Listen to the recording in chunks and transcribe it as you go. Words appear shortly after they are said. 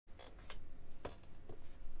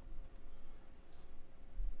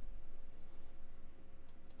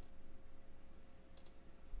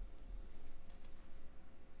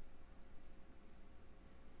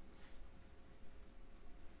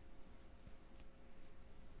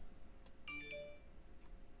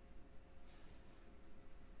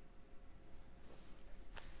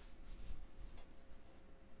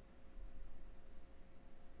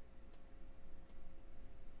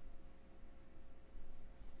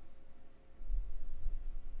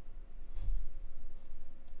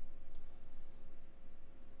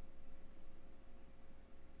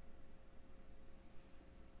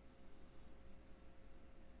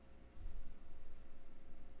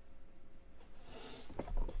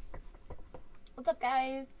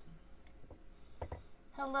guys?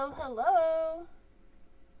 Hello, hello.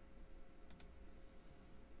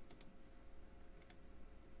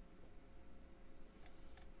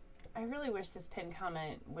 I really wish this pinned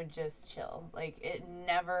comment would just chill. Like, it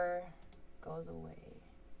never goes away.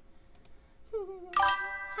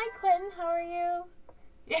 Hi, Quentin. How are you?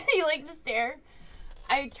 Yeah, you like to stare?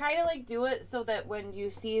 I try to, like, do it so that when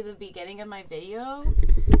you see the beginning of my video,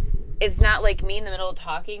 it's not, like, me in the middle of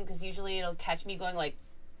talking, because usually it'll catch me going, like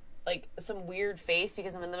some weird face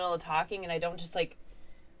because I'm in the middle of talking, and I don't just, like,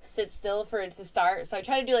 sit still for it to start. So I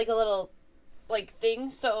try to do, like, a little, like,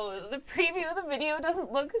 thing so the preview of the video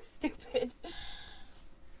doesn't look stupid.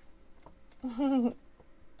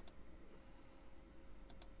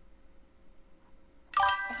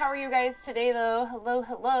 How are you guys today, though? Hello,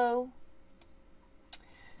 hello.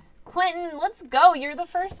 Quentin, let's go. You're the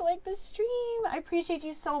first to like the stream. I appreciate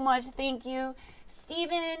you so much. Thank you.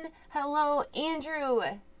 Steven, hello. Andrew,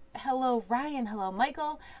 hello. Ryan, hello.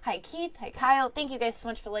 Michael, hi. Keith, hi. Kyle. Thank you guys so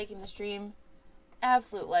much for liking the stream.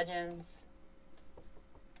 Absolute legends.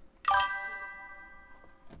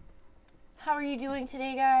 How are you doing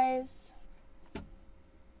today, guys?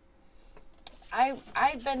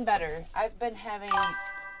 I've been better. I've been having...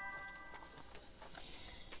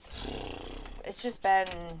 It's just been...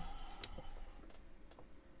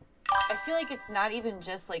 I feel like it's not even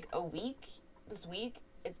just like a week, this week.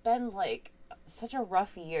 It's been like such a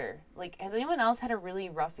rough year. Like, has anyone else had a really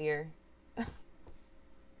rough year?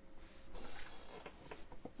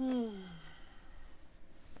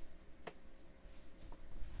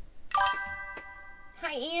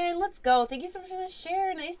 Hi, Ian. Let's go. Thank you so much for the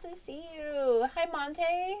share. Nice to see you. Hi, Monte.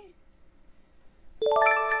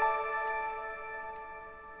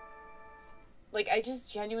 Like, I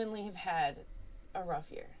just genuinely have had a rough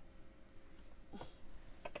year.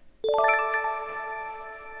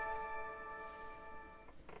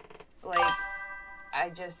 Like, I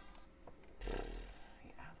just...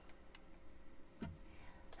 Yeah.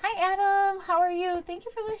 Hi, Adam. How are you? Thank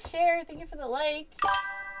you for the share. Thank you for the like.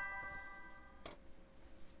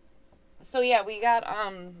 So, yeah, we got,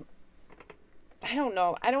 I don't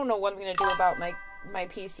know. I don't know what I'm going to do about my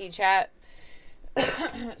PC chat.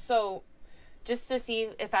 So... Just to see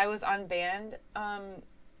if I was unbanned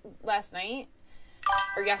last night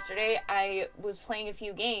or yesterday, I was playing a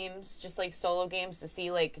few games, just like solo games to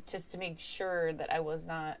see, like, just to make sure that I was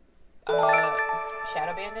not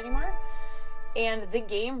shadow banned anymore. And the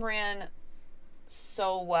game ran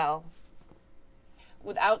so well.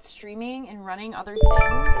 Without streaming and running other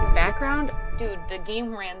things in the background, dude, the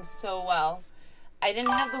game ran so well. I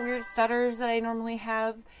didn't have the weird stutters that I normally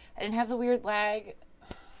have. I didn't have the weird lag.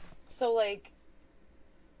 So, like,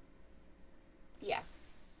 yeah.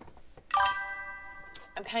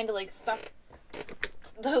 I'm kind of, like, stuck.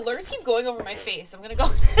 The alerts keep going over my face. I'm gonna go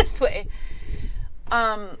this way.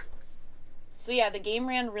 So, yeah, the game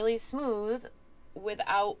ran really smooth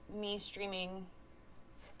without me streaming.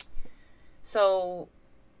 So,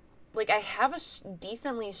 like, I have a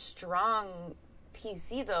decently strong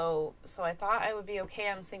PC, though, so I thought I would be okay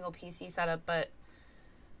on single PC setup, but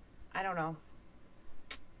I don't know.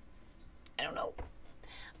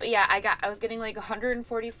 But yeah, I was getting like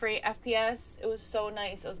 140 FPS. It was so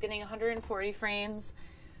nice. I was getting 140 frames.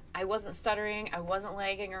 I wasn't stuttering. I wasn't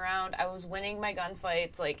lagging around. I was winning my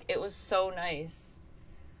gunfights. Like, it was so nice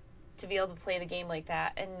to be able to play the game like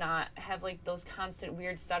that and not have like those constant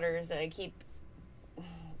weird stutters that I keep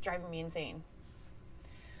driving me insane.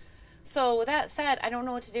 So with that said, I don't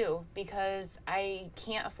know what to do because I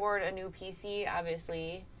can't afford a new PC,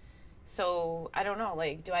 obviously. So, I don't know,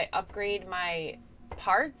 like, do I upgrade my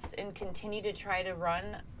parts and continue to try to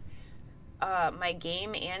run my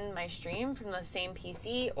game and my stream from the same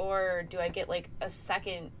PC? Or do I get, like, a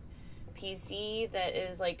second PC that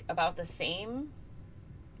is, like, about the same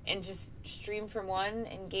and just stream from one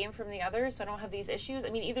and game from the other so I don't have these issues? I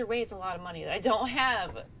mean, either way, it's a lot of money that I don't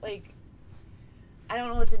have. Like, I don't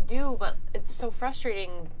know what to do, but it's so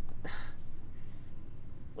frustrating.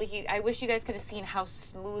 Like, I wish you guys could have seen how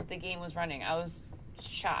smooth the game was running. I was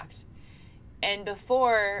shocked. And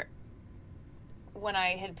before, when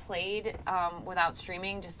I had played without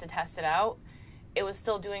streaming just to test it out, it was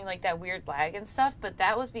still doing, like, that weird lag and stuff. But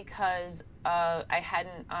that was because I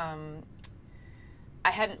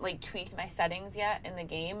hadn't, like, tweaked my settings yet in the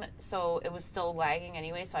game. So it was still lagging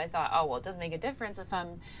anyway. So I thought, oh, well, it doesn't make a difference if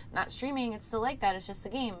I'm not streaming. It's still like that. It's just the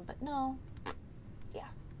game. But no. Yeah.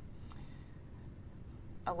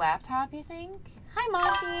 A laptop, you think? Hi,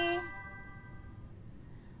 Monty.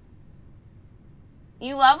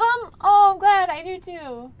 You love them? Oh, I'm glad. I do,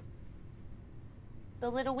 too.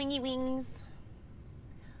 The little wingy wings.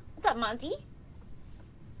 What's up, Monty?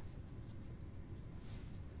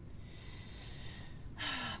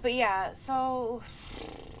 But yeah, so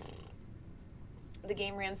the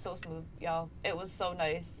game ran so smooth, y'all. It was so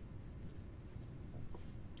nice.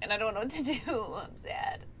 And I don't know what to do. I'm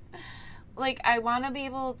sad. Like, I want to be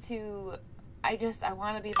able to... I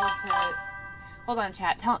want to be able to... Hold on,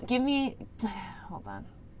 chat. Hold on.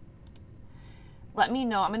 Let me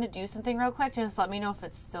know. I'm going to do something real quick. Just let me know if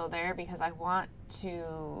it's still there, because I want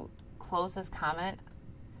to close this comment,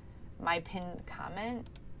 my pinned comment,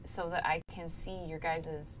 so that I can see your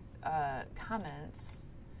guys' comments.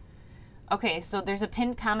 Okay, so there's a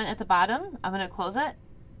pinned comment at the bottom. I'm going to close it.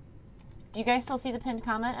 Do you guys still see the pinned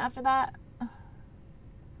comment after that?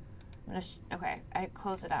 Okay, I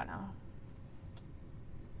close it out now.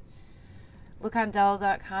 Look on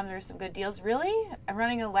Dell.com, there's some good deals. Really? I'm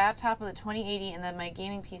running a laptop with a 2080 and then my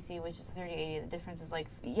gaming PC, which is a 3080. The difference is like,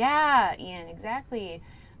 yeah, Ian, exactly.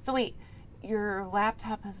 So wait, your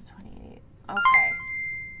laptop has a 2080. Okay.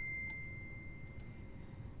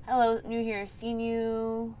 Hello, new here. Seen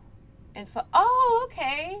you. Oh,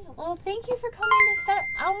 okay. Well, thank you for coming to start.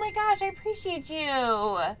 Oh my gosh, I appreciate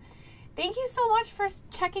you. Thank you so much for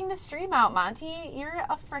checking the stream out, Monty. You're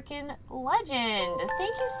a freaking legend.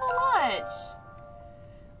 Thank you so much.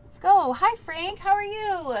 Let's go. Hi, Frank. How are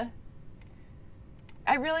you?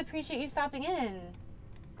 I really appreciate you stopping in.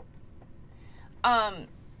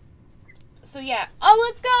 So yeah. Oh,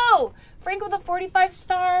 let's go. Frank with the 45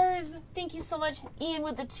 stars. Thank you so much. Ian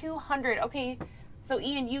with the 200. Okay. So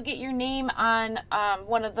Ian, you get your name on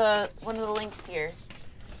one of the links here.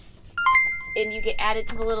 And you get added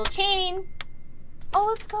to the little chain. Oh,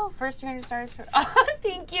 let's go. First 300 stars for... Oh,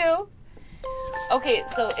 thank you. Okay,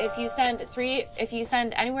 so if you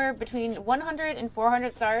send anywhere between 100 and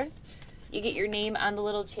 400 stars, you get your name on the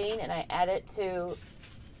little chain, and I add it to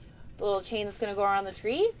the little chain that's going to go around the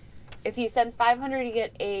tree. If you send 500, you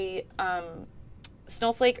get a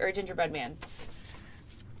snowflake or a gingerbread man.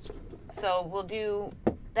 So we'll do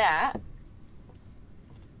that.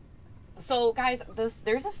 So guys,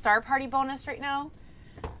 there's a star party bonus right now.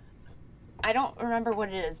 I don't remember what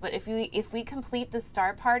it is, but if we complete the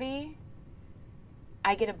star party,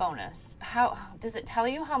 I get a bonus. How does it tell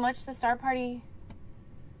you how much the star party?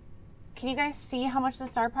 Can you guys see how much the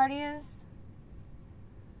star party is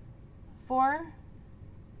for?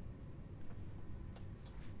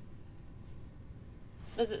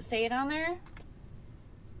 Does it say it on there?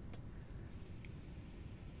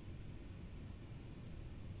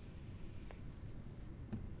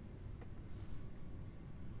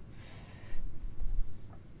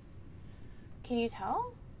 Can you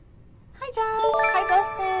tell? Hi, Josh. Hi,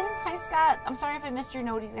 Dustin. Hi, Scott. I'm sorry if I missed your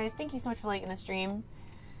noties, guys. Thank you so much for liking the stream.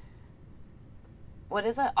 What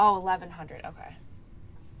is it? Oh, 1100. Okay.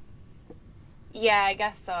 Yeah, I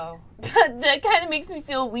guess so. That kind of makes me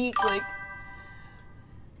feel weak. Like,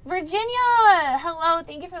 Virginia. Hello.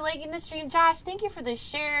 Thank you for liking the stream. Josh, thank you for the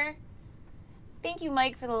share. Thank you,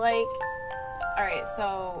 Mike, for the like. All right,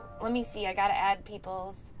 so let me see. I got to add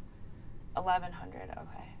people's 1100.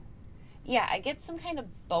 Okay. Yeah, I get some kind of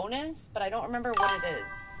bonus, but I don't remember what it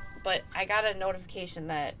is. But I got a notification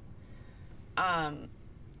that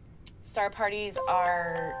star parties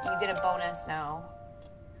you get a bonus now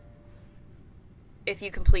if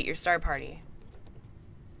you complete your star party.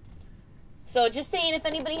 So just saying, if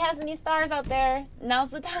anybody has any stars out there,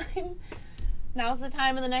 now's the time. Now's the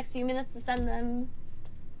time in the next few minutes to send them.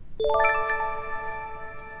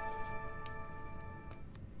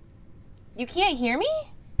 You can't hear me?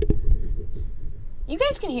 You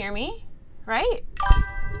guys can hear me, right?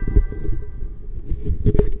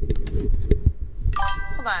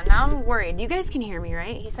 Hold on, now I'm worried. You guys can hear me,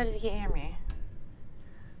 right? He said he can't hear me.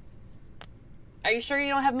 Are you sure you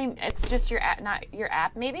don't have me? It's just your app, not your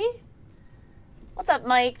app, maybe? What's up,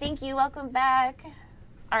 Mike? Thank you. Welcome back.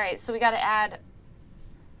 All right, so we got to add...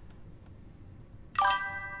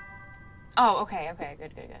 Oh, okay,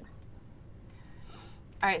 good.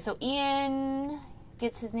 All right, so Ian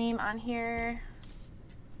gets his name on here.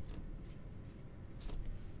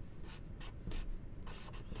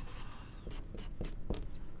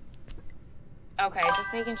 Okay,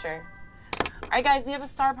 just making sure. All right, guys, we have a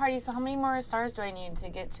star party, so how many more stars do I need to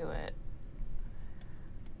get to it?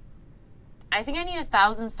 I think I need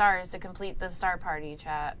 1,000 stars to complete the star party,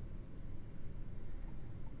 chat.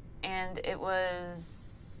 And it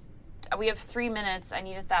was... We have 3 minutes. I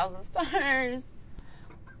need 1,000 stars.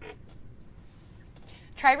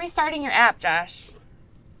 Try restarting your app, Josh.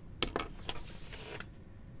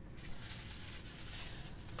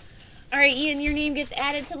 All right, Ian, your name gets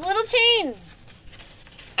added to the little chain.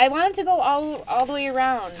 I wanted to go all the way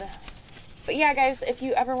around. But yeah, guys, if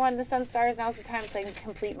you ever wanted to send stars, now's the time so I can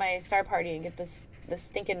complete my star party and get the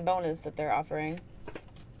stinking bonus that they're offering.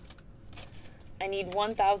 I need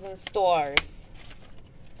 1,000 stars.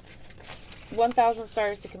 1,000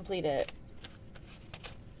 stars to complete it.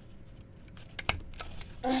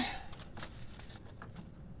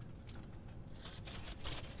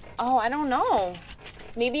 Oh, I don't know.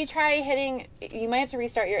 Maybe try hitting... You might have to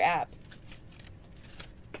restart your app.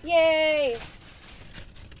 Yay!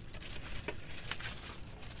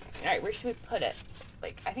 Alright, where should we put it?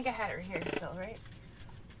 Like, I think I had it right here still, right?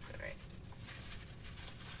 Alright.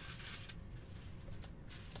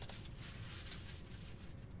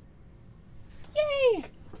 Yay!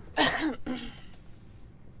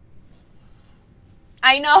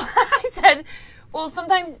 I know. I said... Well,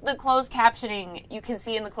 sometimes the closed captioning, you can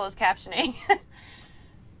see in the closed captioning.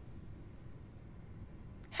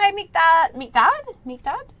 Hi, Mikdad.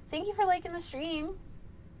 Mikdad? Thank you for liking the stream.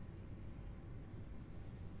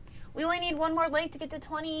 We only need one more like to get to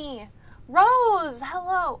 20. Rose,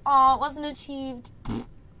 hello. Aw, it wasn't achieved.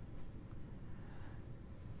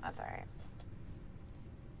 That's alright.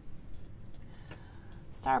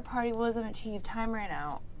 Star party wasn't achieved. Time ran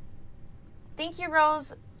out. Thank you,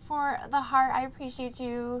 Rose, for the heart. I appreciate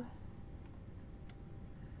you.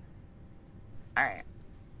 Alright.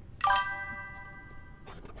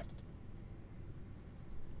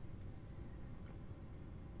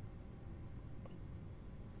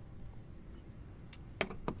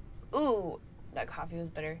 Ooh, that coffee was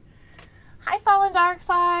bitter. Hi, Fallen Dark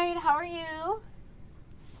Side. How are you?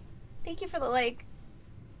 Thank you for the like.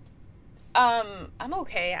 I'm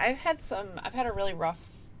okay. I've had a really rough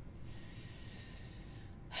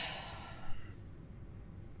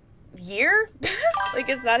year. Like,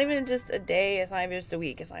 it's not even just a day, it's not even just a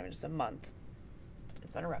week, it's not even just a month.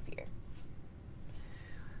 It's been a rough year.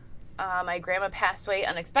 My grandma passed away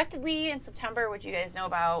unexpectedly in September, which you guys know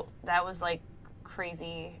about. That was like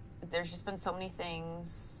crazy. There's just been so many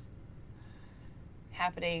things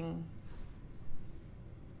happening.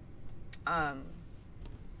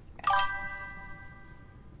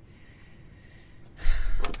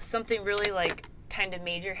 Something really like kind of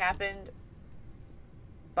major happened,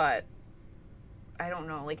 but I don't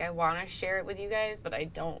know, like, I want to share it with you guys, but I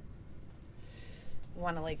don't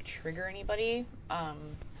want to like trigger anybody.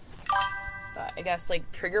 But I guess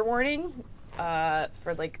like trigger warning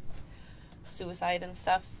for like suicide and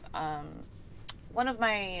stuff. One of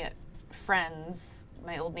my friends,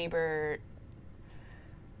 my old neighbor,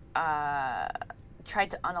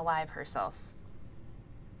 tried to unalive herself.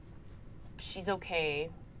 She's okay.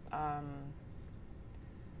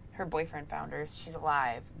 Her boyfriend found her. She's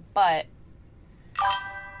alive. But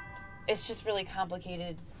it's just really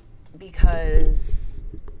complicated because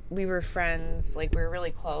we were friends. Like, we were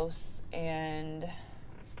really close. And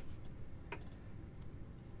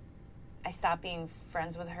I stopped being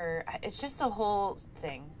friends with her. It's just a whole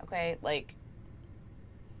thing, okay? Like,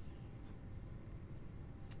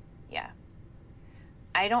 yeah.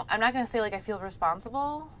 I'm not going to say, like, I feel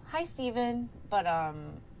responsible. Hi, Steven. But,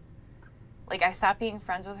 like, I stopped being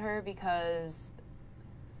friends with her because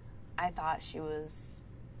I thought she was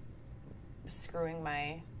screwing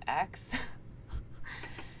my ex.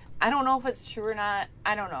 I don't know if it's true or not.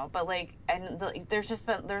 I don't know. But, like,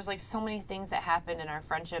 there's, like, so many things that happened in our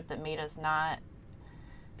friendship that made us not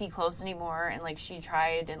be close anymore. And, like, she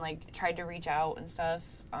tried to reach out and stuff,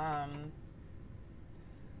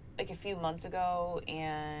 like, a few months ago,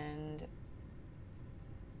 and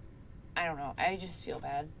I don't know. I just feel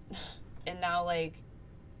bad. And now, like,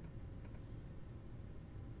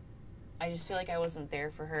 I just feel like I wasn't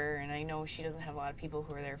there for her, and I know she doesn't have a lot of people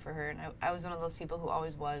who are there for her, and I was one of those people who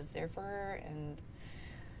always was there for her, and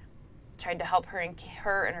tried to help her and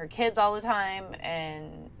her kids all the time,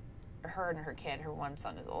 and her kid, her one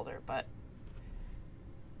son is older, but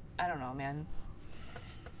I don't know, man.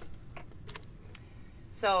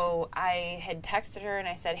 So I had texted her, and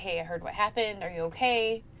I said, hey, I heard what happened, are you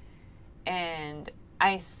okay? And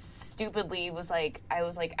I stupidly was like,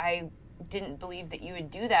 I didn't believe that you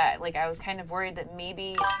would do that. Like, I was kind of worried that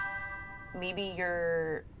maybe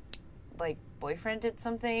your, like, boyfriend did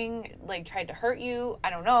something, like, tried to hurt you.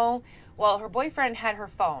 I don't know. Well, her boyfriend had her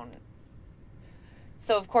phone.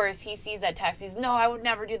 So, of course, he sees that text. He's, no, I would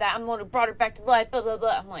never do that. I'm the one who brought her back to life, blah, blah,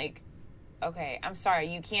 blah. I'm like, okay, I'm sorry.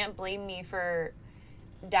 You can't blame me for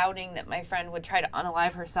doubting that my friend would try to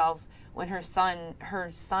unalive herself when her son,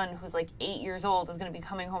 who's, like, 8 years old, is going to be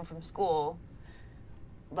coming home from school.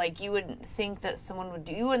 Like, you wouldn't think that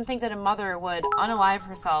you wouldn't think that a mother would unalive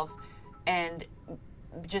herself and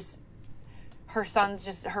just, her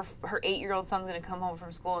 8-year-old son's going to come home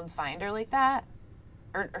from school and find her like that.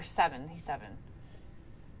 Or 7, he's 7.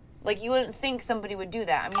 Like, you wouldn't think somebody would do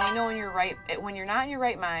that. I mean, I know when you're not in your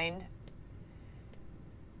right mind,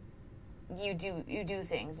 you do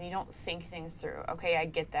things and you don't think things through. Okay, I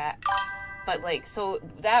get that. But like, so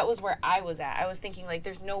that was where I was at. I was thinking like,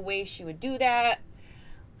 there's no way she would do that.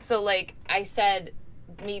 So like, I said,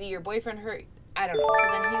 maybe your boyfriend hurt. I don't know.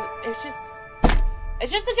 So then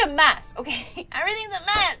it's just such a mess. Okay, everything's a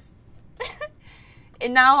mess.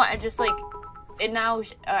 And now I just like, and now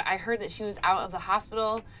I heard that she was out of the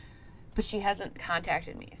hospital, but she hasn't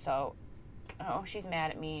contacted me. So, oh, she's mad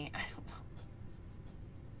at me. I don't know.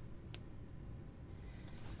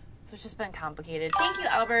 So it's just been complicated. Thank you,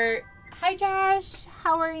 Albert. Hi, Josh.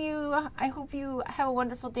 How are you? I hope you have a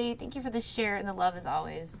wonderful day. Thank you for the share and the love as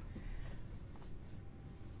always.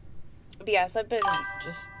 But yes, I've been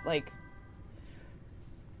just like,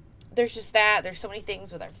 there's just that. There's so many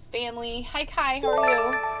things with our family. Hi, Kai. How are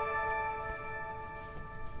you?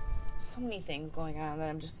 So many things going on that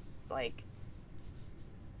I'm just like,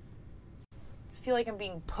 I feel like I'm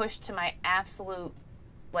being pushed to my absolute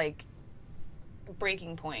like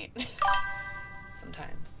breaking point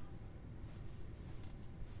sometimes.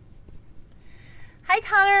 Hi,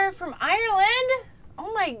 Connor from Ireland.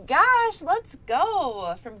 Oh my gosh, let's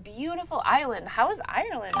go. From beautiful Ireland. How is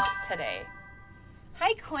Ireland today?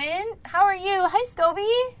 Hi, Quinn. How are you? Hi,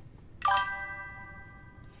 Scobie.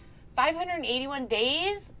 581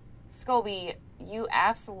 days? Scobie, you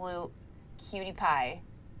absolute cutie pie.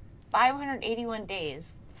 581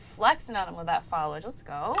 days. Flexing on him with that followage. Let's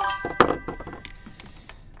go.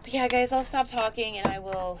 But yeah, guys, I'll stop talking and I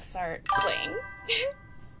will start playing.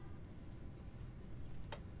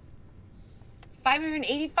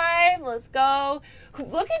 585. Let's go.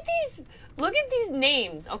 Look at these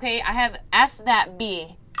names. Okay, I have F that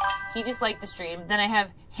B. He just liked the stream. Then I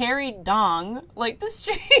have Harry Dong like the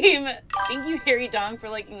stream. Thank you, Harry Dong, for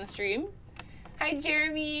liking the stream. Hi,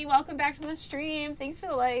 Jeremy. Welcome back to the stream. Thanks for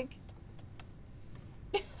the like.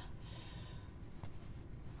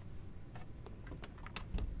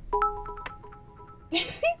 He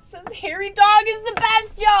says Harry Dog is the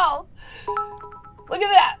best, y'all. Look at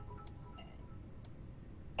that.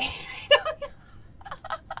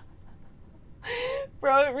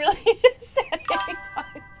 Bro, it really just said Harry Dog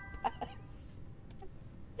is the best.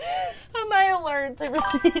 On my alerts, it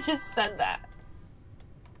really just said that.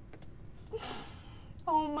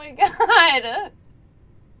 Oh my god.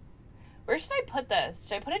 Where should I put this?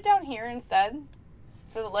 Should I put it down here instead?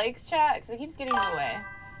 For the likes chat? Because it keeps getting in the way.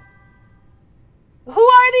 Who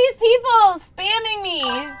are these people spamming me?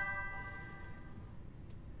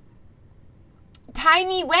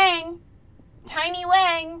 Tiny Wang. Tiny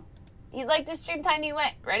Wang. You'd like to stream Tiny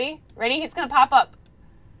Wang. Ready? Ready? It's going to pop up.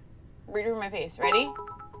 Read over my face. Ready?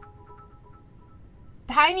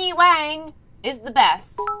 Tiny Wang is the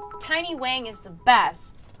best. Tiny Wang is the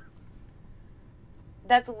best.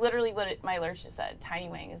 That's literally what my alert just said. Tiny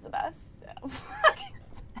Wang is the best.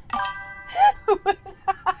 Who is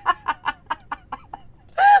that?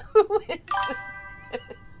 Who is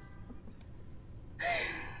this?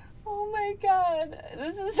 Oh my god.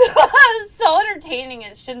 This is so entertaining.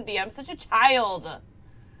 It shouldn't be. I'm such a child.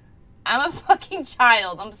 I'm a fucking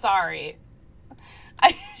child. I'm sorry.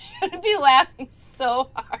 I shouldn't be laughing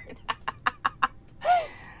so hard.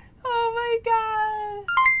 Oh my god.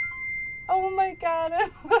 Oh my god. I'm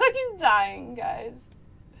fucking dying, guys.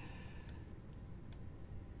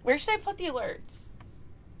 Where should I put the alerts?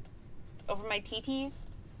 Over my TTs?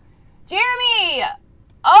 Jeremy!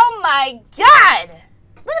 Oh my god!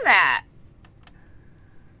 Look at that.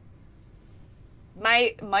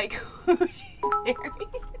 My coochie, Jeremy.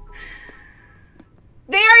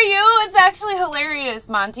 There you! It's actually hilarious,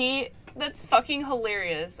 Monty. That's fucking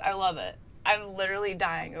hilarious. I love it. I'm literally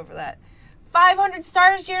dying over that. 500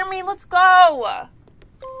 stars, Jeremy. Let's go.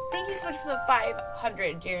 Thank you so much for the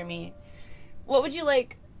 500, Jeremy. What would you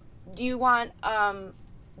like? Do you want a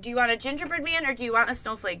gingerbread man or do you want a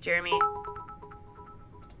snowflake, Jeremy?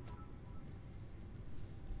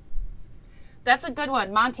 That's a good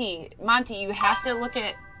one. Monty, you have to look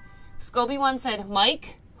at... Scobie one said,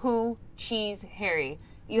 Mike, who, cheese, Harry.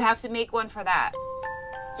 You have to make one for that.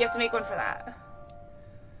 You have to make one for that.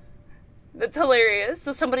 That's hilarious.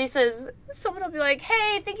 So someone will be like,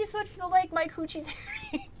 hey, thank you so much for the like, Mike, who, cheese,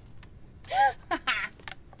 Harry.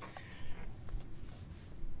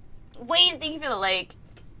 Wayne, thank you for the like.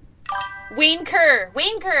 Wayne Kerr.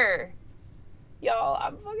 Y'all,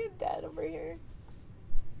 I'm fucking dead over here.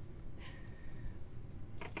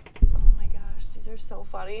 Oh my gosh, these are so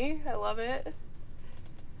funny. I love it.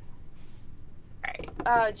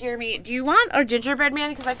 Alright, Jeremy, do you want a gingerbread man?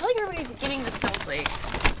 Because I feel like everybody's getting the snowflakes.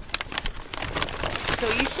 So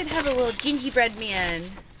you should have a little gingerbread man.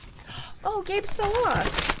 Oh, Gabe Stola.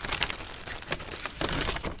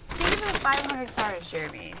 Thank you for the 500 stars,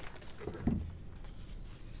 Jeremy.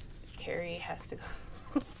 Terry has to go.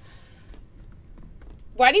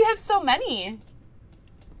 Why do you have so many?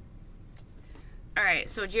 Alright,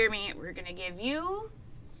 so Jeremy, we're going to give you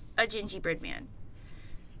a gingerbread man.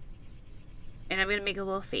 And I'm going to make a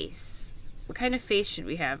little face. What kind of face should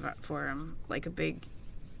we have for him? Like a big...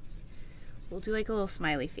 We'll do like a little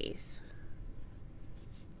smiley face.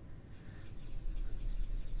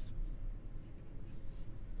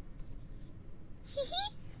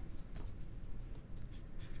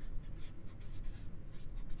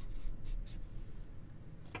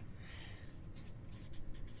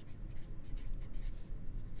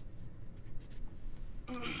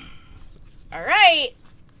 All right.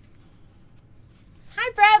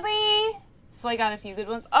 Hi, Bradley. So I got a few good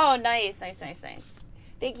ones. Oh, nice.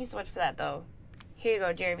 Thank you so much for that, though. Here you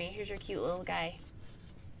go, Jeremy. Here's your cute little guy.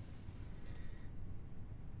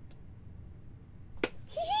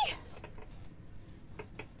 Hee.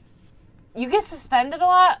 You get suspended a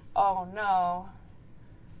lot? Oh, no. All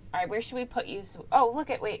right, where should we put you? Oh, look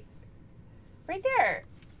at, wait. Right there.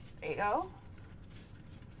 There you go.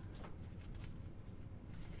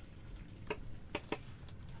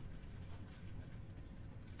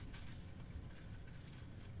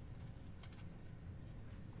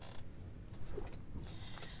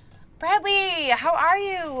 Bradley, how are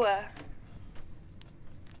you?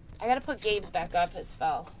 I gotta put Gabe's back up. His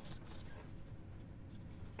fell.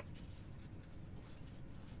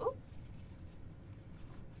 Ooh.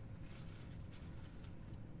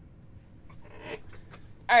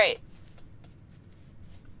 All right.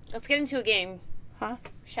 Let's get into a game, huh?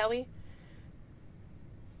 Shall we?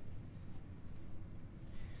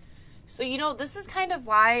 So, you know, this is kind of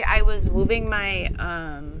why I was moving my,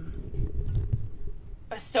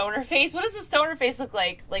 a stoner face? What does a stoner face look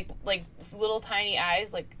like? Like little tiny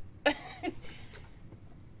eyes? Like...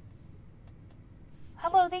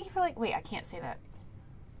 Hello, thank you for like... Wait, I can't say that.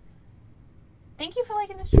 Thank you for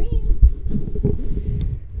liking the stream.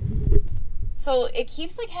 So, it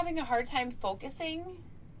keeps like having a hard time focusing.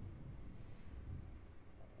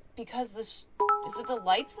 Because the... Is it the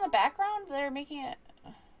lights in the background that are making it... I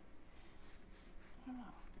don't know.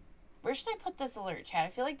 Where should I put this alert, chat? I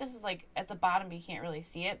feel like this is like at the bottom, you can't really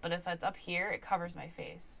see it, but if it's up here, it covers my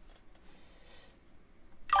face.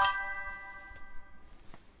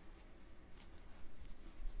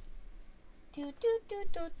 Do do do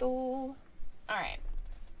do do. All right.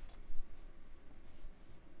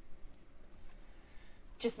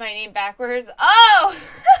 Just my name backwards. Oh!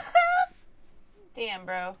 Damn,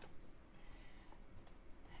 bro.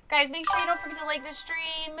 Guys, make sure you don't forget to like the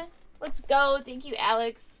stream. Let's go. Thank you,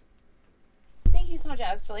 Alex. Thank you so much,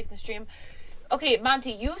 Alex, for liking the stream. Okay,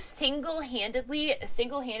 Monty, you've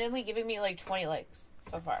single-handedly giving me like 20 likes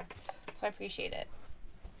so far. So I appreciate it.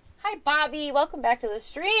 Hi, Bobby. Welcome back to the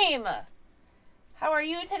stream. How are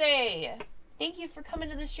you today? Thank you for coming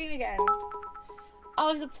to the stream again.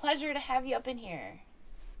 Always a pleasure to have you up in here.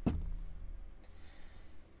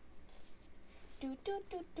 Do, do,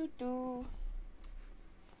 do, do, do.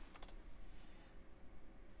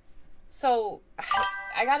 So,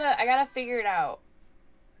 I gotta figure it out.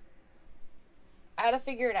 I gotta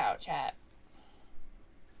figure it out, chat.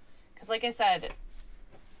 Because like I said,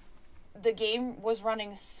 the game was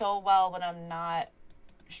running so well when I'm not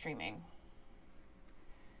streaming.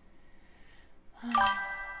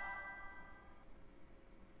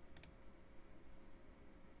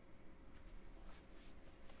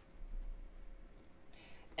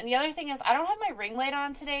 And the other thing is, I don't have my ring light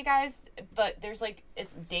on today, guys, but there's like,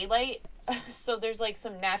 it's daylight, so there's like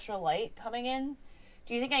some natural light coming in.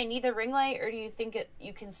 Do you think I need the ring light, or do you think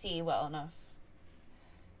you can see well enough?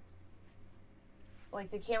 Like,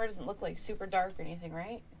 the camera doesn't look like super dark or anything,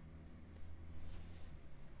 right?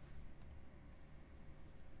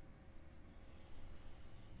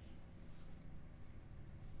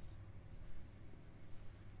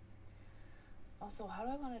 Also, how do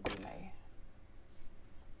I want to do my...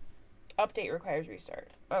 Update requires restart.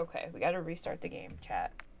 Okay, we gotta restart the game,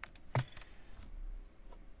 chat.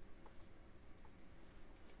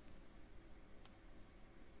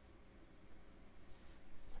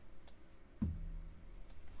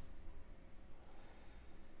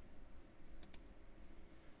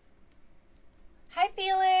 Hi,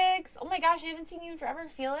 Felix! Oh my gosh, I haven't seen you in forever,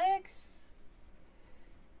 Felix.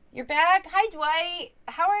 You're back? Hi, Dwight!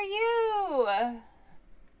 How are you?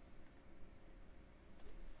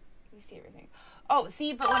 See everything. Oh,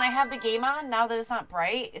 see, but when I have the game on, now that it's not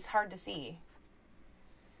bright, it's hard to see.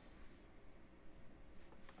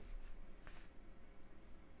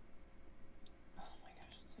 Oh my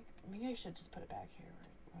gosh, it's like, maybe I should just put it back here where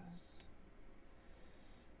it was.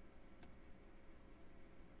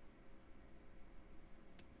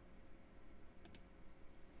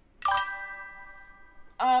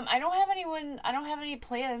 I don't have any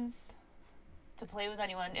plans to play with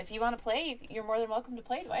anyone. If you want to play, you're more than welcome to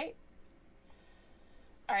play, Dwight.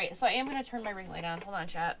 Alright, so I am going to turn my ring light on. Hold on,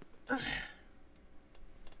 chat.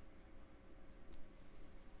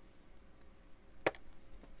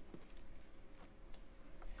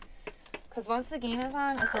 Because once the game is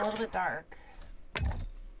on, it's a little bit dark.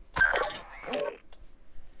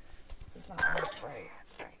 This is not bright.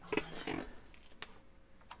 Alright, hold on.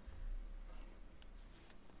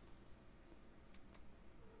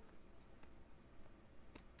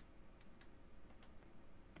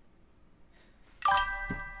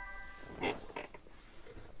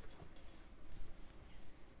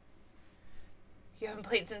 You haven't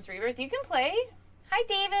played since Rebirth? You can play. Hi,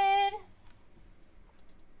 David.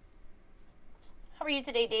 How are you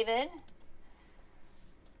today, David?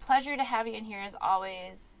 Pleasure to have you in here as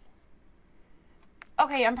always.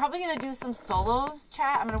 Okay, I'm probably gonna do some solos,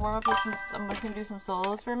 chat. I'm gonna warm up with some. I'm just gonna do some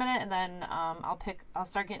solos for a minute, and then I'll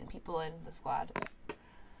start getting people in the squad.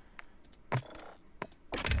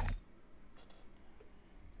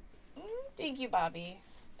 Thank you, Bobby.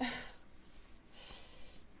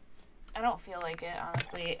 I don't feel like it,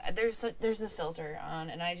 honestly. There's a filter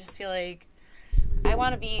on, and I just feel like I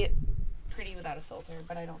want to be pretty without a filter,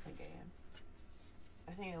 but I don't think I am.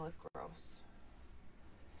 I think I look gross.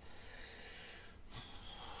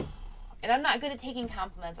 And I'm not good at taking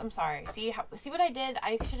compliments. I'm sorry. See what I did?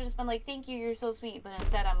 I should have just been like, thank you, you're so sweet. But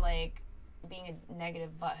instead, I'm like being a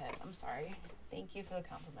negative butthead. I'm sorry. Thank you for the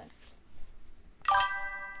compliment.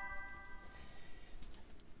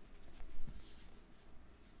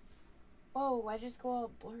 Whoa, why just go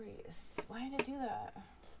all blurry? Why did I do that?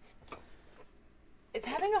 It's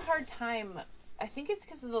having a hard time. I think it's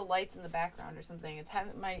because of the lights in the background or something. It's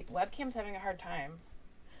having my webcam's having a hard time.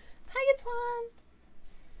 Hi, it's Juan.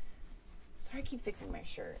 Sorry, I keep fixing my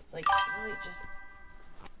shirt. It's like really just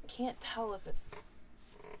can't tell if it's.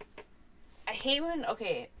 I hate when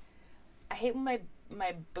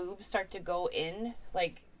my boobs start to go in,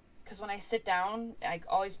 like, because when I sit down, I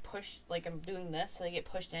always push, like I'm doing this, so they get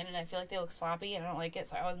pushed in, and I feel like they look sloppy, and I don't like it,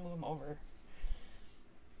 so I always move them over.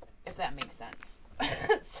 If that makes sense.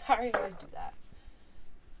 Sorry, I always do that.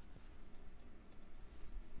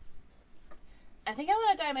 I think I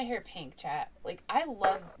want to dye my hair pink, chat. Like,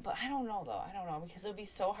 but I don't know, though. I don't know, because it would be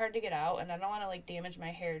so hard to get out, and I don't want to, like, damage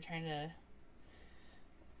my hair trying to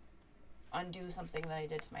undo something that I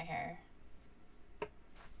did to my hair.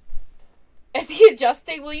 Is he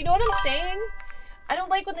adjusting? Well, you know what I'm saying? I don't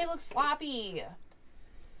like when they look sloppy.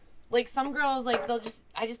 Like, some girls, like,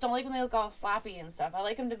 I just don't like when they look all sloppy and stuff. I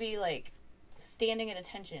like them to be, like, standing at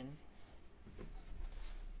attention.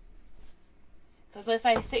 Because if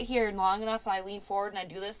I sit here long enough and I lean forward and I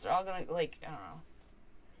do this, they're all gonna, like, I don't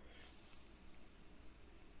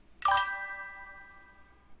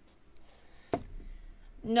know.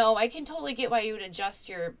 No, I can totally get why you would adjust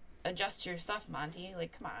your stuff, Monty.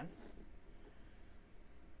 Like, come on.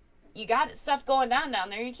 You got stuff going down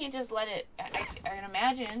there. You can't just let it. I can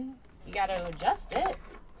imagine you got to adjust it.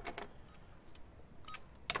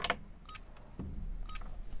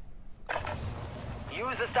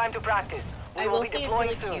 Use this time to practice. I will say it's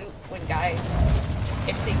really cute when guys,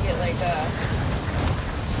 if they get like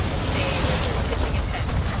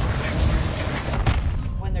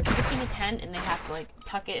when they're pitching a tent and they have to like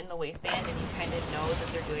tuck it in the waistband, and you kind of know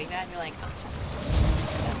that they're doing that, and you're like, oh,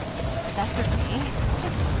 is that for me?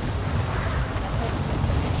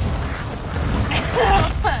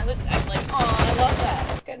 I'm like, oh, I love that.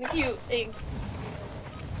 That's kind of cute. Thanks.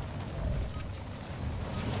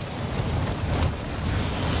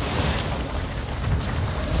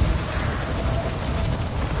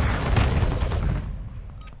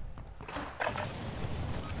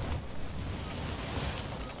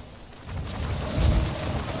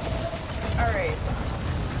 All right.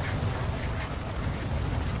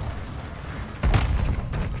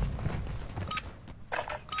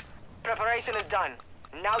 Preparation is done.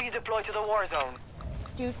 Now you deploy to the war zone.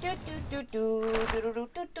 Do do do do do do do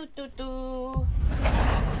do do do do.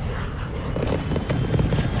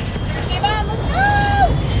 First game on, let's go!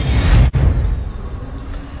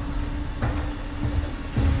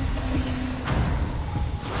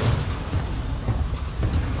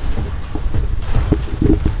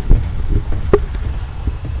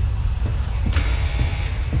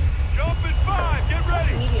 Jump in 5, get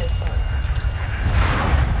ready! Media sword.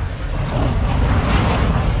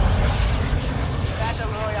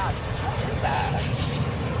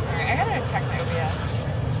 Sorry, I gotta check my OBS.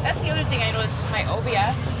 That's the other thing I noticed. My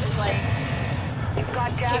OBS is like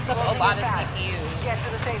takes up a lot of CPU. Get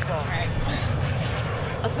to the safe zone. Alright.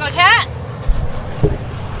 Let's go, chat!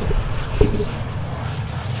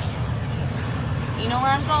 You know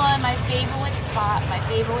where I'm going. My favorite spot. My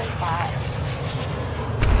favorite spot.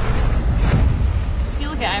 See,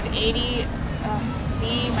 look at I have 80.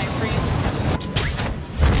 See, my frame.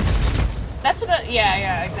 That's about.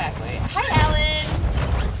 Yeah, exactly. Hi, Alan.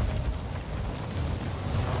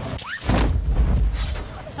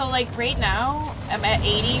 So, like, right now, I'm at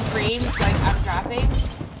 80 frames. Like, I'm dropping.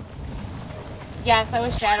 Yes, I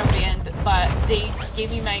was shadow banned, but they gave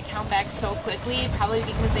me my account back so quickly, probably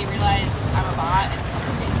because they realized I'm a bot and for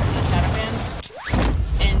certain reasons I'm shadow banned.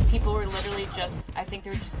 And people were literally just, I think they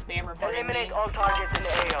were just spam reporting me. Eliminate all targets in the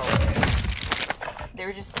AO. They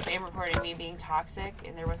were just spam reporting me being toxic,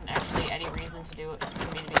 and there wasn't actually any reason to do it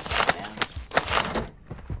for me to be shadow banned.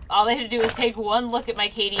 All they had to do was take one look at my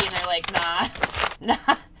KD, and they're like, nah,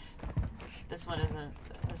 nah. This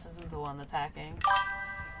isn't the one that's hacking.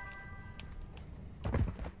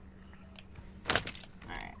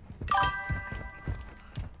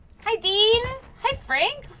 Hi, Dean. Hi,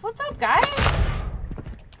 Frank. What's up, guys?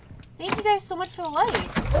 Thank you guys so much for the likes.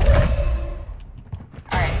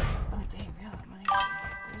 Alright. Oh, dang, we got that money.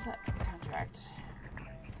 Where's that contract?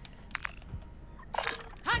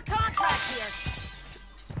 Hot contract here.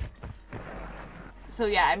 So,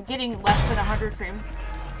 yeah, I'm getting less than 100 frames.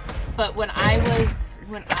 But when I was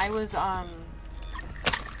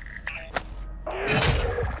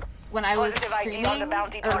streaming,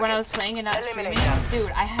 or when I was playing and not streaming,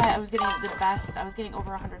 dude, I was getting the best. I was getting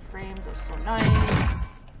over 100 frames. It was so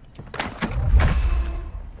nice.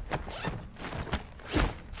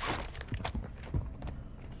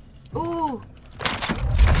 Ooh.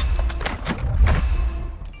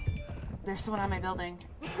 There's someone on my building.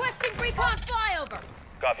 Requesting recon flyover.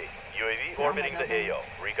 Copy. UAV orbiting the AO.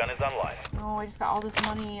 Recon is online. Oh, I just got all this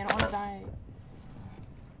money. I don't want to die.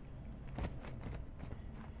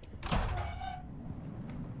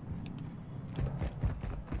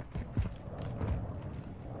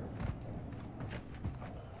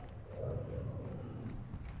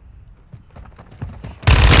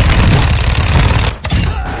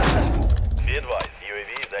 Be advised,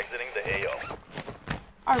 UAV is exiting the AO.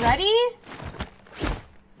 Already?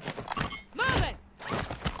 Moving.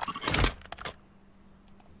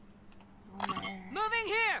 Moving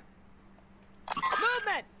here.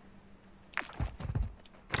 Movement.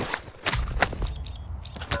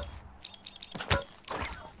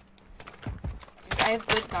 Dude, I have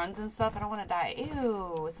good guns and stuff. I don't want to die.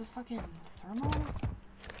 Ew, it's a fucking thermal?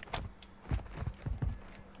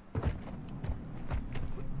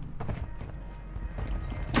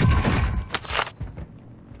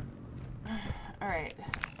 Alright.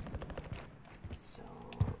 So,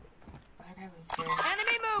 that guy was here.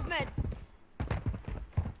 Enemy movement.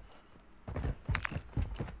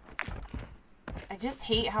 I just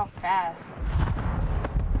hate how fast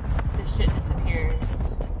this shit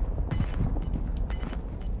disappears.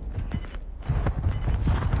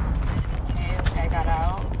 Okay, I got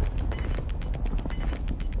out.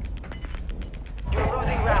 You're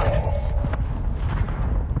losing ground.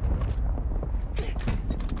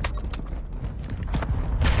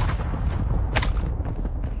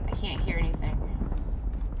 I can't hear anything.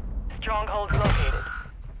 Strongholds located.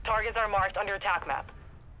 Targets are marked under attack map.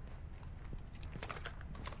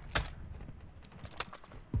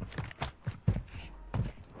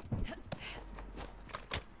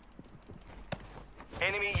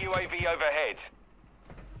 Enemy UAV overhead.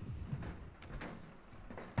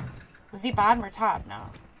 Was he bottom or top? No.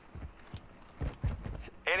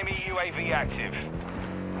 Enemy UAV active.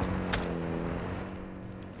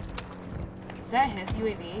 Is that his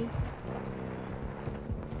UAV?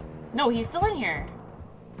 No, he's still in here.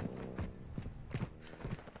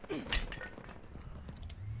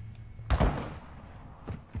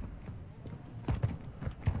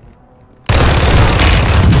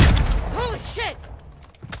 Holy shit.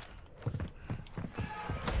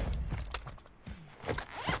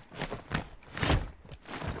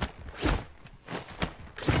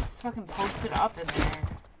 He's fucking posted up in there.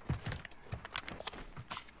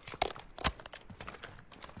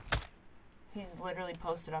 He's literally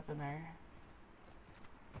posted up in there.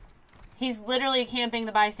 He's literally camping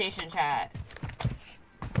the buy station, chat.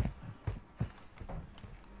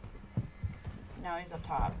 Now he's up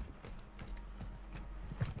top.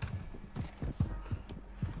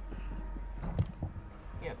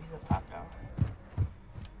 Yep, he's up top now.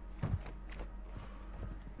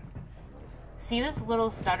 See this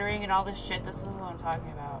little stuttering and all this shit? This is what I'm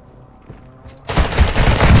talking about.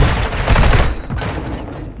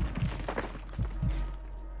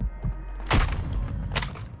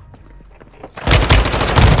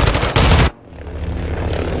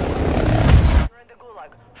 You're in the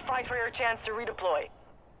gulag. Fight for your chance to redeploy.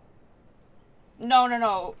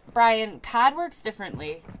 No. Brian, COD works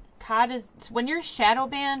differently. COD is... When you're shadow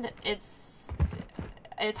banned, it's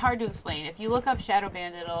hard to explain. If you look up shadow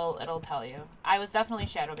banned, it'll tell you. I was definitely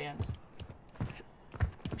shadow banned.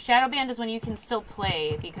 Shadow banned is when you can still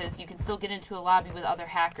play because you can still get into a lobby with other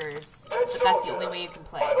hackers, but that's the only way you can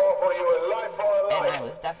play. And I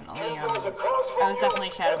was definitely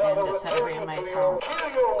shadow banned. It said it in my account.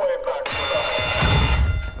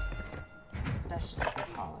 That's just what they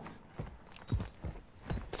call it.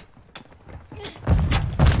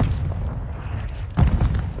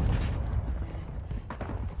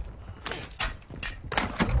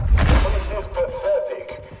 This is pathetic.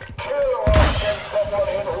 Kill or send someone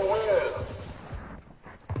in who will.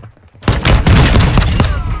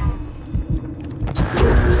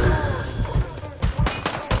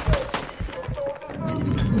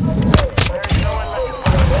 There's no one left to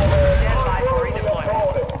fight. Stand by for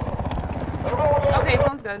redeployment. Okay,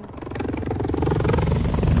 sounds good.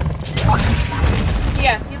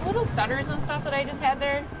 Yeah, see the little stutters and stuff that I just had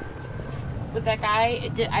there? With that guy,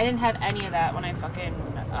 I didn't have any of that when I fucking,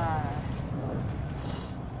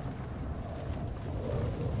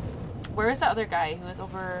 where is that other guy who was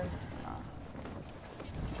over?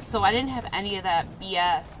 So I didn't have any of that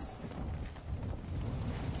BS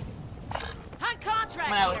Hot contract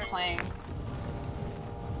when I was here. playing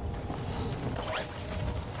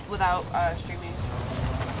without streaming.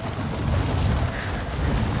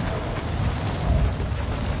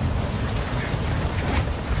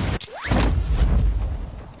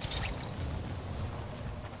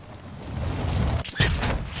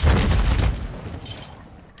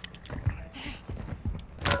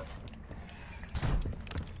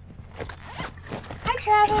 Hi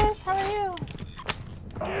Travis, how are you?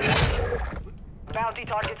 Bounty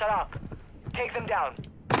targets are up. Take them down.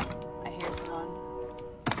 I hear someone.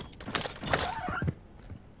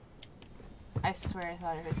 I swear I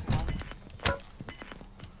thought I heard someone.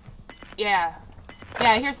 Yeah.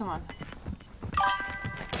 Yeah, I hear someone.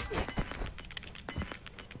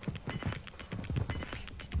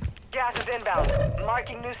 Gas is inbound.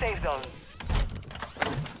 Marking new safe zone.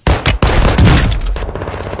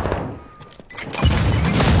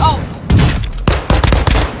 Oh!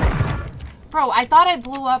 Bro, I thought I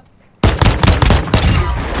blew up.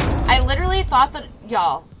 I literally thought that,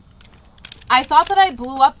 y'all. I thought that I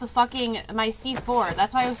blew up the fucking, my C4.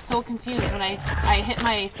 That's why I was so confused when I hit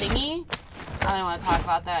my thingy. I don't want to talk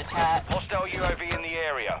about that, chat. Hostile UAV in the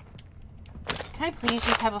area. Can I please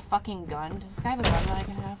just have a fucking gun? Does this guy have a gun that I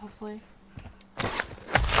can have, hopefully?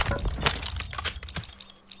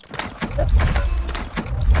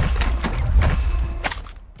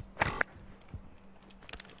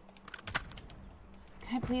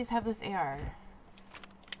 Can I please have this AR?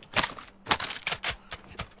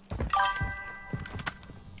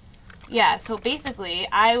 Yeah, so basically,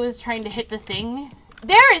 I was trying to hit the thing.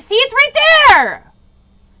 There! See, it's right there!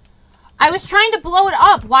 I was trying to blow it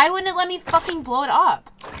up. Why wouldn't it let me fucking blow it up?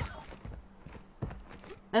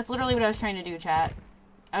 That's literally what I was trying to do, chat.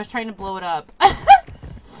 I was trying to blow it up.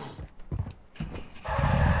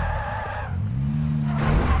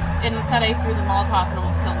 And instead I threw the Molotov and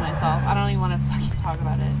almost killed myself. I don't even want to fucking talk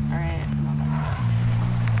about it. Alright.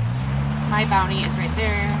 My bounty is right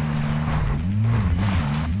there.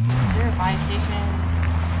 Is there a buy station?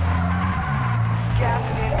 Gas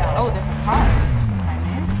is inbound. Oh, there's a car. I'm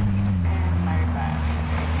in. And my bag is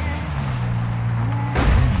right here.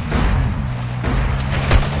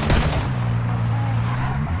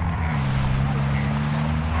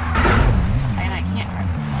 And I can't drive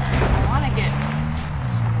this car. I want to get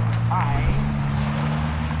by.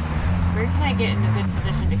 Where can I get in a good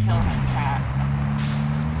position to kill him, chat?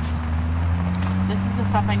 This is the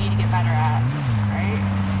stuff I need to get better at, right?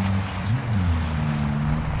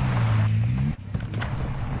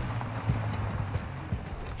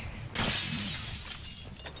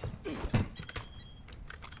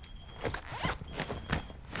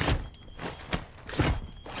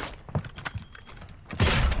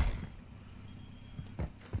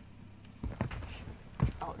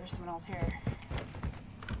 Oh, there's someone else here.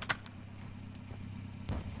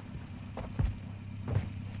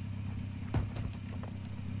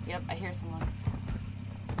 Yep, I hear someone.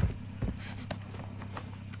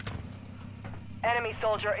 Enemy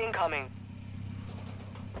soldier incoming.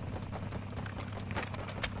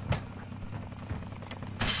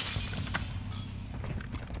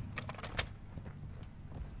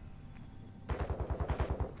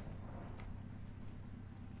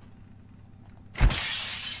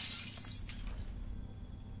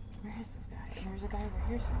 Where is this guy? There's a guy over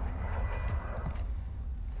here somewhere.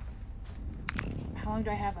 How long do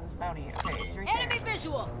I have on this bounty? Okay, he's right Enemy there.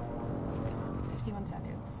 visual. 51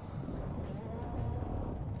 seconds.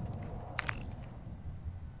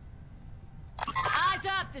 Eyes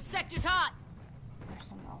up! The sector's hot! There's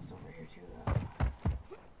someone else over here too, though.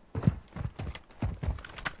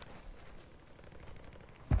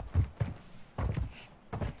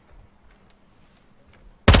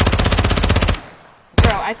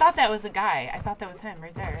 Bro, I thought that was a guy. I thought that was him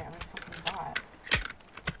right there. I was fucking thought.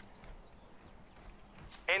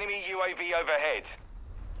 Enemy UAV overhead.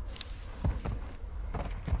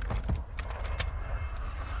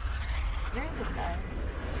 Where is this guy?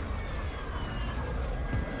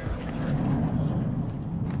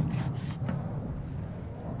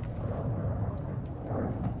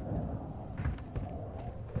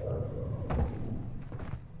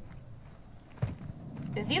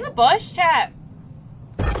 Is he in the bush, chat?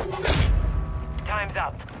 Time's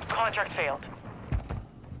up. Contract failed.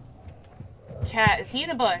 Chat, is he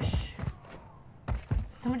in a bush?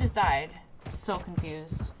 Someone just died. I'm so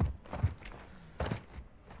confused.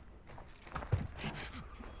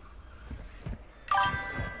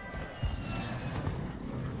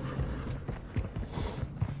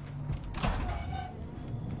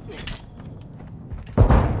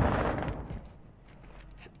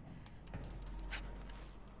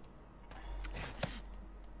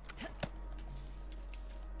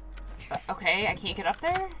 Okay, I can't get up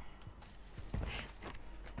there?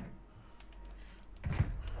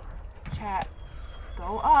 Chat,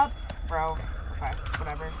 go up. Bro, okay,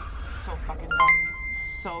 whatever. So fucking dumb.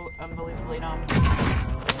 So unbelievably dumb.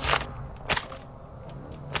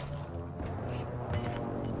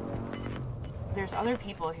 There's other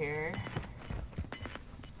people here.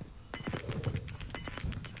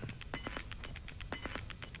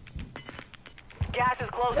 Gas is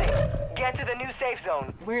closing. Get to the new safe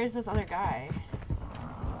zone. Where is this other guy?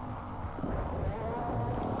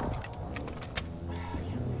 I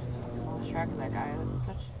can't believe I just fucking lost track of that guy. That's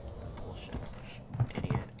such bullshit.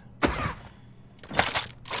 Idiot.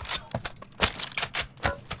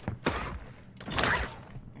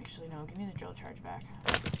 Actually, no, give me the drill charge back.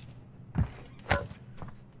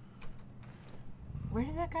 Where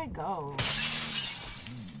did that guy go?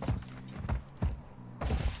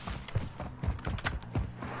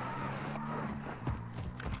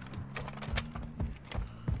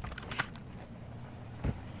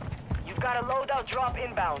 Got a loadout drop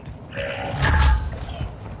inbound.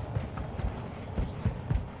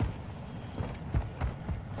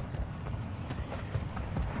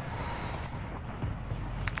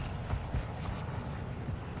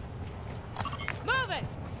 Moving!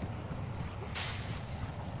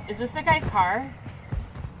 Is this the guy's car?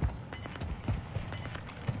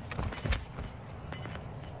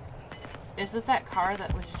 Is this that car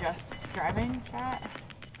that was just driving, chat?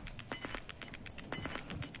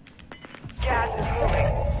 Gas is moving.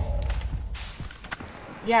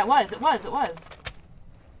 Yeah, it was.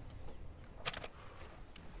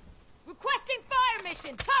 Requesting fire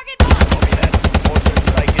mission! Target marked! Copy that. Mortar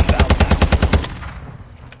strike inbound now.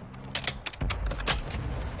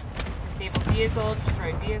 Disabled vehicle,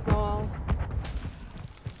 destroyed vehicle.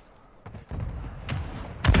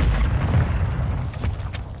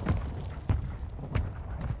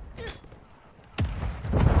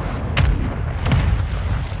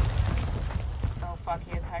 Fuck,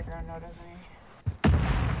 he has high ground, no, doesn't he?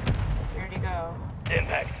 Where'd he go?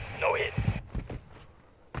 Impact. No hit.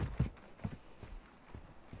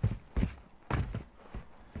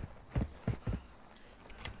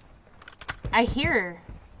 I hear.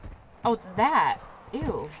 Oh, it's that.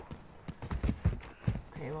 Ew.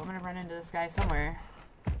 Okay, well, I'm gonna run into this guy somewhere.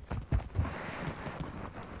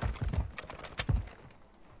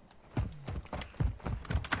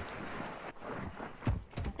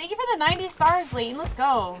 Thank you for the 90 stars, Lee. Let's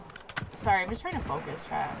go. Sorry, I'm just trying to focus,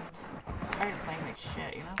 chat. I'm just tired of playing like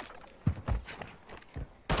shit, you know?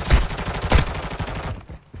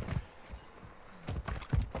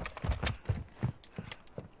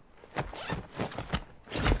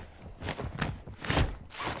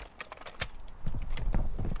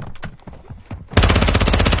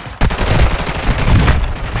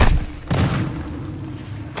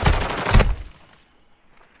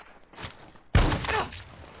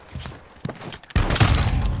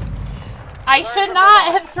 I should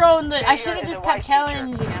not have thrown the. I should have just kept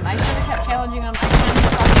challenging him. I should have kept challenging him.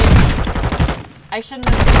 I shouldn't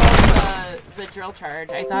have thrown the drill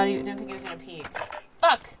charge. I thought he didn't think he was gonna peek.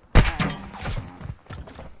 Fuck. Right.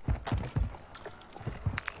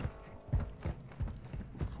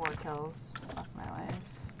 4 kills. Fuck my life.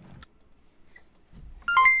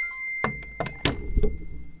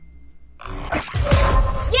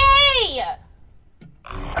 Yay!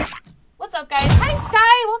 What's up, guys? Hi,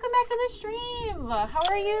 Sky. Welcome back back to the stream. How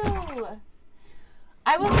are you?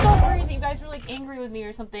 I was so worried that you guys were like angry with me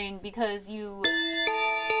or something because you.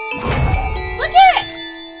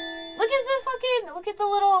 Look at the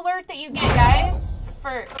little alert that you get, guys.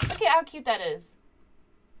 Look at how cute that is.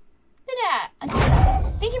 Look at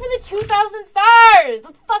that. Thank you for the 2,000 stars.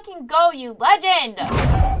 Let's fucking go, you legend.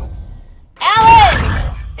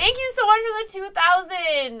 Alan, thank you so much for the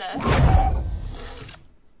 2,000.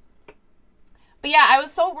 But yeah, I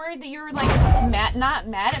was so worried that you were like not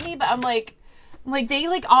mad at me, but I'm like they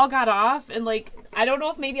like all got off and like I don't know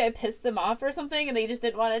if maybe I pissed them off or something and they just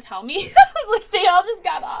didn't want to tell me. Like they all just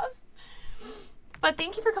got off. But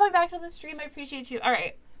thank you for coming back to the stream. I appreciate you. All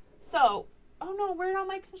right. So, oh no, where did all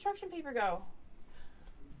my construction paper go?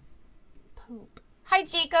 Poop. Hi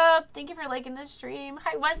Jacob. Thank you for liking this stream.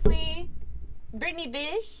 Hi Wesley. Brittany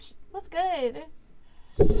Bish. What's good?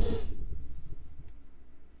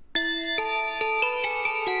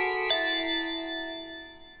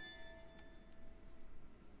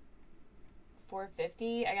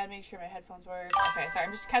 $4.50. I gotta make sure my headphones work. Okay, sorry,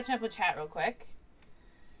 I'm just catching up with chat real quick.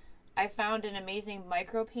 I found an amazing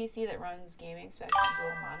micro PC that runs gaming specs and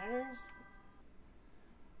dual monitors.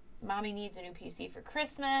 Mommy needs a new PC for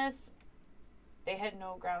Christmas. They had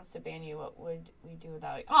no grounds to ban you. What would we do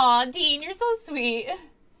without you? Aw, Dean, you're so sweet.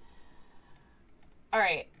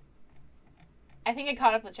 Alright. I think I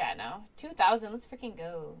caught up with chat now. 2,000, let's freaking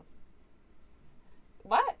go.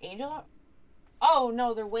 What? Angel? Oh,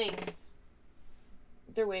 no, they're wings.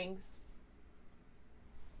 They're wings.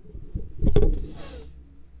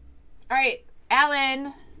 Alright,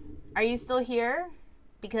 Alan, are you still here?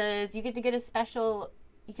 Because you get a special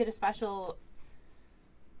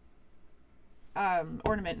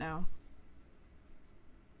ornament now.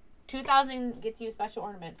 2,000 gets you a special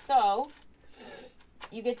ornament. So,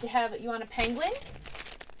 you get to have, you want a penguin?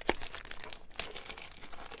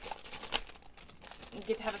 You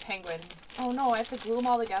get to have a penguin. Oh no, I have to glue them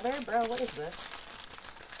all together? Bro, what is this?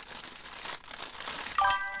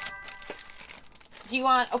 Do you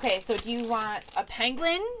want, okay, so do you want a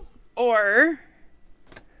penguin or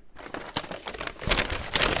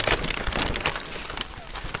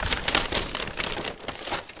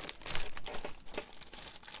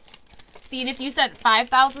see, and if you sent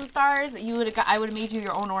 5,000 stars, I would have made you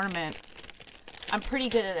your own ornament. I'm pretty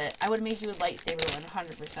good at it. I would have made you a lightsaber one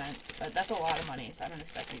 100%, but that's a lot of money, so I don't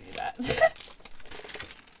expect you to do that.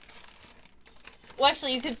 Well,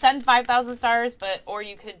 actually, you could send 5,000 stars, or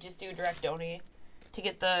you could just do direct donate to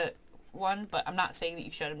get the one, but I'm not saying that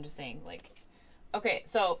you should. I'm just saying, like, okay,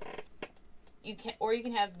 so you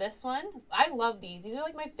can have this one. I love these. These are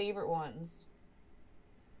like my favorite ones.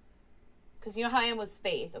 Cause you know how I am with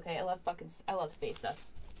space. Okay, I love space stuff.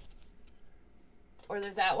 Or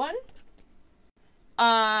there's that one.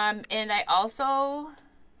 And I also.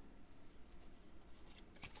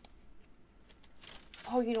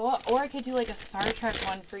 Oh, you know what? Or I could do like a Star Trek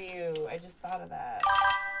one for you. I just thought of that.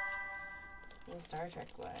 The Star Trek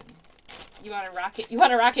one. You want a rocket? You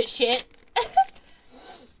want a rocket shit?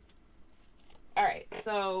 Alright,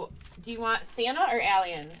 so do you want Santa or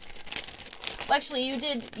aliens? Well, actually, you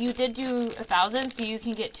did do 1,000, so you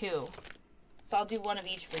can get 2. So I'll do one of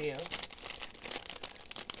each for you.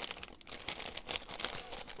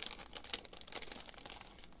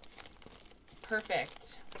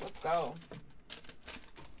 Perfect. Let's go.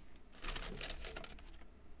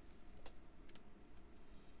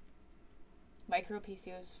 Micro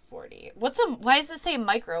PC was 40. Why does it say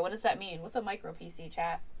micro? What does that mean? What's a micro PC,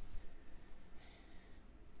 chat?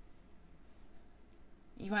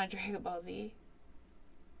 You want a Dragon Ball Z?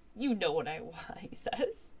 You know what I want, he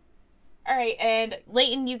says. Alright, and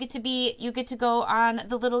Leighton, you get to go on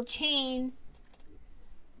the little chain.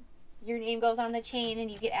 Your name goes on the chain and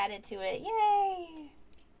you get added to it. Yay!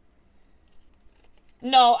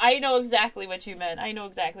 No, I know exactly what you meant. I know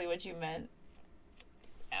exactly what you meant.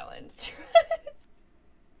 Alan.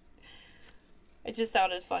 It just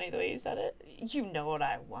sounded funny the way you said it. You know what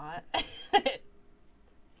I want.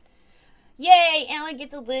 Yay! Alan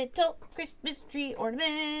gets a little Christmas tree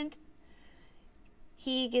ornament.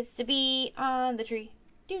 He gets to be on the tree.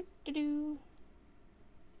 Do do do.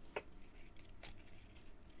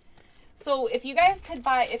 So if you guys could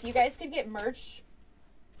get merch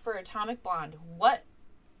for Atomic Blonde, what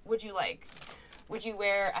would you like? Would you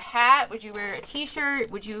wear a hat? Would you wear a t-shirt?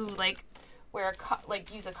 Would you like wear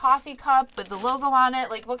use a coffee cup with the logo on it?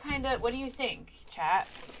 Like what do you think, chat?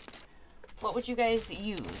 What would you guys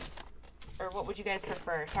use? Or what would you guys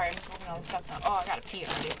prefer? Sorry, I'm just looking at all this stuff now. Oh, I gotta pee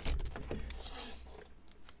already.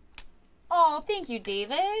 Oh, thank you,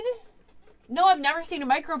 David. No, I've never seen a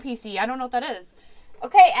micro PC. I don't know what that is.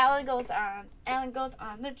 Okay, Alan goes on. Alan goes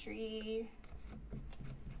on the tree.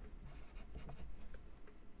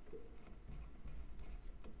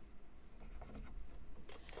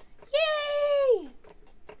 Yay!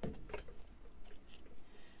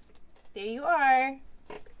 There you are.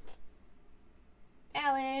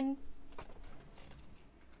 Alan.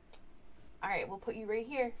 Alright, we'll put you right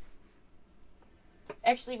here.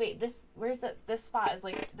 Actually, wait, this spot is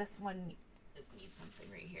like, this one needs something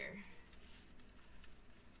right here.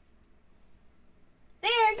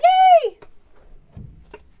 There, yay!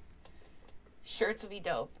 Shirts would be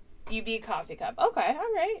dope. You'd be a coffee cup. Okay,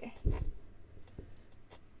 alright.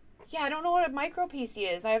 Yeah, I don't know what a micro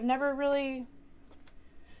PC is. I've never really...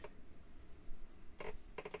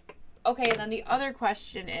 Okay, and then the other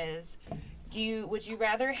question is, would you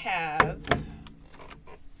rather have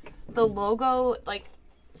the logo, like,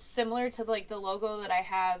 similar to, like, the logo that I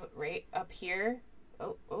have right up here?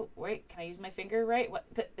 Oh, wait, can I use my finger right? What?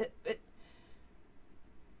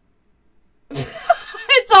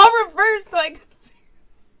 It's all reversed, like,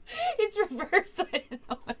 it's reversed, so I didn't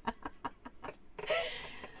know.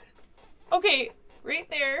 Okay, right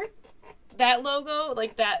there, that logo,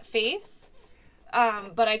 like that face,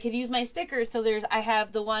 but I could use my stickers, so I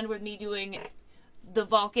have the one with me doing the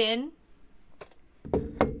Vulcan,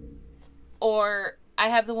 or I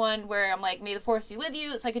have the one where I'm like, may the force be with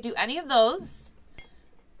you, so I could do any of those,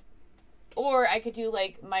 or I could do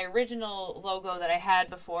like my original logo that I had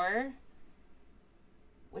before,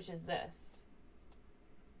 which is this.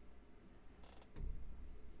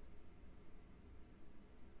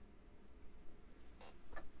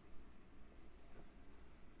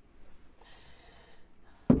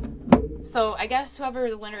 So I guess whoever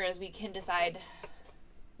the winner is, we can decide.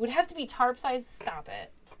 Would have to be tarp size. Stop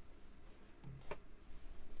it.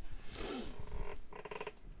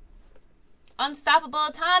 Unstoppable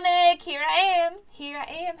Atomic. Here I am. Here I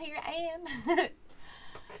am. Here I am.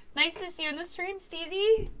 Nice to see you in the stream,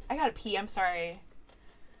 Steezy. I gotta pee. I'm sorry.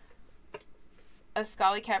 A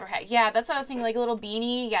Scully cap or hat. Yeah, that's what I was thinking. Like a little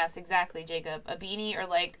beanie. Yes, exactly, Jacob. A beanie or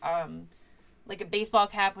like a baseball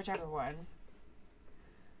cap, whichever one.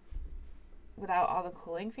 Without all the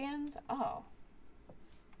cooling fans? Oh.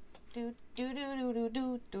 Do do do do do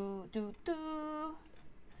do do do do.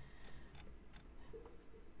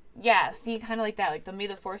 Yeah, see, kind of like that, like the May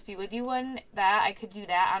the Force Be With You one. That I could do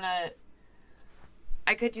that on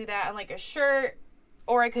I could do that on like a shirt,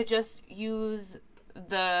 or I could just use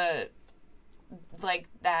the like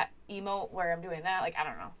that emote where I'm doing that. Like, I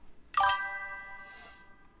don't know.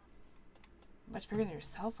 Much bigger than your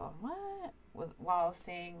cell phone. What? While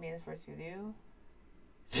saying May the Force Be With You.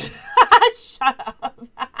 Shut up.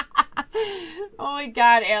 Oh my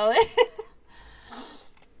god, Alan.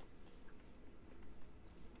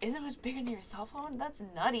 Isn't much bigger than your cell phone? That's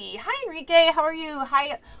nutty. Hi, Enrique. How are you?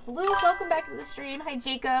 Hi, Luke. Welcome back to the stream. Hi,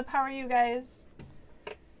 Jacob. How are you guys?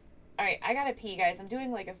 Alright, I gotta pee, guys. I'm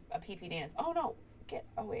doing like a pee-pee dance. Oh, no. Get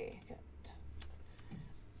away.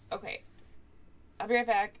 Okay. I'll be right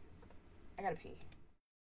back. I gotta pee.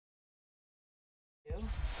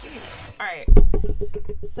 Alright.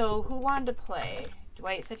 So, who wanted to play?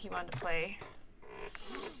 Dwight said he wanted to play.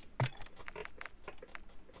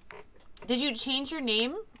 Did you change your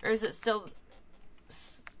name? Or is it still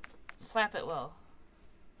Slap It Will?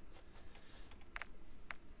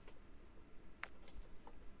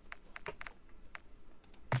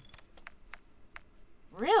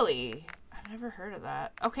 Really? I've never heard of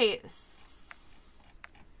that. Okay.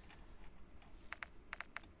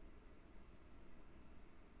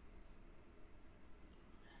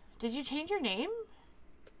 Did you change your name?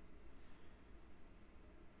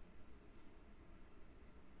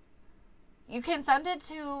 You can send it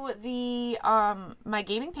to the my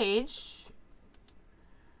gaming page.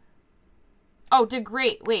 Oh,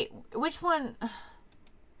 great. Wait, which one?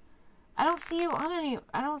 I don't see you on any.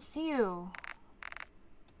 I don't see you.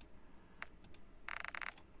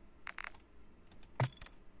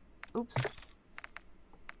 Oops.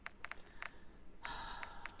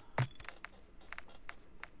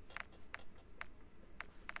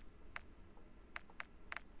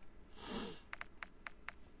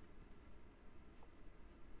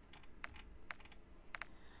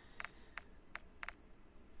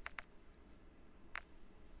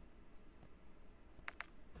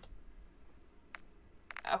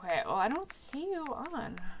 Okay, well, I don't see you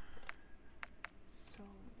on. So,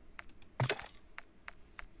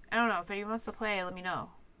 I don't know. If anyone wants to play, let me know.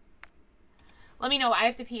 Let me know. I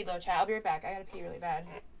have to pee, though, chat. I'll be right back. I gotta pee really bad.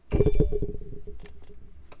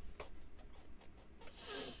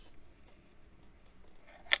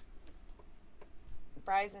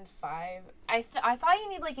 Ryzen 5. I thought you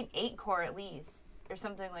need, like, an 8-core at least. or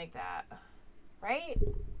something like that. Right?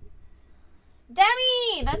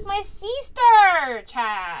 Demi! That's my sister,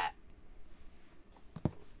 chat.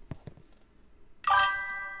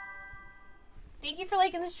 Thank you for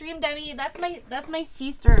liking the stream, Demi. That's my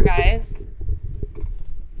sister, guys.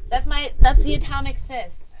 That's the Atomic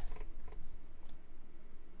Sis.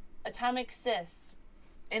 Atomic Sis.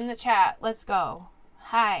 In the chat. Let's go.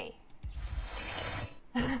 Hi.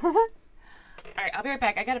 Alright, I'll be right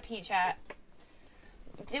back. I gotta pee, chat.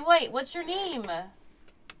 Wait, what's your name?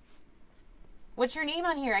 What's your name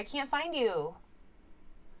on here? I can't find you.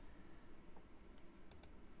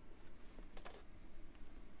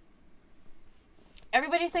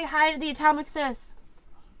 Everybody say hi to the Atomic Sis.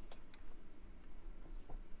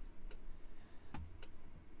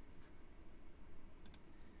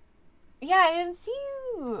 Yeah, I didn't see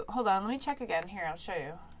you. Hold on, let me check again. Here, I'll show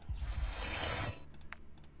you.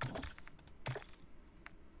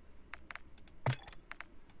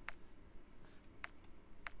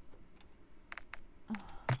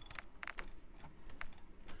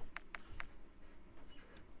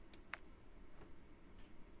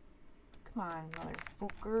 Come on,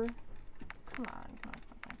 motherfucker. Come on.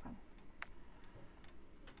 I'm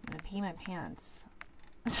gonna pee my pants.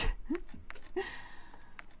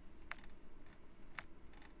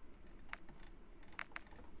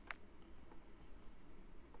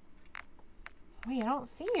 Wait, I don't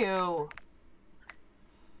see you.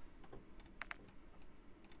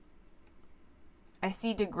 I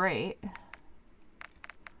see DeGreat.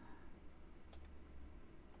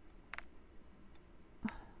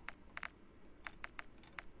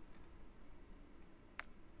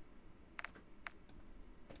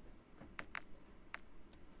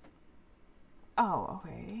 Oh,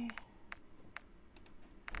 okay.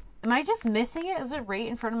 Am I just missing it? Is it right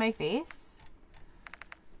in front of my face?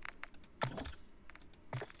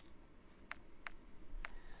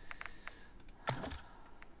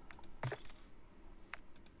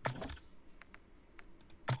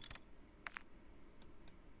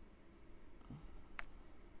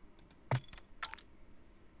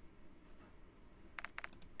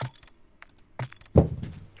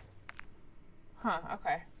 Huh,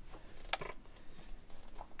 okay.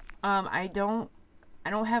 I don't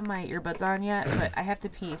have my earbuds on yet, but I have to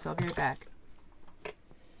pee, so I'll be right back.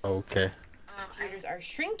 Okay. Computers are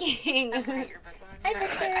shrinking. I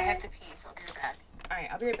have to pee, so I'll be right back. Alright,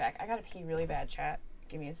 I'll be right back. I gotta pee really bad, chat.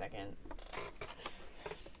 Give me a second.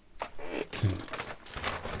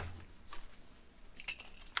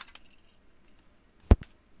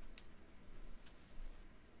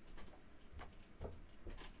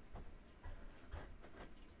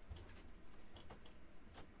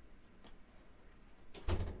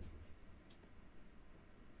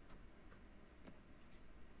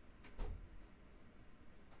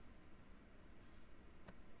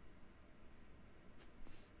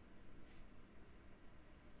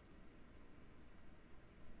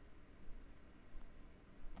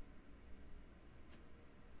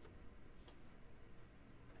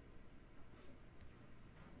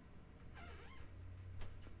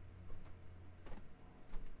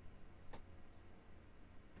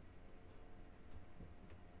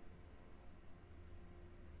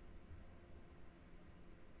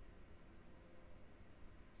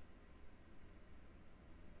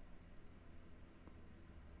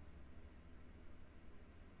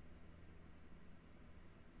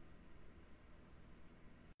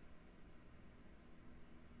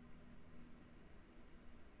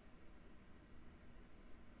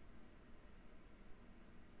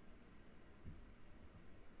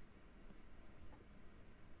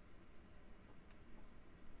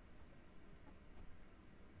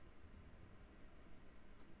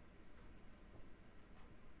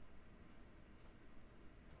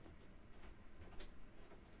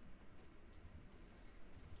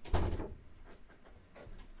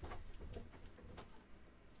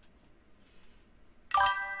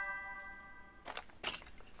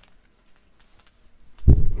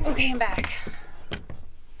 Okay, I'm back.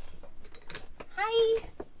 Hi.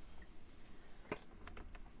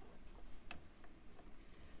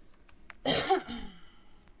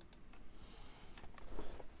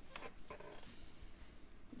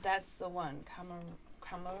 That's the one.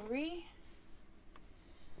 Kamari?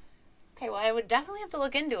 Okay, well, I would definitely have to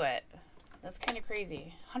look into it. That's kind of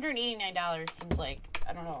crazy. $189 seems like,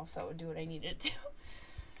 I don't know if that would do what I needed to.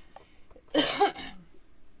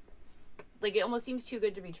 Like, it almost seems too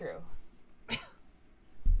good to be true.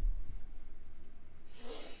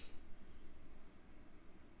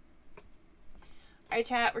 Alright,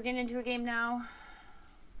 chat, we're getting into a game now.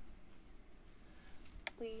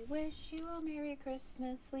 We wish you a Merry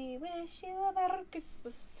Christmas. We wish you a Merry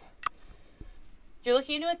Christmas. You're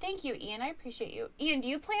looking into it? Thank you, Ian. I appreciate you. Ian, do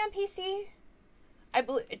you play on PC?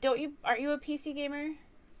 Aren't you a PC gamer?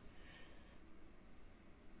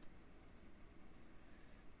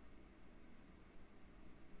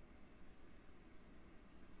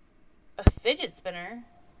 A fidget spinner?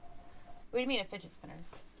 What do you mean a fidget spinner?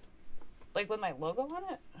 Like with my logo on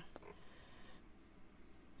it?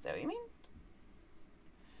 Is that what you mean?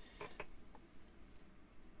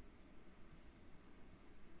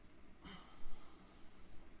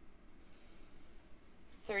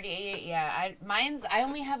 $38, yeah. I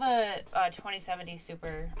only have a 2070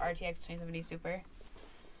 Super, RTX 2070 Super.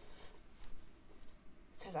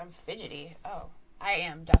 Because I'm fidgety. Oh, I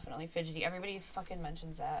am definitely fidgety. Everybody fucking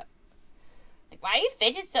mentions that. Like, why do you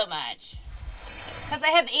fidget so much? Because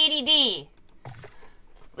I have ADD.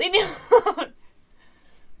 Leave me alone.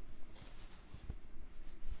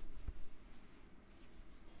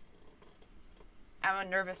 I'm a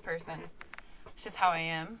nervous person. It's just how I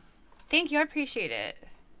am. Thank you. I appreciate it.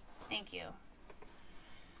 Thank you.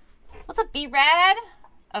 What's up, B-Rad?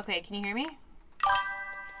 Okay, can you hear me?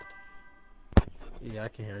 Yeah, I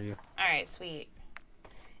can hear you. Alright, sweet.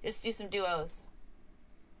 Just do some duos.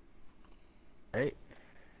 Hey.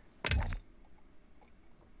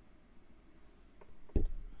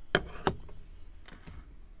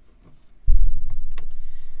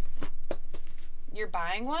 You're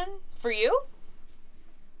buying one? For you?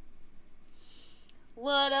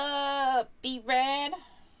 What up, B-Rad?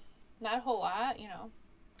 Not a whole lot, you know.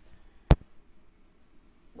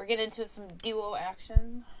 We're getting into some duo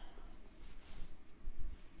action.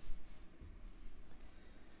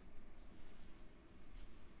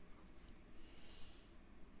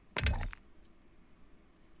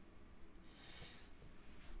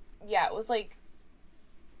 Yeah, it was like,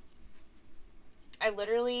 I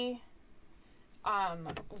literally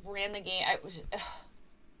ran the game.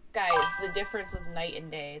 Guys, the difference was night and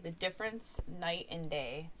day. The difference, night and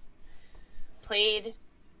day. Played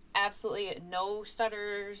absolutely no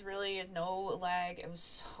stutters, really, no lag. It was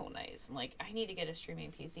so nice. I'm like, I need to get a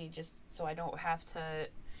streaming PC just so I don't have to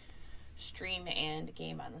stream and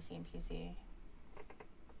game on the same PC.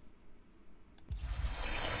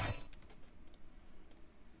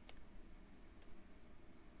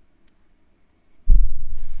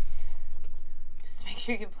 Just make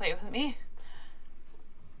sure you can play with me.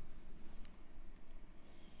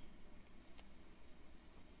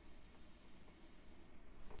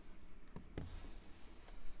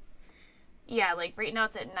 Yeah, like, right now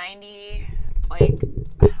it's at 90, like,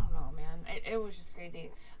 I don't know, man. It was just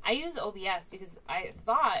crazy. I use OBS because I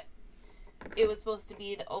thought it was supposed to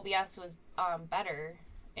be that OBS was better,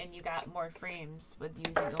 and you got more frames with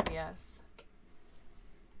using OBS.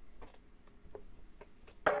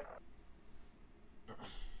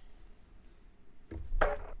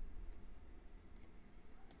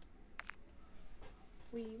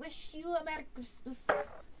 We wish you a Merry Christmas.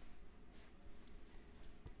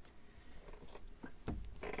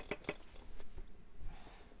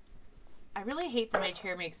 I really hate that my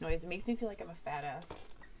chair makes noise. It makes me feel like I'm a fat ass.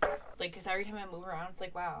 Like, because every time I move around, it's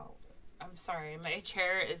like, wow, I'm sorry. My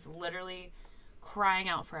chair is literally crying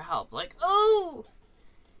out for help. Like, oh!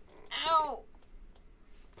 Ow!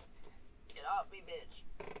 Get off me, bitch.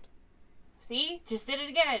 See? Just did it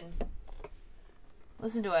again.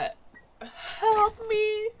 Listen to it. Help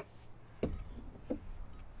me!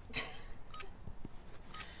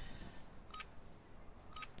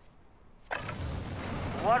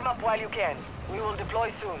 Warm up while you can. We will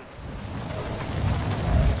deploy soon.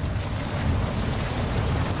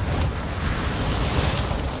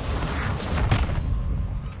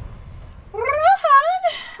 Rohan!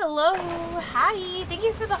 Hello. Hi. Thank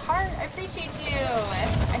you for the heart. I appreciate you. I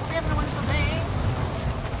hope you're having a wonderful day.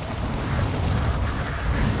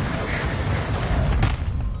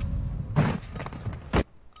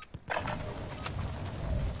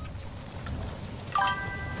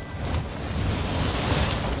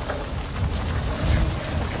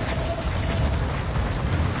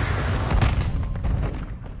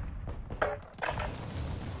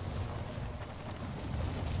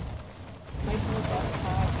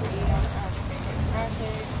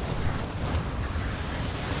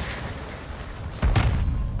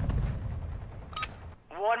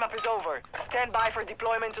 Warm-up is over. Stand by for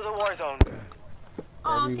deployment to the war zone.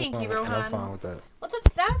 Oh, thank you, I'm Rohan. fine with that. What's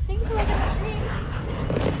up, Steph? Thank you for liking the stream.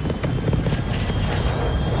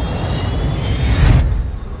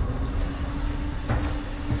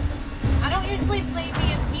 I don't usually play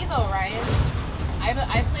DMC though, Ryan.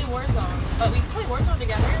 I play Warzone, but we can play Warzone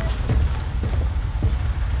together.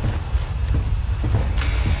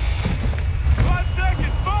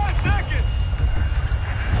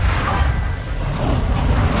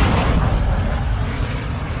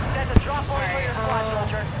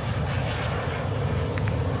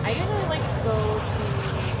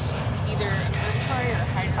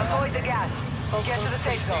 Avoid the gas. Get to the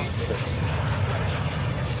safe zone.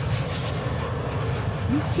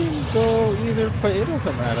 You can go either place. It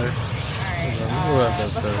doesn't matter. Alright,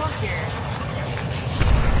 Let's let's go here.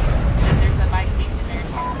 There's a buy station there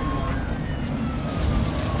too.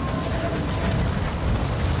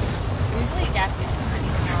 Usually a gas station is pretty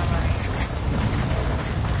small money.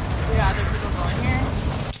 We got other people going here?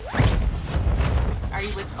 Are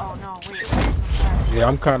you with, oh no, wait, there's some far. Yeah,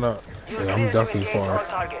 I'm kind of. Yeah, I'm definitely far.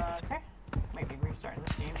 Target. Okay. Might be restarting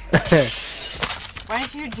this game. Why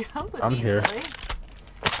don't you jump with I'm me, here. silly?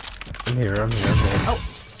 I'm here. Oh.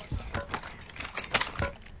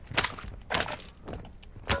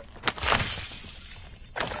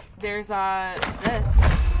 There's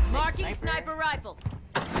this. Marking sniper rifle.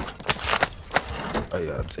 Oh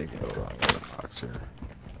yeah, I'll take it over. I got a box here.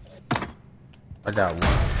 I got one.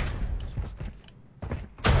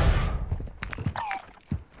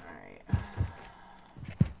 Alright.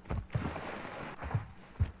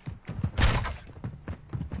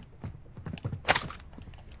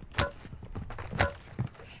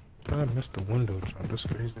 I missed the window jump. That's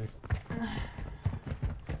crazy.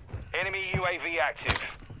 Enemy UAV active.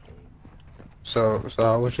 So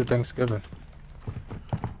how was your Thanksgiving?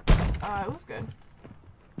 It was good.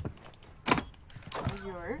 What was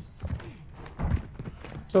yours?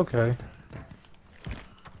 It's okay.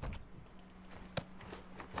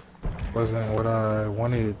 Wasn't what I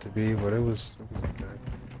wanted it to be, but it was okay.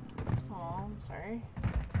 Oh, I'm sorry.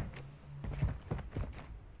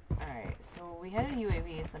 Alright, so we had a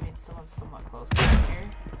UAV, so that means someone's somewhat close to here.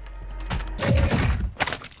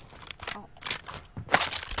 Oh.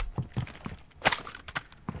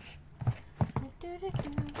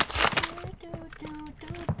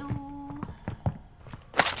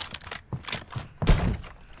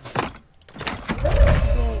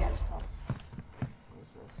 Yeah, you got yourself. What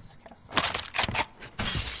is this? Cast off.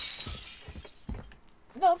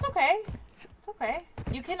 No, it's okay. It's okay.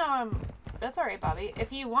 You can, that's alright, Bobby.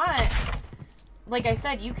 If you want, like I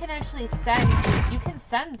said, you can actually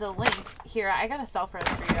send the link. Here, I got a self-res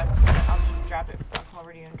for you. I'll just drop it. I'll come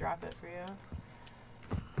over to you and drop it for you.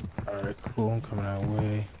 Alright, cool. I'm coming that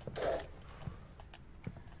way.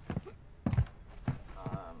 Do I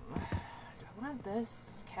want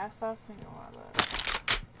this cast off thing? I don't want that. I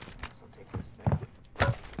guess I'll take this thing.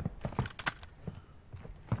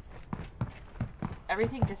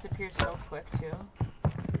 Everything disappears so quick, too.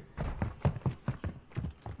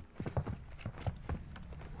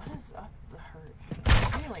 What is up the hurt?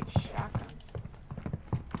 I need, like, shotguns.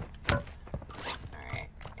 Alright,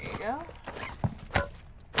 there you go.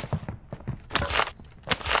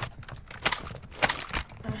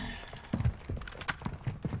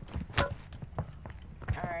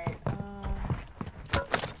 Alright,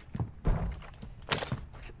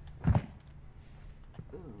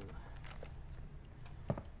 ooh.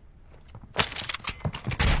 I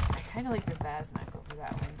kind of like the Vaznak over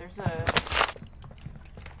that one. There's a... Alright.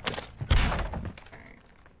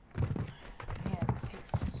 Man, this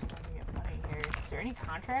takes so long to get money here. Is there any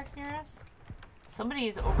contracts near us?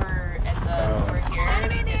 Somebody's over at the... over here.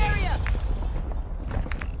 Enemy in the area.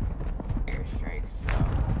 Airstrikes, so...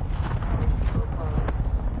 There's people close.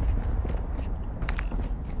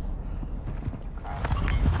 Cross.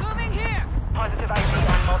 Moving here. Positive ID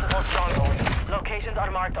on multiple strongholds. Locations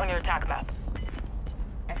are marked on your attack map.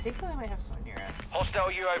 I think we might have someone near us. Hostile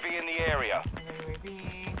UAV in the area. Another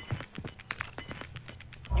UAV.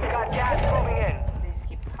 You got gas moving in. They just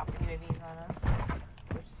keep popping UAVs on us,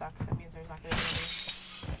 which sucks. That means there's not going to be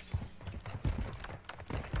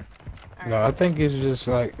any. No, I think it's just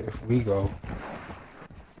like if we go.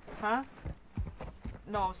 Huh?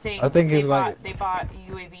 No, I'm saying I think they it's like- they bought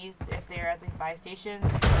UAVs if they're at these buy stations.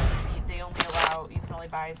 They only allow, you can only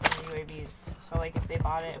buy some UAVs. So like if they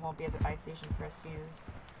bought it, it won't be at the buy station for us to use.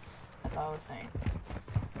 That's all I was saying.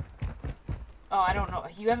 Oh, I don't know.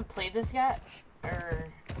 You haven't played this yet, or?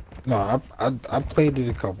 No, I played it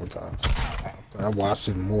a couple times. Okay. I watched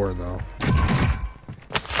it more though.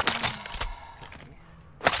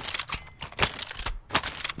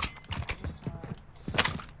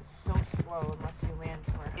 It's so slow unless you land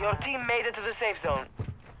somewhere Your high. team made it to the safe zone.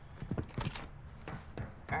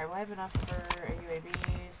 Alright, well I have enough for a UAV,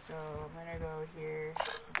 so I'm gonna go here.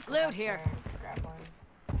 Go Loot back here. there and grab one.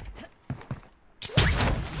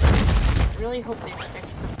 I really hope they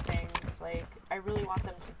fix some things. Like, I really want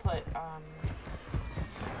them to put, I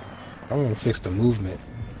want to fix the movement.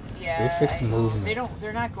 yeah. They fixed the I know. movement.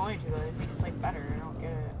 They're not going to, though. They think it's, like, better. I don't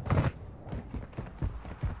get it.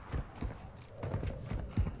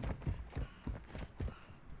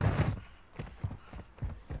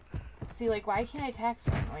 See, like, why can't I attack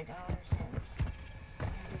someone? Like, I don't understand.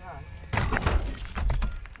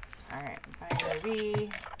 Alright, find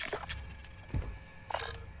UAV.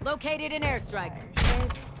 Located an airstrike. Fire.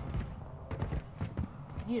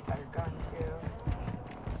 I need a better gun too.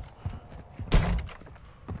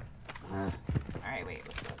 Alright, wait,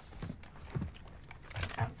 what's this?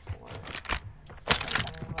 M4.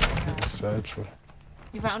 Satchel.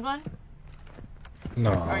 You found one?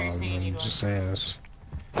 No, Or you're saying you need I'm one? just saying this.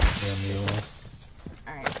 Yeah, need one.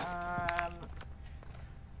 Alright, just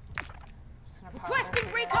gonna pop Requesting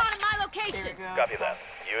over recon there. of my There location. we go. Copy that.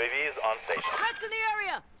 UAV is on station. Threats in the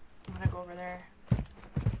area. I'm gonna go over there.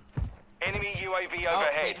 Enemy UAV Oh, they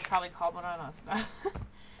overhead. just probably called one on us.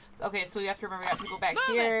 Okay, so we have to remember we got people back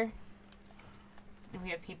Moving. here. And we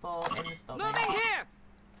have people in this building. Moving here.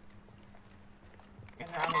 And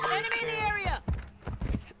they're on the roof, Enemy in the too. area.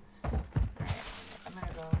 Alright, I'm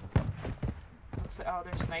gonna go. Looks like, oh,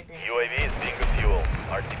 they're sniping. UAV is being refueled.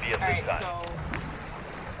 RTB at Alright, this so. time.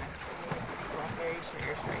 Actually, go up there. You should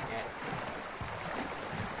airstrike it.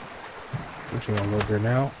 What you gonna look there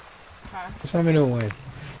now? Huh? Just let me know when.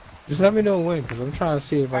 Just let me know when, because I'm trying to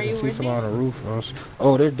see if Are I can you see with someone me? on the roof.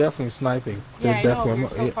 Oh, they're definitely sniping. Yeah, They're I know. definitely. We're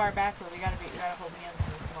so yeah. far back, though. You gotta hold me in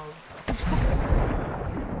this mode.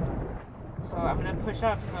 So I'm gonna push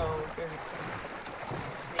up so they can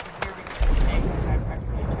hear me saying because I'm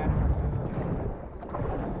proximity chatting. So.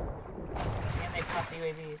 And they popped the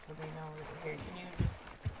UAV, so they know that we're here. Can you just.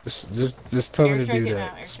 Just tell me to Airstrike do it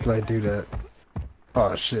that. now, Just airstrike like it do that.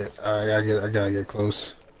 Oh shit! I gotta get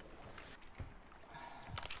close.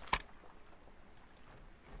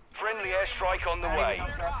 Friendly airstrike on the I don't way. even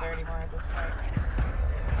know if they're up there anymore at this point.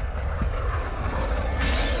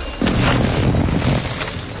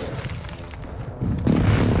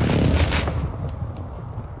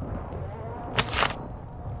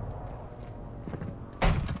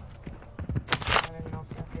 I don't even know if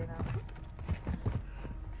they're up here now.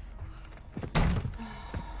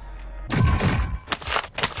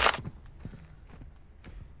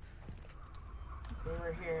 They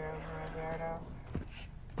were here, I don't know where they are now.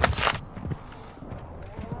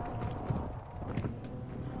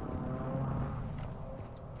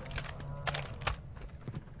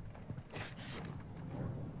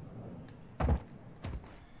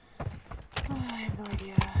 Oh, I have no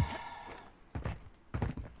idea.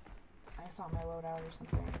 I saw my loadout or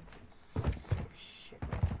something. Shit.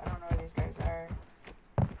 I don't know where these guys are.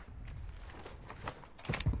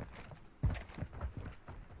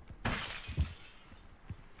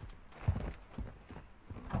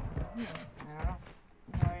 I don't know.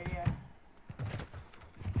 No idea.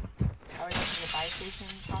 I was thinking a buy station,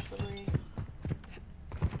 possibly.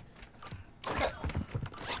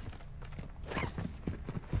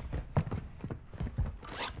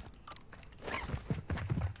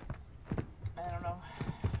 I don't know.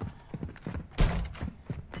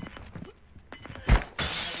 I'm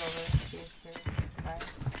gonna go over and see if there's a buy.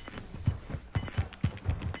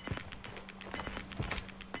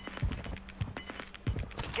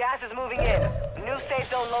 Gas is moving in. New safe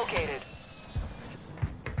zone located.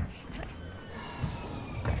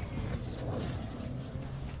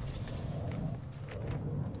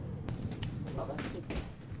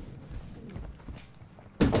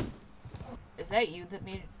 Is that you that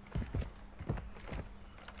made?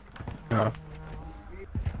 No.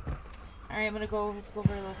 Alright, I'm gonna go. Let's go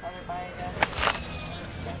over to this other buy,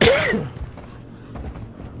 I guess.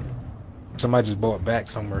 Somebody just bought back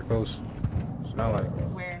somewhere close. Sound like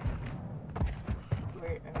Where?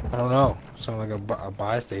 I don't know. Sound like a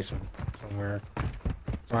buy station somewhere.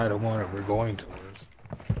 It's probably the one that we're going towards.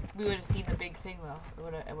 We would have seen the big thing though.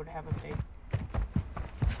 It would have a big.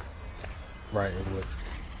 Right, it would.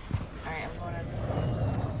 Alright, I'm going to.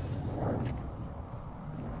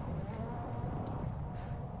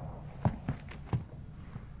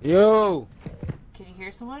 Yo! Can you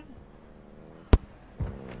hear someone?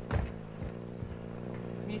 Who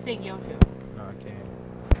are you saying yo to? No, I can't.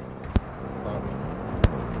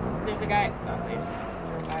 Oh, There's a guy. Oh, there's a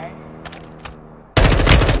guy.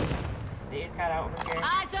 They just got out over here.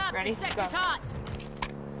 Eyes up. Ready? The Let's sector's go. hot.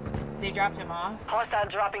 They dropped him off. Hostile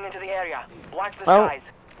dropping into the area. Watch the Oh. skies.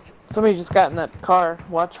 Somebody just got in that car.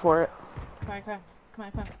 Watch for it. Come on, come on, come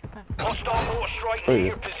on, come on, come on. Hostile mortar strike near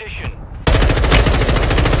your position.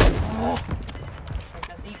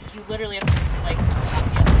 Because you literally have to like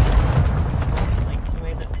like the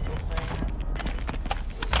way that people play.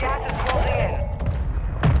 Gas is closing in.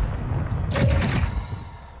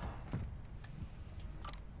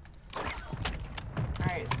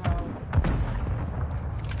 Alright, so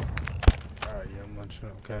alright, yeah, I'm munching.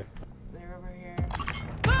 Okay. they're over here.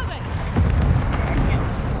 Moving. I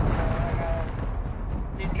can't.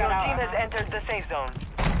 So they just Your got out team on has us. entered the safe zone.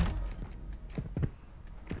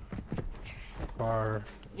 car.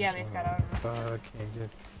 Yeah, they just got out. I can't get.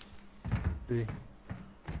 See.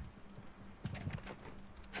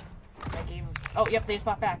 That game. Oh, yep, they just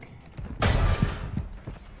bought back.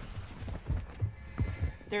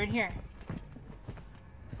 They're in here.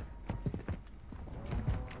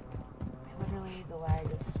 Literally, the lag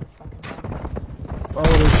is so fucking bad. Oh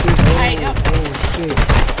shit!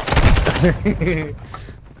 Oh shit!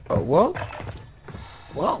 Oh well.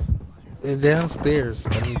 Well, it's downstairs.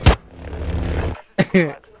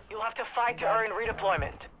 You'll have to fight to earn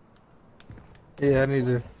redeployment. Yeah, I need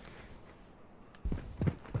to.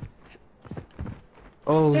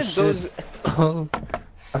 Oh shit! Oh,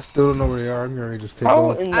 I still don't know where they are. I'm gonna just take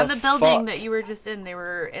off. On the building that you were just in, they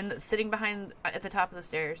were sitting behind at the top of the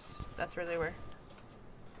stairs. That's where they were.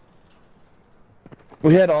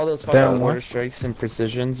 We had all those fucking Down one. order strikes and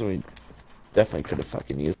precisions. We definitely could have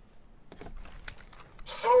fucking used.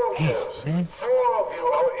 Soldiers, Man. 4 of you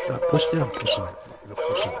are in Push my it up, push it up,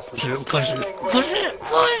 push it up, push it up, push it up, push it up,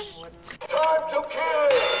 push. Time to kill!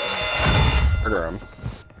 Murder him.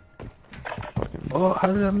 Fucking. Oh, how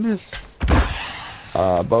did I miss?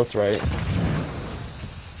 Both right.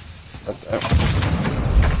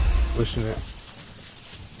 Pushing it.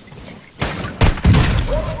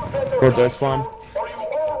 Towards our spawn. Or you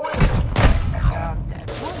all win! I'm dead.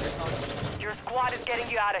 Your squad is getting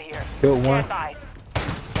you out of here. Killed one. Stand by.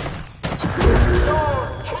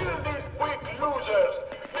 Don't kill these weak losers!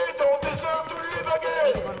 They don't deserve to live I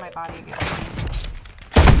need to again! go to my body again.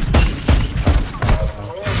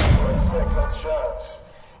 Wait for a second chance.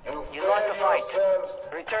 You lost the fight. yourselves.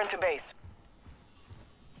 Return to base.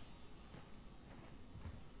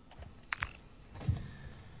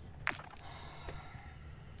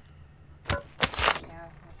 Yeah,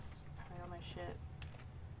 that's probably all my shit.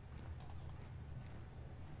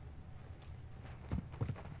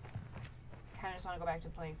 Kinda just wanna go back to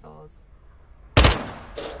playing solos.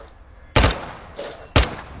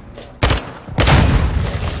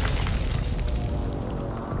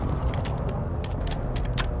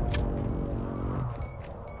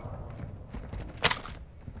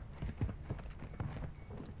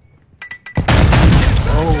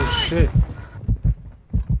 Oh shit!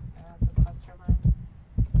 That's a cluster mine.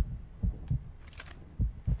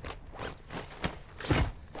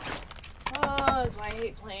 Oh, that's why I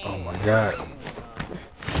hate playing. Oh my god! I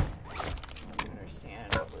don't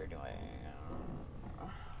understand what we're doing.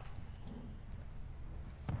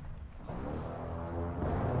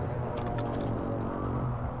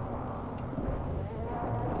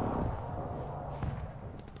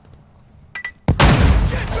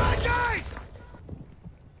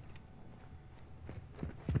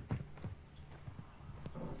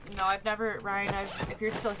 No, I've never, Ryan, if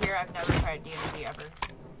you're still here, I've never tried DMZ ever.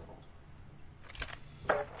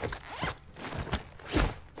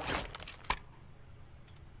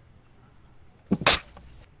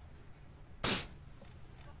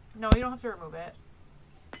 No, you don't have to remove it.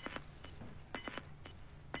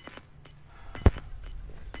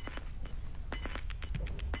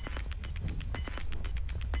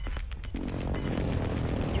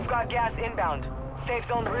 You've got gas inbound. Safe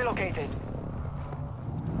zone relocated.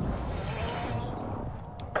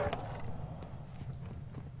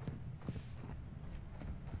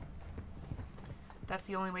 That's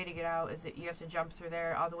the only way to get out, is that you have to jump through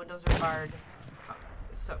there. All the windows are barred.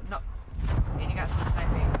 So, no. And you got some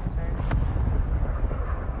sniping there.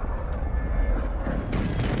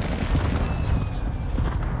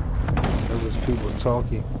 There was people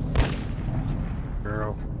talking.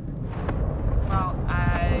 Girl. Well,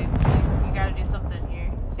 you gotta do something here.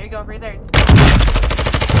 There you go, right there.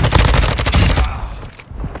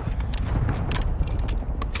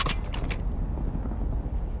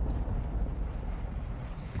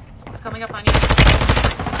 It's coming up on you.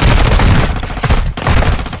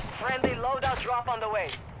 Friendly loadout drop on the way.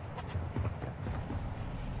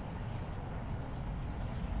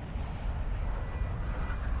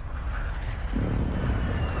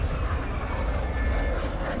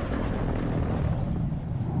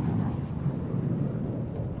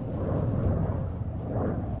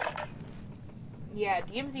 Yeah,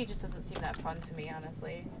 DMZ just doesn't seem that fun to me,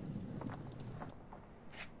 honestly.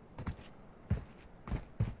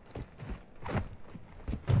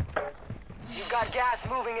 You've got gas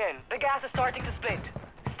moving in. The gas is starting to split.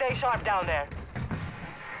 Stay sharp down there.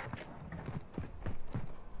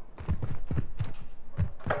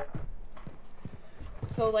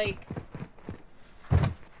 So, like,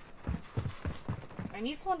 I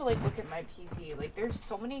need someone to, like, look at my PC. Like, there's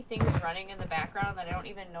so many things running in the background that I don't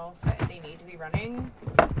even know if they need to be running.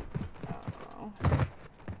 I don't know.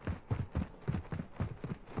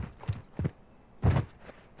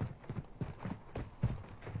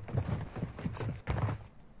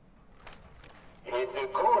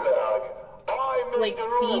 like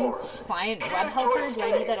Steam client web helper? Do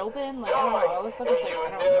I need that open? Like, I don't know. All this stuff is like,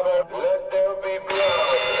 I don't know. Let there be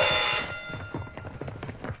blood.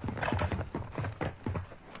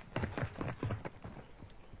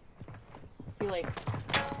 See, like,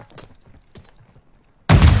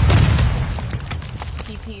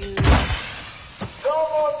 CPU.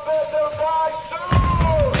 Someone better die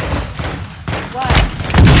soon! What?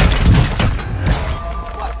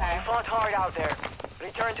 What, Kai? You fought hard out there.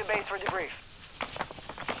 Return to base for debrief.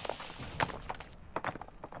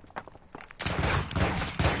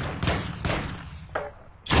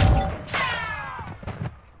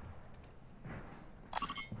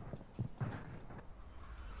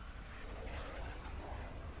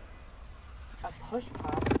 A push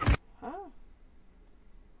pop? Huh?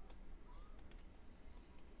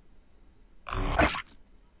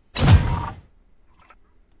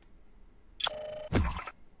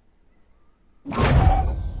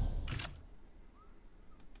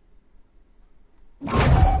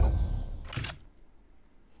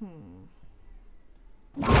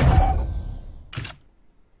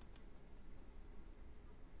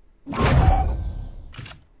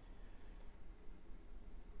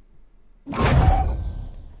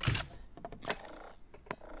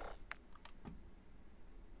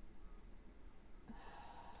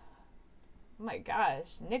 Oh my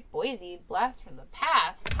gosh, Nick Boise, blast from the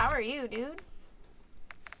past. How are you, dude?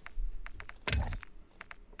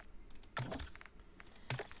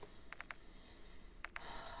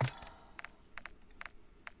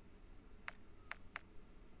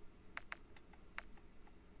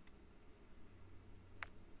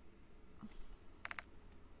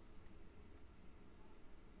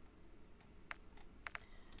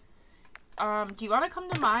 Do you want to come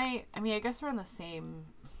to my, I mean, I guess we're on the same,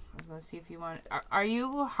 I was gonna see if you want, are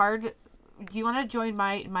you hard, do you want to join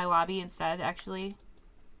my lobby instead, actually?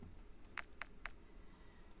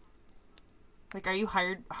 Like, are you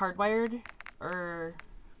hardwired, or?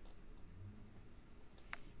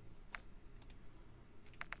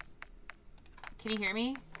 Can you hear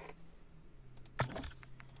me?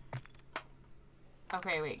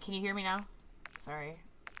 Okay, wait, can you hear me now? Sorry.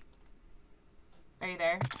 Are you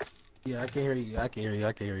there? Yeah, I can hear you. I can hear you.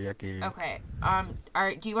 I can hear you. I can hear you. Okay.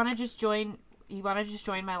 Do you want to just join? You want to just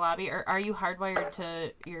join my lobby, or are you hardwired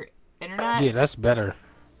to your internet? Yeah, that's better.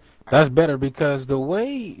 That's better because the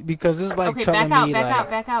way it's like okay, telling back out, me back like out,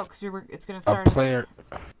 back out, because it's gonna a start. player.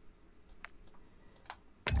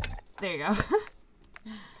 There you go.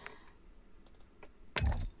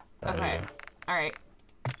 Okay. All right.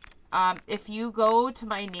 If you go to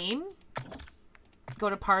my name, go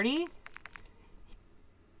to party.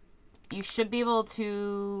 You should be able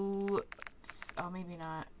to... Oh, maybe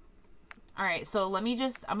not. Alright, so let me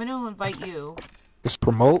just... I'm going to invite you. It's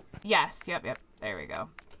promote? Yes, yep. There we go.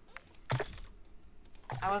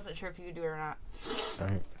 I wasn't sure if you could do it or not.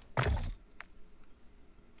 Alright.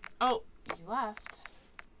 Oh, you left.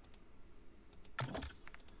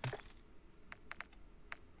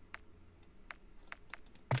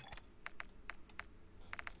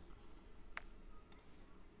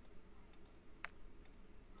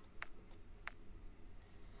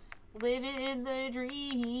 Living the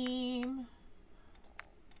dream.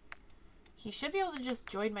 He should be able to just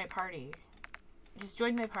join my party. Just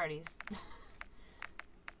join my parties.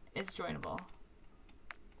 It's joinable.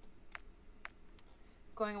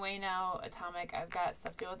 Going away now, Atomic. I've got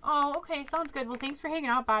stuff to do with. Oh, okay. Sounds good. Well, thanks for hanging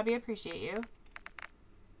out, Bobby. I appreciate you.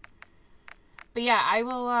 But yeah, I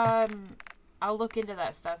will, I'll look into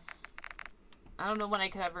that stuff. I don't know when I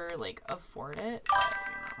could ever, like, afford it. I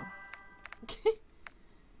don't know.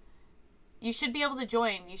 You should be able to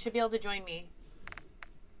join. You should be able to join me.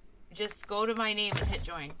 Just go to my name and hit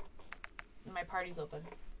join. My party's open.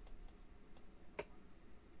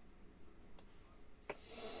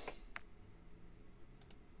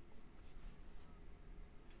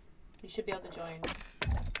 You should be able to join.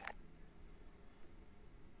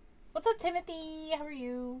 What's up, Timothy? How are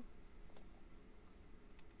you?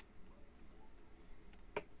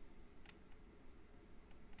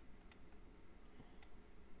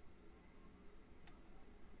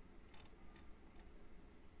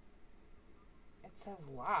 It says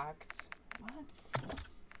locked. What?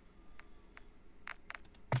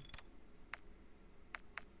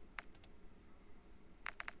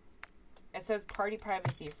 It says party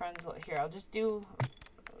privacy, friends. Here, I'll just do,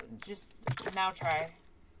 now try.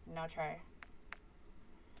 Now try.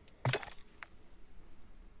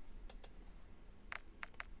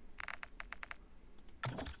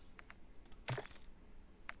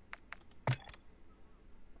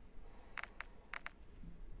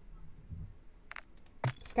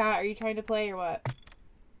 Scott, are you trying to play or what?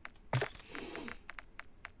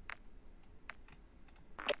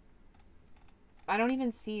 I don't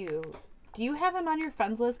even see you. Do you have him on your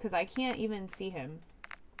friends list? Because I can't even see him.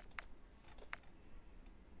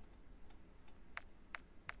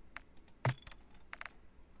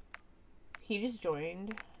 He just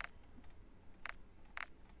joined.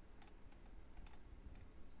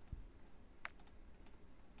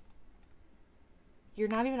 You're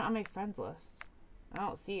not even on my friends list. I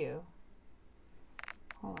don't see you.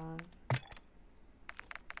 Hold on.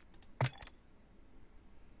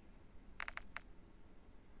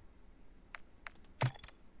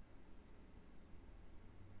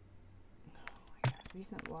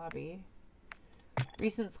 Recent lobby.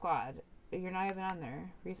 Recent squad. You're not even on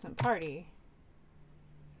there. Recent party.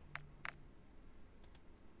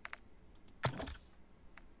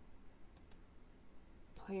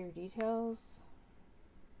 Player details.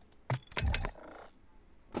 Oh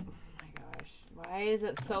my gosh. Why is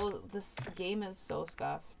it so... This game is so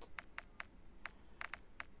scuffed.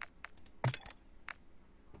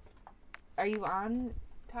 Are you on,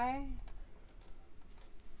 Kai?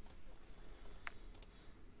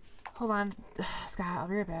 Hold on, Scott, I'll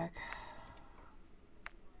be right back.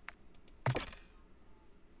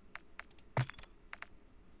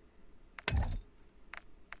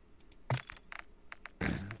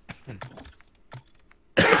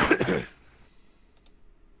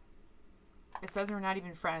 It says we're not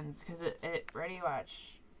even friends, because it ready,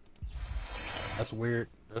 watch. That's weird.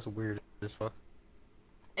 That's weird as fuck.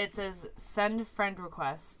 It says send friend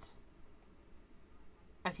request.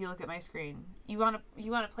 If you look at my screen, you wanna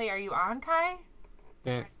play? Are you on, Kai?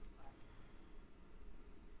 Yeah.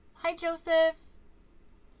 Hi, Joseph.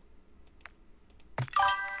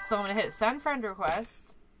 So I'm gonna hit send friend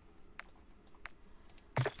request.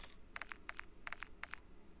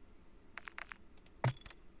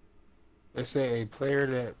 They say a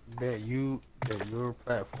player that your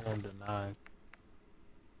platform denied.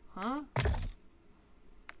 Huh?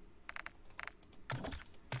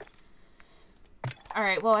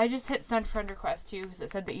 Alright, well, I just hit send friend request too because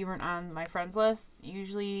it said that you weren't on my friends list.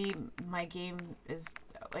 Usually my game is,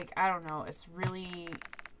 like, I don't know, it's really...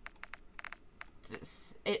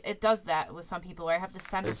 It does that with some people where I have to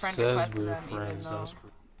send a friend request to them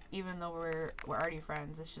even though we're already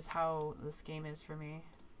friends. It's just how this game is for me.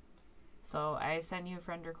 So I send you a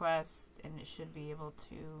friend request and it should be able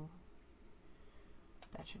to...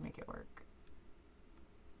 That should make it work.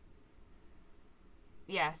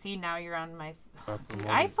 Yeah, see, now you're on my... Dude,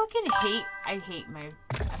 I fucking hate... I hate my...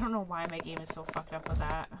 I don't know why my game is so fucked up with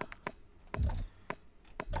that.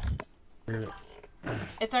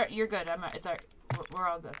 It's our... You're good. It's our... We're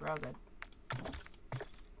all good. We're all good.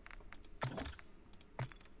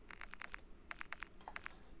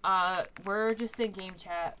 We're just in game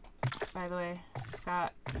chat, by the way.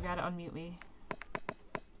 Scott, you gotta unmute me.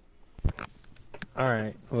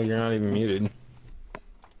 Alright, well, you're not even muted.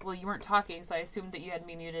 Well, you weren't talking, so I assumed that you had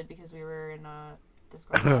me muted because we were in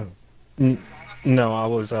Discord. No, I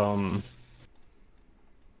was I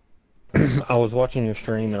was watching your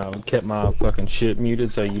stream and I kept my fucking shit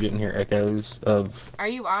muted so you didn't hear echoes of... Are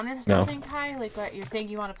you on or something, Kai? Like, you're saying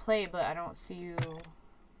you want to play, but I don't see you.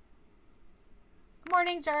 Good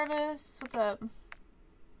morning, Jarvis. What's up?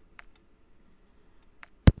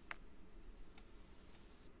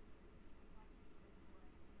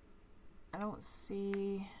 I don't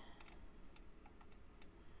see...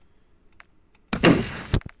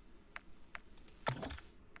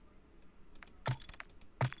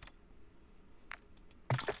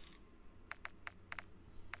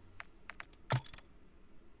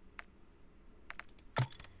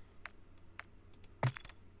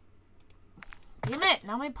 Damn it!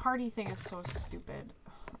 Now my party thing is so stupid.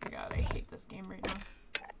 Oh my god, I hate this game right now.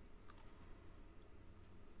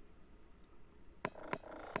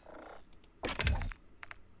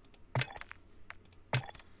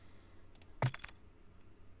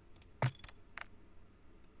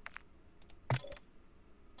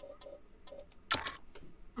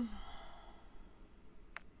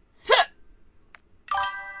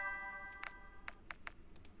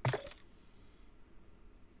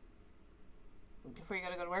 Before you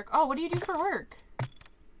gotta go to work. Oh, what do you do for work?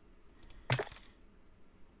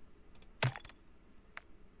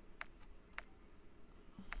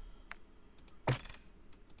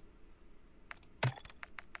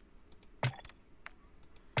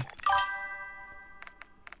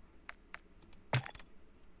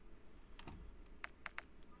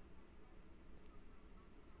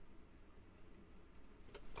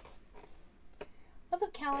 What's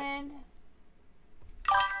up, Kellen?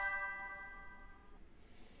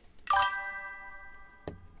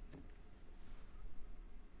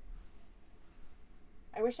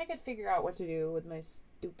 I wish I could figure out what to do with my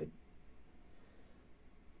stupid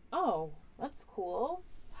That's cool.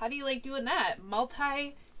 How do you like doing that?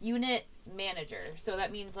 Multi-unit manager. So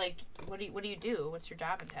that means like, what do you do? What's your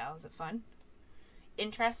job entail? Is it fun?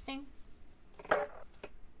 Interesting? Ouch.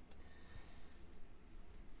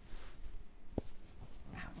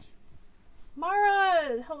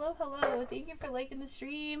 Mara! Hello, hello. Thank you for liking the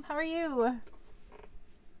stream. How are you?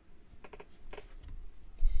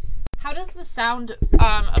 How does the sound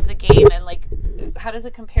of the game and like how does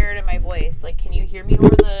it compare to my voice? Like, can you hear me over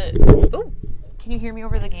the can you hear me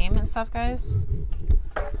over the game and stuff, guys?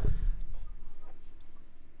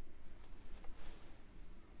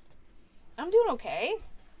 I'm doing okay.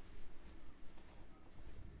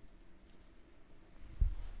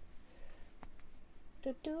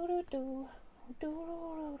 Do do do do do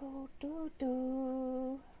do do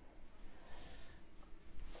do.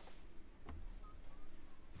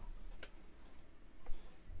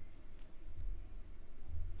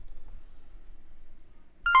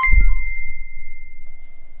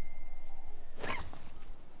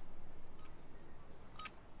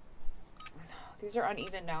 These are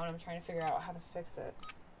uneven now, and I'm trying to figure out how to fix it.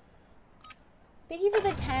 Thank you for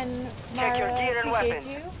the 10, Mara. Check your gear and Appreciate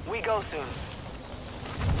weapons. you. We go soon.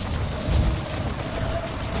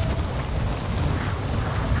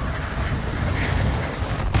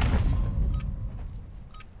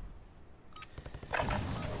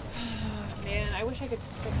 Man, I wish I could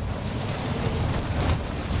fix it.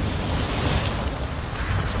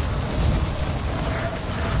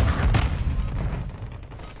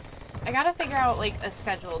 I gotta figure out like a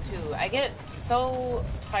schedule too. I get so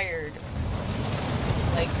tired.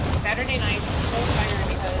 Like Saturday nights, I'm so tired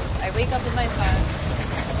because I wake up with my son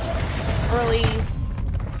early,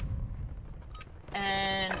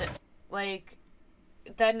 and like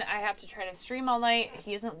then I have to try to stream all night.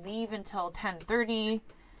 He doesn't leave until 10:30,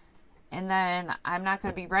 and then I'm not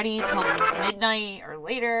gonna be ready till midnight or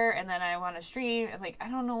later, and then I want to stream. And like I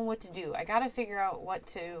don't know what to do. I gotta figure out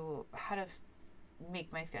how to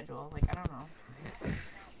make my schedule. Like, I don't know.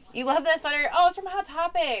 You love that sweater? Oh, it's from Hot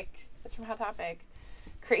Topic. It's from Hot Topic.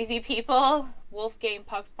 Crazy People, Wolfgang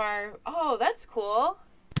Puxbar. Oh, that's cool.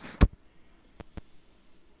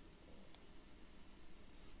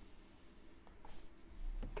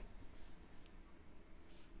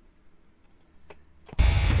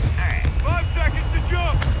 Alright. 5 seconds to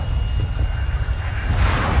jump!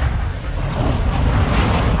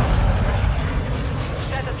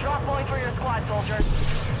 Set a drop point for your squad, soldiers.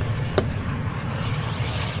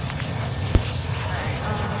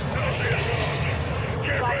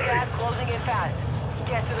 Drop gas closing in fast.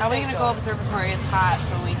 Get to the How are we safe gonna go zone. observatory? It's hot,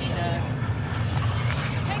 so we need to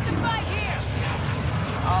Take the fight here.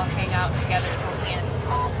 all hang out together, hold hands.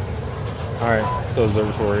 Alright, so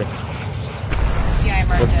observatory. Yeah, I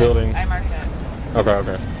marked What's it. building? I marked it. Okay,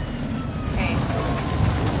 okay. Okay.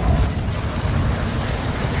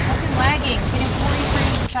 Fucking lagging. Getting 40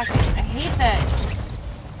 frames a second. I hate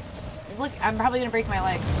this. Look, I'm probably gonna break my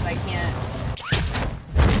legs because I can't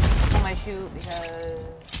pull my shoe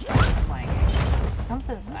because I'm lagging.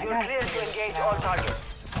 Something's. I You're gotta clear figure to this engage out. all targets.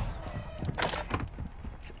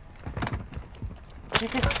 You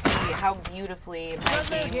could see how beautifully my Good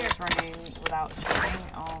game move here. is running without streaming.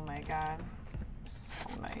 Oh my god. So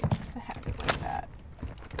nice. Happy with that.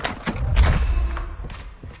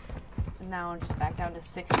 Now I'm just back down to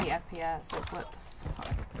 60 FPS. Like, what the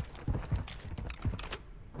fuck?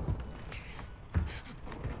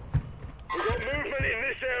 We got movement in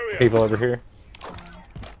this area. People over here.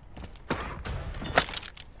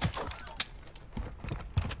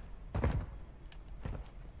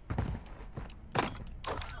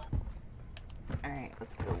 Alright,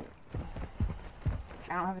 let's go.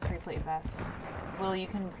 I don't have a 3-plate vest. Will, you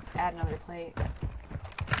can add another plate.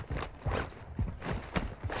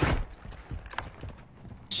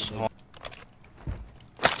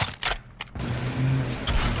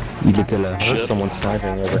 Il était là. I heard someone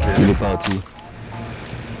sniping over Il here. est parti.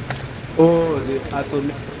 Oh,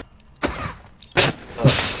 attends.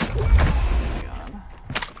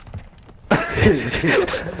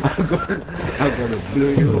 I'm gonna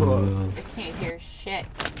blow you up. I can't hear shit.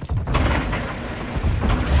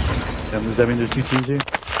 Vous avez une utilisé?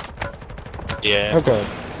 Yeah. Okay.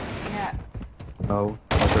 Yeah. Oh,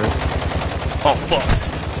 okay. Oh, fuck.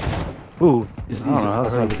 Ooh, I don't know how the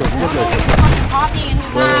hell to Fucking talking and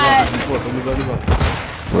who's not?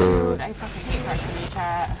 get Dude, I fucking hate proximity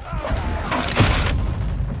chat.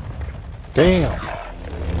 Damn.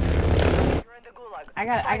 You're in the gulag.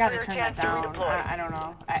 I gotta turn that down. I don't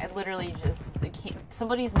know. I literally just can't.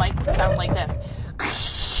 Somebody's mic would sound like this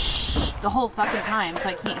the whole fucking time, so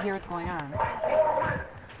I can't hear what's going on.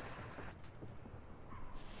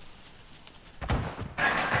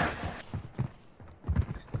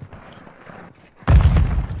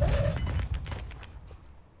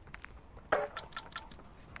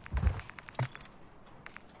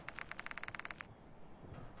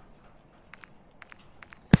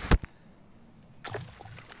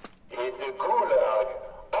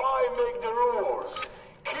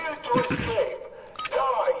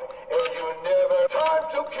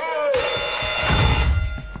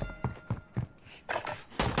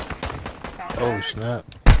 Oh snap.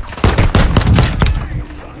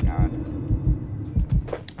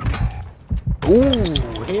 Ooh,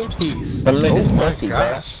 headpiece. Some Oh niggas my pussy, bro.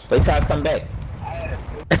 gosh. Wait till I come back.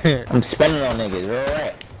 I'm spending on niggas,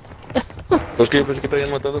 alright. Pues que yo pensé que te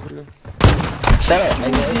habían matado, Julián. Shut up,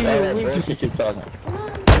 nigga. That's all that bullshit you talking.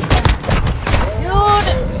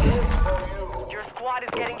 Your squad is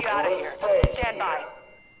getting you out of here. Stand by.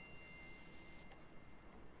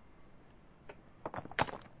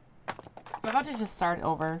 I'm about to just start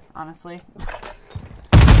over, honestly.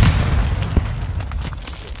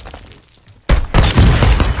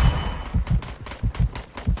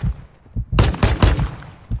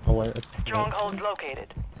 Oh, wait. Strongholds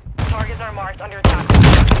located. Targets are marked under attack.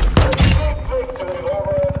 Victory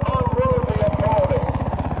over an unworthy opponent.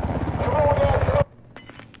 Throw that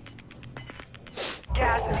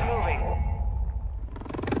Gas is moving.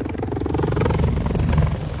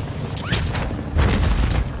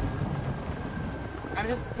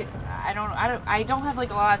 I don't have like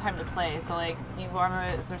a lot of time to play, so like,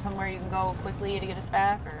 is there somewhere you can go quickly to get us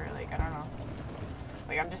back, or like, I don't know.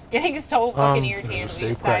 Like, I'm just getting so fucking irritated that we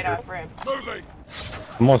just died off rip.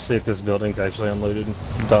 I'm gonna see if this building's actually unlooted.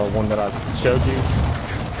 The one that I showed you.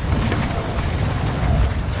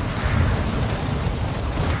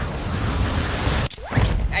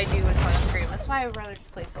 I do just want to scream. That's why I would rather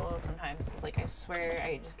just play solo sometimes, because like, I swear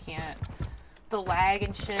I just can't. The lag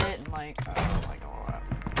and shit, and like, oh my god.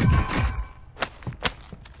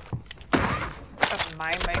 Of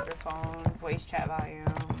my microphone, voice chat volume.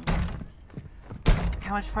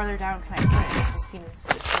 How much farther down can I put it? It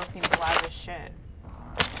still seems loud as shit.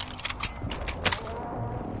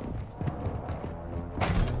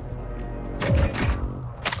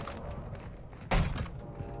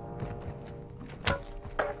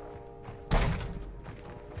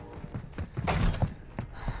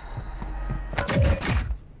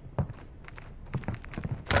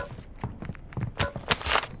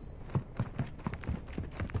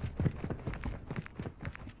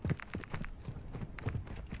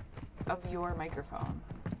 Of your microphone.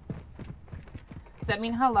 Does that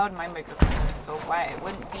mean how loud my microphone is? So why it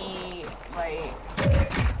wouldn't be like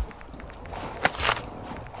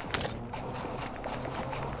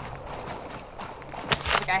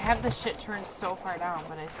I have the shit turned so far down,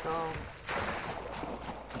 but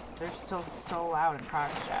they're still so loud in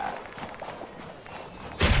Prox chat.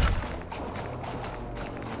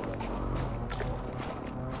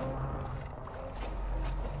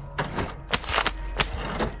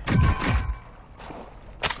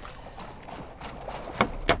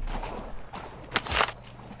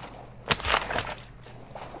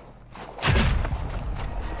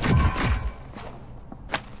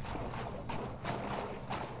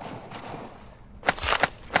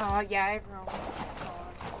 Yeah, I have room.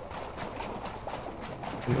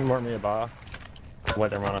 You can mark me a bar.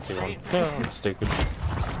 Wait, I'm on one. I'm stupid.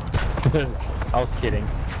 I was kidding.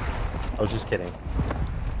 I was just kidding.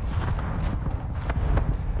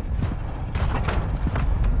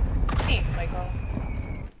 Thanks, Michael.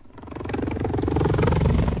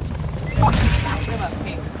 I love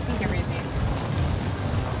pink. Pink everything.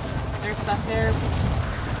 Is there stuff there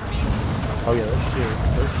for me? Oh yeah,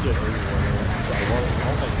 there's shit everywhere. I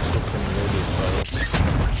don't think shit's been loaded, so.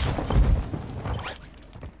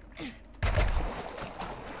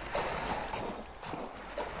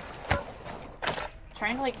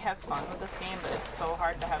 Trying to like have fun with this game, but it's so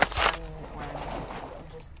hard to have fun when I'm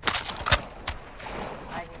just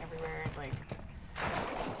lagging everywhere.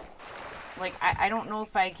 Like I don't know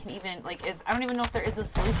if I can even I don't even know if there is a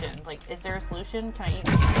solution. Like, is there a solution? Can I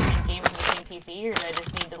even stream in game from the same PC, or do I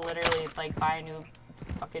just need to literally like buy a new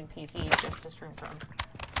fucking PC just to stream from?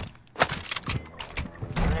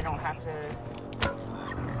 So that I don't have to.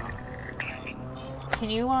 Can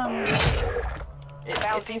you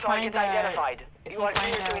if you find identified. if You you are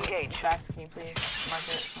find clear to engage. Fast, can you please mark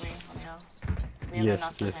it for me? Let me know. We have Yes,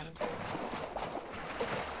 enough for yes. him too.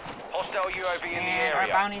 Hostile UAV in the And our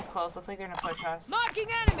area. bounty's close. Looks like they're gonna push us. Marking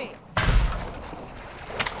enemy!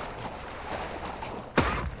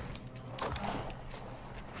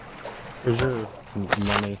 Where's your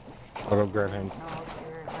money? I'll go grab him. No,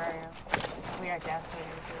 where are you? We got gas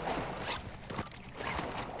stations too.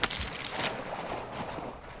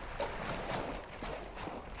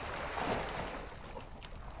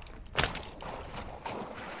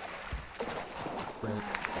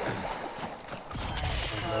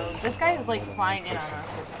 This guy is like flying in on us,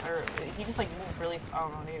 or he just like moved really. Oh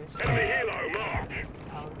no, dude. Enemy helo marked. This is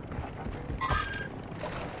how.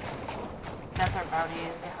 That's our bounty.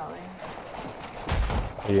 Is the heli.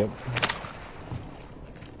 Yep.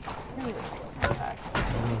 Really fast.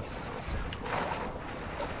 So cool.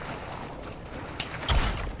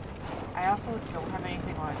 also don't have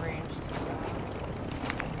anything long range.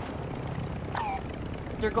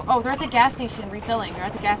 They're at the gas station refilling. They're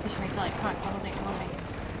at the gas station refilling. Come with me. Oh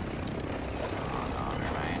no,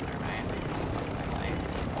 never mind. Fuck my life.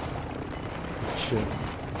 Shit.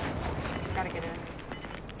 Just gotta get in.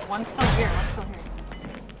 One's still here.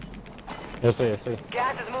 Yes, sir.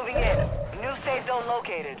 Gas is moving in. New safe zone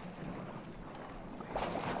located.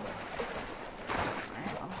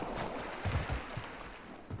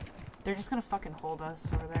 They're just gonna fucking hold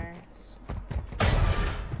us over there.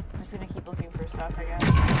 I'm just gonna keep looking for stuff, I guess.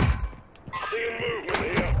 Seeing movement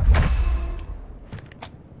here.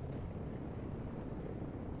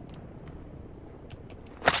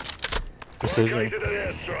 Precision. Located an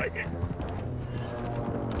airstrike.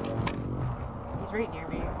 He's right near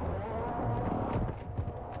me.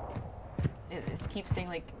 It keeps saying,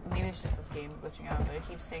 like, maybe it's just this game glitching out, but it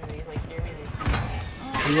keeps saying that he's, like, near me.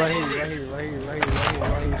 He's right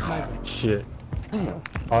here, sniping. Shit.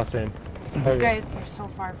 Austin. You guys, you're so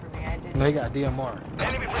far from me. I didn't. They got DMR.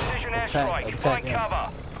 Enemy precision Attack airstrike. Find him.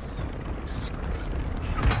 cover.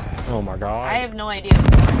 Oh my god. I have no idea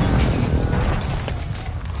what's going on.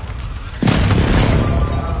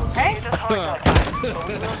 Okay. It's a hard time, but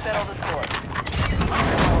we will settle the score.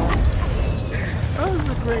 That was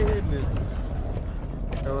a great ending.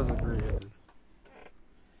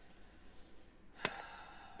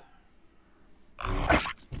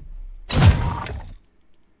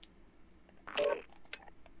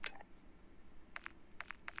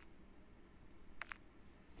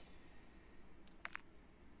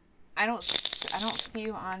 I don't see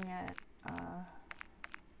you on yet.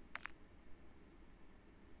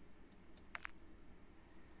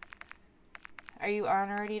 Are you on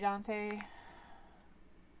already, Dante?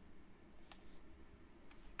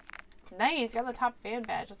 Nice, got the top fan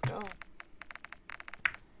badge. Let's go.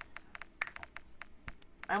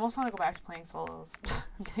 I almost want to go back to playing solos.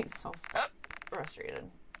 I'm getting so frustrated.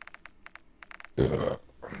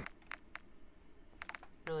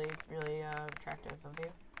 Really attractive of you.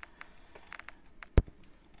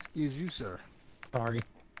 Excuse you, sir. Sorry.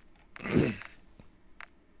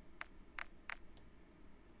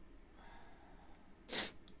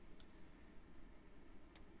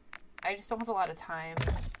 I just don't have a lot of time,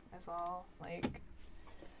 is all. Like,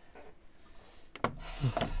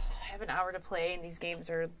 I have an hour to play, and these games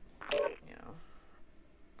are, you know.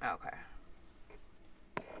 Okay.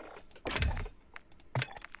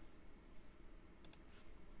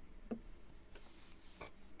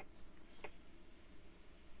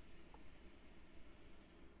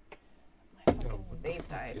 My fucking vape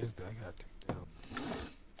died. I got to take down.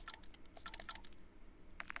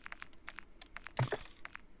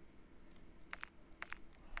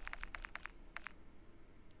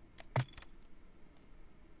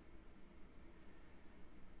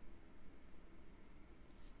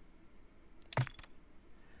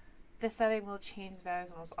 This setting will change the values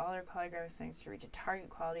of almost all their color graphics settings to reach a target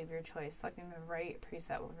quality of your choice. Selecting the right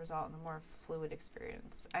preset will result in a more fluid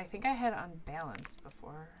experience. I think I had unbalanced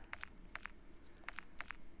before.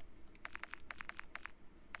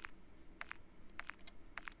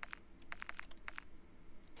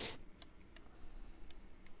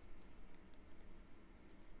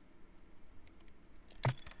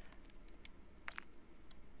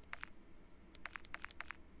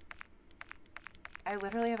 I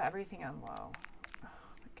literally have everything on low. Oh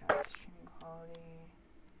my god, streaming quality.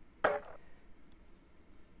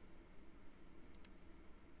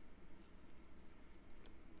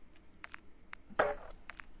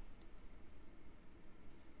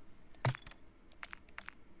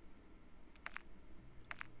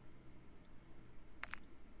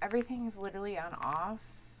 Everything is literally on off.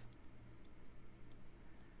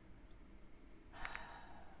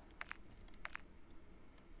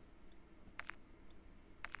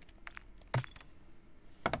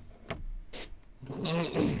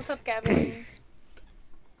 What's up, Gavin?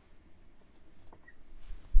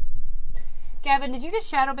 Gavin, did you get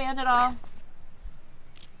shadow banned at all?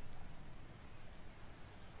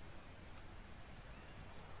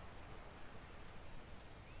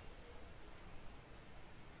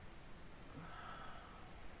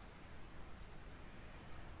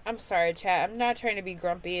 I'm sorry, chat. I'm not trying to be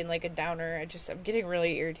grumpy and like a downer. I'm getting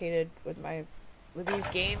really irritated with these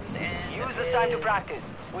games and Use the time to practice.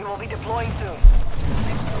 We will be deploying soon.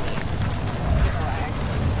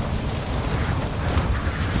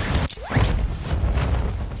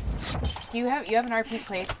 You have an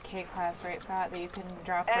RPK class, right, Scott, that you can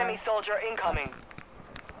drop for? Enemy soldier incoming.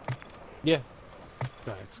 Yeah.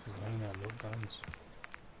 Thanks, because I ain't got no guns.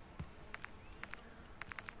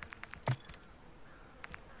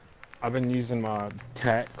 I've been using my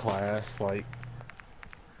TAC class, like...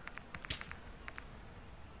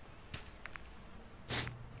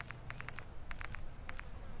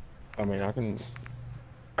 I mean, I can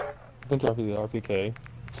drop you the RPK.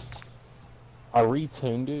 I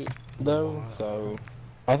retuned it, though, so...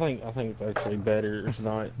 I think it's actually better. It's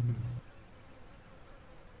not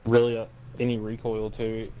really any recoil to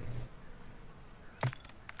it.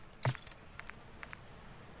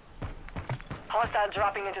 Hostile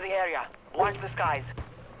dropping into the area. Watch the skies.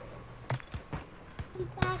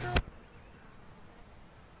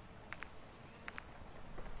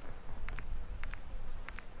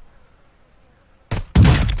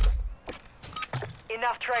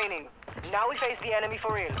 Enough training. Now we face the enemy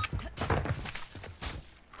for real.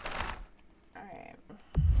 Alright.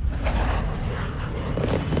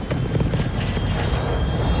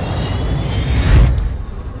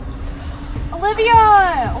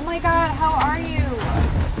 Olivia! Oh my god, how are you?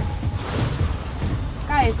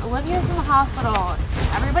 Guys, Olivia's in the hospital.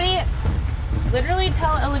 Everybody, literally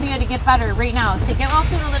tell Olivia to get better right now. Say, get well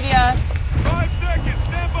soon, Olivia. 5 seconds.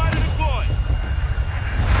 Stand by to deploy.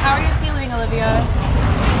 How are you feeling, Olivia?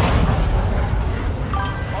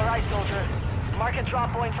 Alright, soldier. Mark a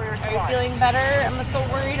drop point for your squad. Are you feeling better? I'm so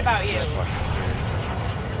worried about you.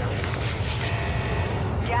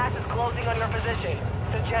 Gas is closing on your position.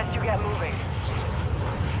 Suggest you get moving.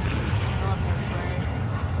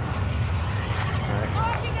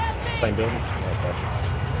 Same building?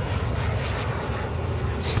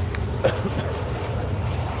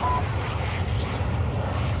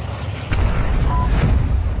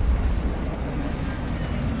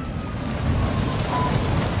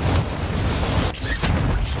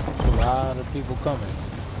 A lot of people coming.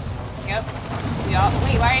 Yep. We all have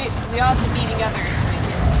to be together so we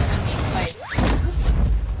can win these fights.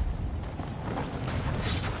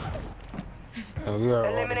 We are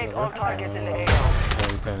Eliminate all targets in the AO.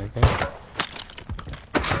 panicking.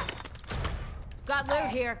 Got loot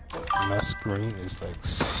here. My screen is like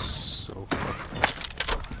so fucking.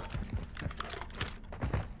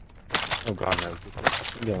 Oh god, no.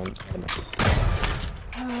 Going.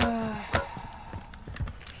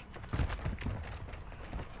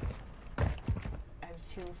 I have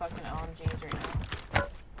 2 fucking LMGs right now.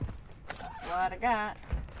 That's what I got.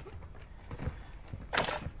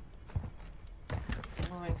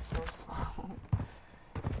 I'm moving so slow.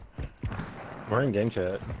 We're in game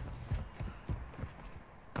chat.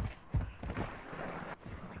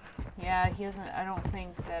 Yeah, he doesn't. I don't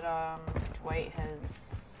think that Dwight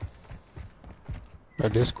has A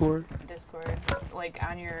Discord? Discord. Like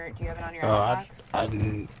on your. Do you have it on your Oh, Xbox? I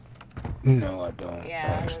didn't. No, I don't.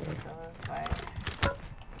 Yeah, actually. so that's why.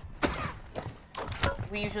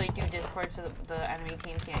 We usually do Discord so the enemy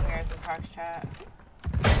team can't hear us in Prox chat.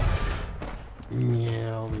 Yeah,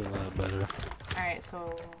 it'll be a lot better. Alright,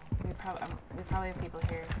 so we probably have people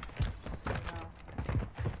here. Just so you know.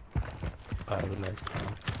 Alright, the next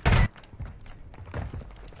time.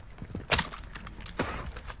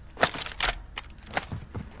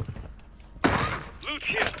 Loot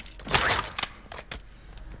here.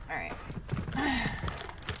 Alright.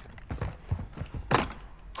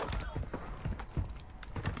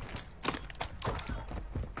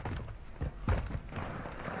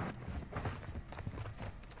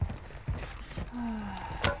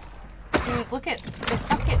 Dude, look at the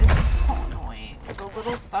fucking is so annoying. The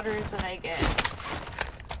little stutters that I get.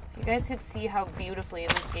 If you guys could see how beautifully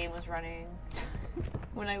this game was running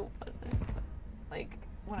when I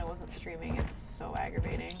wasn't streaming, it's so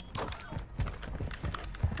aggravating.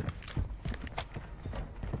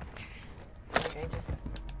 Like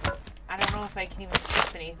I don't know if I can even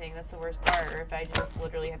fix anything. That's the worst part. Or if I just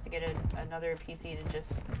literally have to get another PC to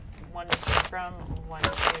just one to stream from, one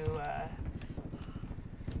to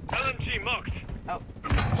LMG marked. Oh,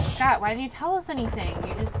 Scott, why didn't you tell us anything?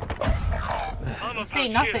 You just you say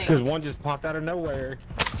nothing. Because one just popped out of nowhere.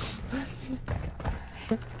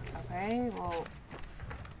 Okay, well,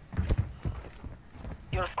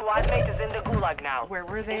 Your squad mate is in the gulag now. where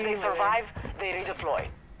were they? If they survive, they redeploy.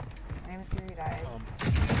 My name is Siri died.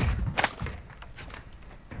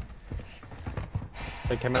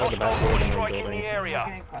 They came out of the back Hostile door of the main strike in building. the I'm area.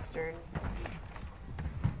 getting clustered.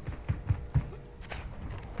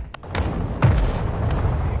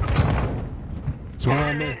 So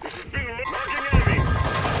on me. Marking enemy.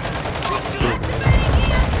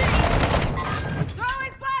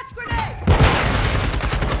 Throwing flash grenade!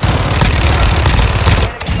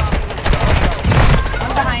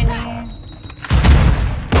 One behind me.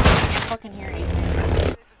 I fucking hear anything.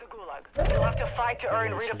 This is the gulag. You'll have to fight to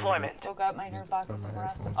earn redeployment. Woke up, my nerve block was somewhere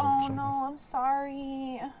else. Oh no, I'm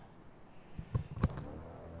sorry.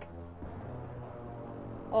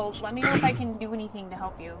 Well, let me know if I can do anything to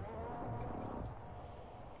help you.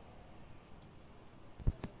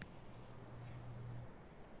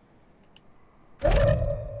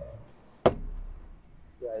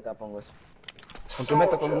 Sí, ahí te pongo eso. ¿Con qué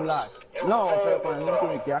meto con un lag? No, pero con el link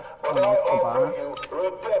de Jack con esto, pana.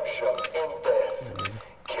 Redemption in death.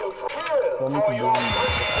 Kill for Con tu your bomba.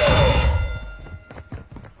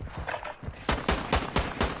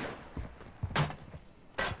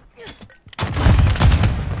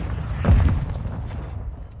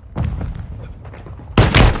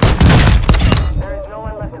 There is no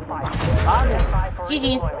one left to fight.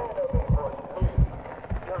 GG's.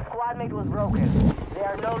 Your squad mate was broken. They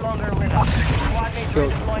are no longer with us. Squad mates are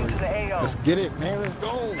deploying to the AO. Let's get it, man. Let's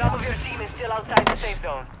go. Some of your team is still outside the safe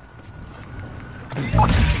zone.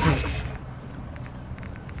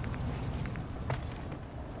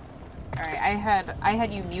 Alright, I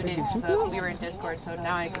had you muted so we were in Discord, so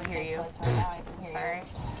now I can hear you. Sorry.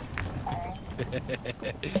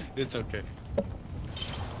 It's okay.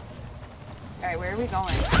 Alright, where are we going?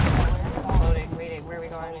 I'm just loading, waiting, where are we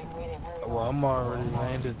going? Well, I'm already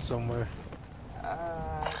landed somewhere.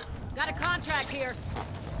 Got a contract here.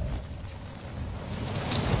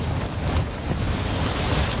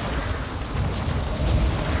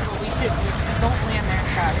 Well, we don't land there,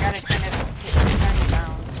 Scott. We gotta kind of get everybody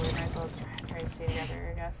down, so we might as well try to stay together,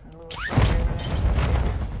 I guess, and move forward.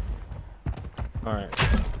 Alright.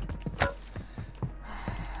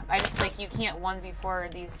 I just, like, you can't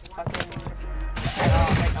 1v4 these fucking,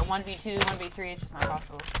 like, a 1v2, 1v3, it's just not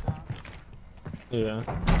possible, so. Yeah. You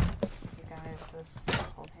guys just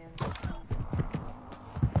hold hands. It's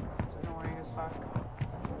annoying as fuck.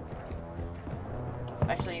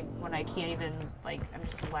 Especially when I can't even, like, I'm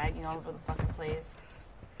just lagging all over the fucking place, 'cause,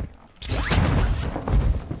 you know.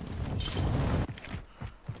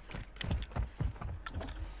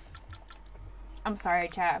 I'm sorry,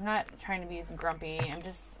 chat. I'm not trying to be grumpy. I'm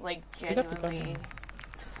just, like, genuinely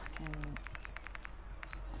fucking...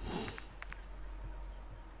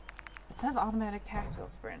 It says automatic tactical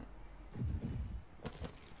sprint.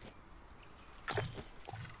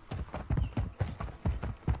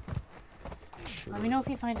 Sure. Let me know if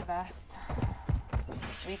you find a vest.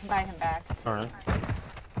 Or you can buy him back. Alright. Go to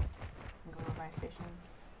the buy station.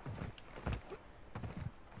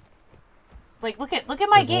 Like, look at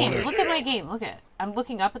my game. Look at my game. Look at. I'm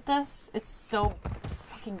looking up at this. It's so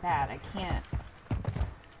fucking bad. I can't.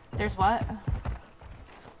 There's what?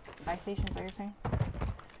 Buy stations, is that what you're saying?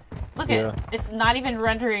 Look at. It's not even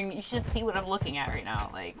rendering. You should see what I'm looking at right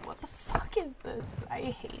now. Like, what the fuck is this? I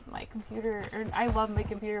hate my computer. Or I love my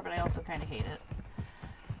computer, but I also kind of hate it.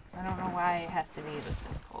 Because I don't know why it has to be this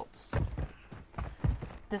difficult.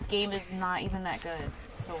 This game is not even that good.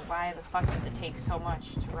 So why the fuck does it take so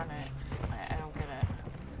much to run it? I don't get it.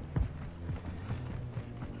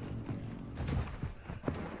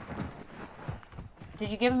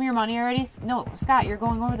 Did you give him your money already? No, Scott, you're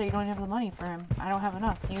going over there. You don't have the money for him. I don't have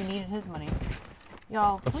enough. You needed his money.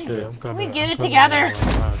 Y'all, can we get it together?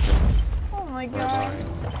 Oh my god.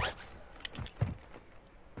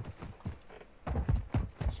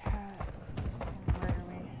 Chat. Fucking murder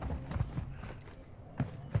me.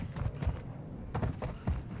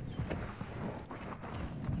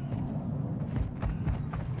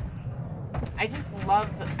 I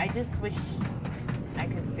just wish I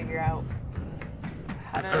could figure out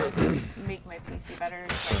how to make my PC better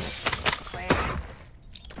so I can play.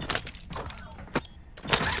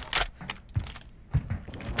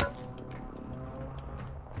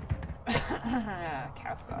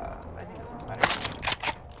 Casa. I think this one's better.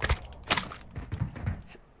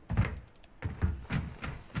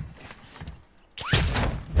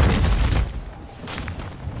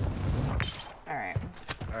 Alright.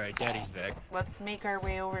 Alright, Daddy's back. Let's make our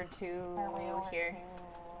way over to here.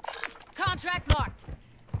 Contract marked.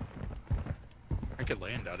 I could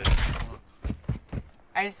land on it.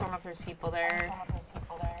 I just don't know if there's people there.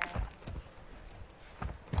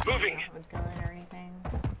 Moving. Have a gun or anything.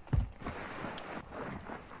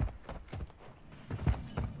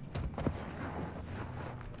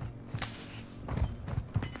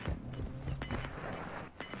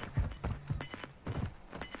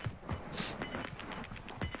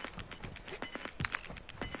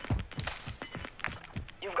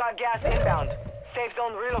 You've got gas inbound. Safe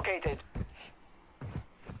zone relocated.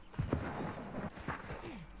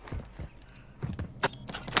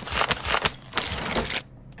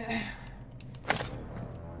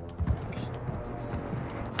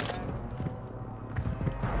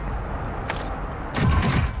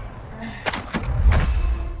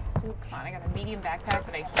 Dude, come on, I got a medium backpack,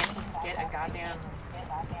 but I can't just get a goddamn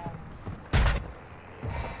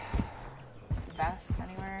vests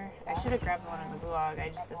anywhere? I should have grabbed one in the gulag. I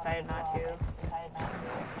just decided not to. Just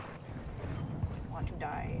want to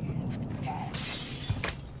die.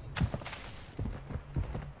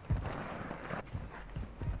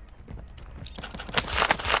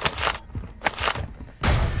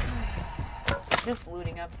 Just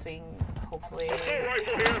looting up so we can hopefully.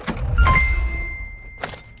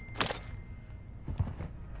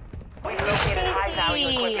 We located high-value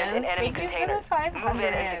equipment in enemy Thank you for containers. the 500. Move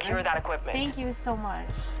in and secure that equipment. Thank you so much.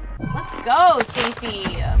 Let's go, Stacy,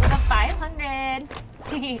 with a 500.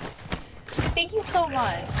 Thank you so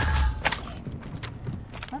much.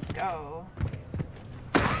 Let's go.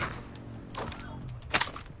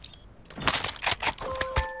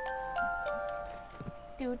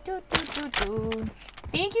 Do, do, do, do, do.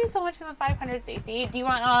 Thank you so much for the 500, Stacy. Do you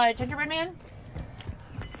want gingerbread man?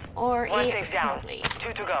 Or One a safe down. snowflake?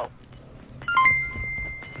 2 to go.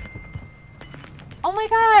 Oh my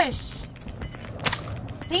gosh!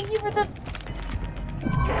 Thank you for the. You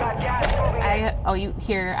got gas moving in. Oh, you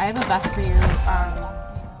here? I have a vest for you.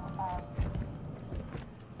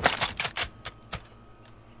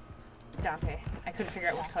 Dante. I couldn't figure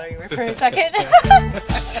out which color you were for a second.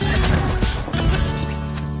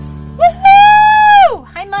 Woohoo!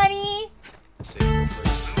 Hi, Money. Move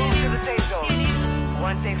to the safe zone.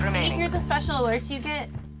 One safe Did you remaining. hear the special alerts you get?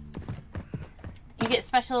 You get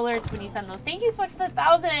special alerts when you send those. Thank you so much for the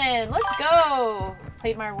 1,000. Let's go.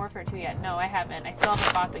 Played Modern Warfare 2 yet? No, I haven't. I still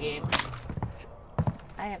haven't bought the game.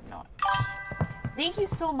 I have not. Thank you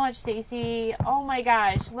so much, Stacy. Oh my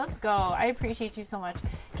gosh. Let's go. I appreciate you so much.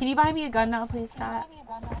 Can you buy me a gun now, please, Scott?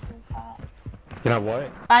 Can I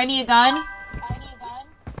what? Buy me a gun?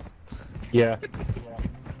 Yeah.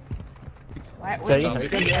 What? Say.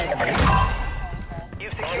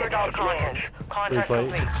 You've secured all contents. Contract Replay.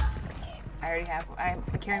 complete. I already have. I'm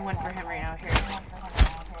carrying one for him right now. Here.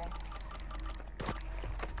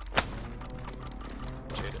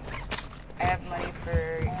 I have money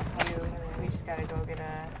for you. We just gotta go get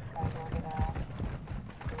a.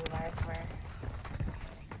 Go buy somewhere.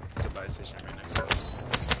 There's a buy station right next to us.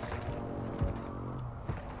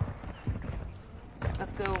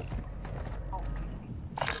 Let's go.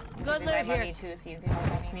 Good Give me my loot money here. too, so you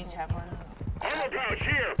can each have one. Ammo pouch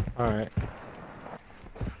here. Alright.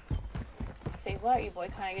 Say what? You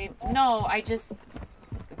boycotting game? No, I just.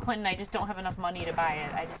 Quentin, I just don't have enough money to buy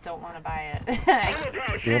it. I just don't want to buy it. Ammo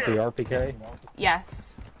pouch You want the here. RPK?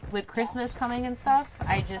 Yes. With Christmas coming and stuff,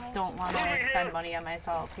 I just don't want to spend money on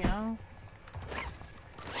myself, you know?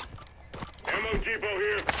 Ammo depot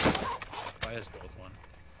here. Buy us both one.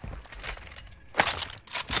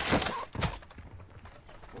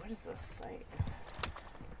 What is this site?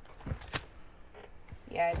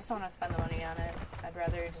 Yeah, I just don't want to spend the money on it. I'd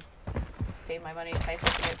rather just save my money so I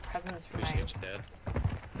can get presents for my Appreciate you,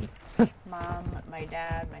 Dad. mom, my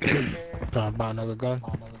dad, my sister. Trying to buy another gun?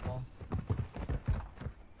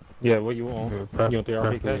 Yeah, what you want? You want the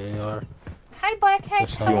RPK? Preferably AR. Hi, Black Heck.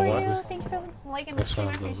 That How sounds are good. you? Thank you for liking the That stream.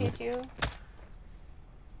 I sounds good. appreciate you.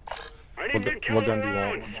 I need What, mid what gun caliber do you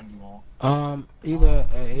rounds. want? Either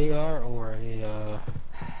an AR or a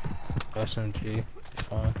SMG.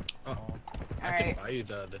 Fine. Oh, I Alright. can buy you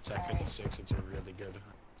the Tech 56. It's a really good.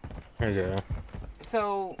 There you go.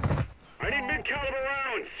 So, I need mid caliber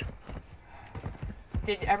rounds.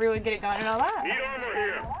 did everyone get a gun and all that? Need armor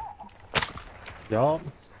here. Y'all?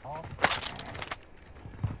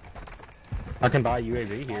 I can buy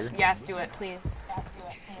UAV here. Yes, do it, please.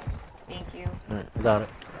 Thank you. Alright, I got it.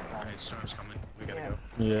 Alright, storm's coming. We gotta Yeah.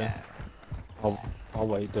 go. Yeah. I'll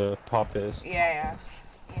wait to pop this. Yeah,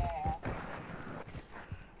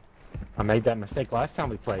 I made that mistake last time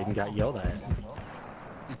we played and got yelled at.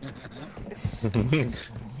 yeah.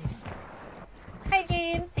 Hi,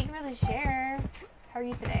 James. Thank you for the share. How are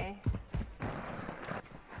you today?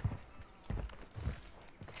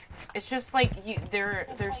 It's just like they're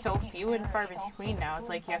so few and far between now. It's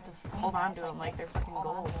like you have to hold on to them like they're fucking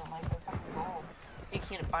gold. So you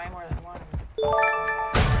can't buy more than one.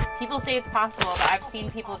 People say it's possible, but I've seen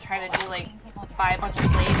people try to do like buy a bunch of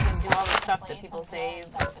slaves and do all the stuff that people say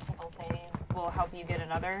will help you get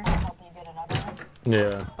another.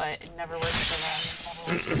 Yeah. But it never works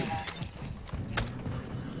for them.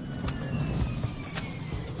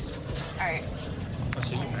 Alright, Oh,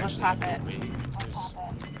 so you let's actually pop have it. to wait.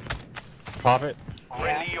 Pop it?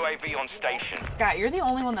 Friendly UAV on station. Scott, you're the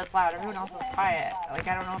only one that's loud. Everyone else is quiet. Like,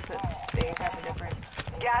 I don't know if it's they have a different.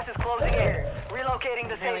 Gas is closing in. Relocating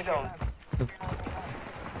the Really safe zone.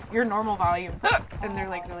 Your normal volume, and they're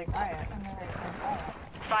like really quiet.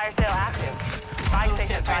 Fire sale active. Buy Oh,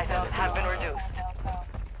 station shit, fire prices sale's have been cool. reduced.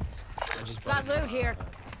 I just Got bought loot here.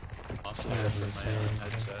 Also, Yeah, for that's my insane.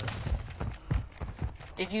 headset.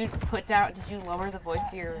 Did you lower the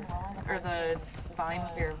voice of your, or the volume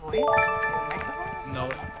of your voice? Your microphone?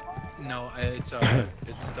 No, it's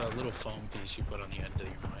the little foam piece you put on the end of your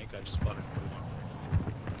mic. I just bought a new one.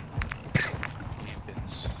 The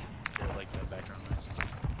pins, they're like the background noise.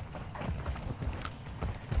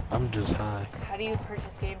 I'm just high. How do you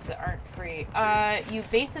purchase games that aren't free?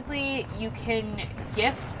 You can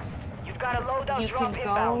gift. You've got a loadout You drop can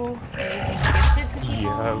inbound. go and you can gift it to people.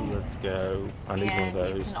 Yo, let's go. I need one of And you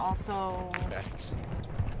those. can also.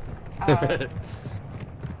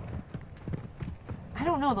 I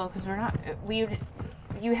don't know though, because we're not.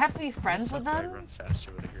 You have to be friends with them. Run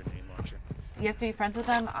faster with a grenade launcher. You have to be friends with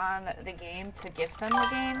them on the game to gift them the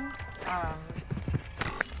game.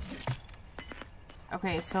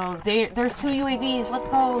 Okay, so there's 2 UAVs. Let's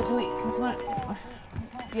go.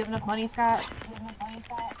 Do you have enough money, Scott?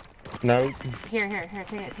 No. Here,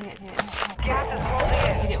 take it. Gas is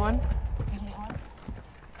closing Did you get one?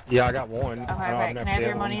 Yeah, I got one. Okay, right. Can I have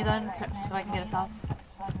your money then, so I can get us off?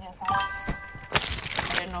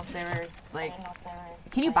 I didn't know if they were, like...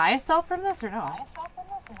 Can you buy a self from this, or no?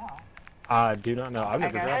 I do not know. I've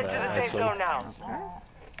never done Head that, to the safe actually. zone now.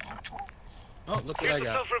 Oh, look what I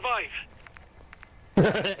got.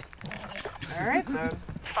 Alright, then.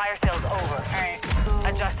 Fire sales over.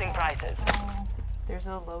 Alright, Adjusting prices. there's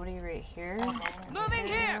a loadie right here. Moving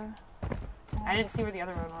here! I didn't see where the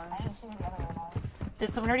other one was.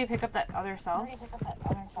 Did someone already pick up that other self?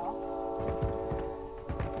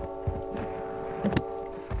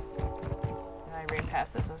 And I ran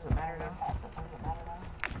past it, so it doesn't matter now.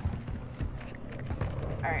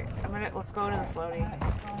 Alright, let's go to this loadie.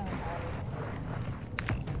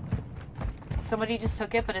 Somebody just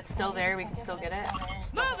took it, but it's still there. We can still get it.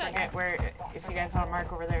 Just don't forget where, if you guys want to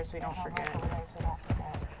mark over there so we don't forget.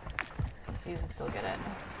 So you can still get it.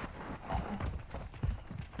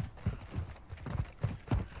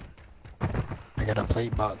 I got a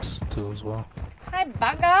plate box too as well. Hi,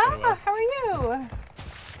 Bugga! How are you?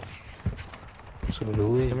 So do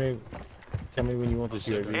we. Tell me when you want this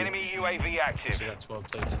UAV. Enemy UAV active. So I got 12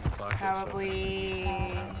 plates in the pocket. Probably...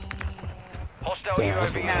 Hostile Yeah,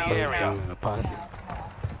 that's UAV the in one the I area. in the pocket.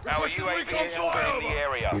 Our UAV is orbiting the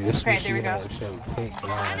area. We just Okay, there we had go. a shit plate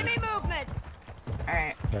line. Enemy movement!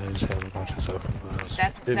 Alright. I just have a bunch of stuff in the house.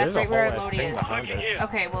 That's there's right a where our whole ass loadie thing is. behind us.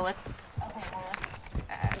 Okay, well let's...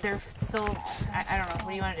 they're still... I don't know. What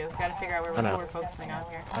do you want to do? We've got to figure out I know. who we're focusing on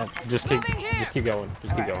here. Just keep going.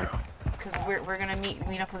 Just keep going. Because we're going to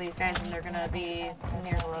meet up with these guys and they're going to be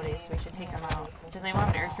near the loadie, so we should take them out. Does anyone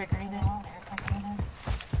have an airstrike or anything?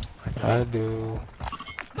 I do.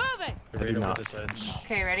 Moving! Right over this edge.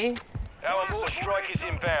 Okay, ready? Our mortar strike is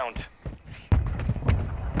inbound.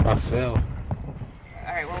 I fell.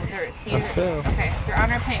 Alright, well, they're... See, I fell. okay, they're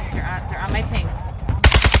on our pings. They're on my pings.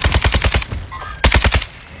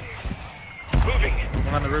 Moving.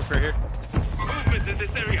 One on the roof right here. Movement in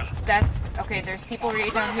this area. That's... Okay, there's people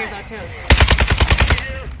right down here, though,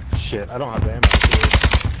 too. Shit, I don't have the ammo for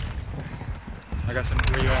it. I got some.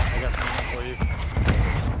 Where you at? I got some ammo for you.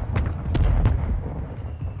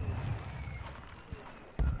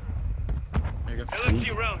 There you go.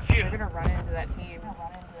 LSG rounds They're here. gonna run into that team. I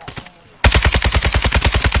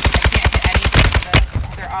can't hit anything with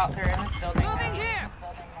this. They're in this building. Moving here!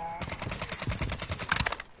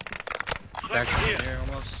 Back in here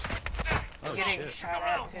almost. I'm Oh, getting shit. shot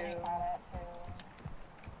at too.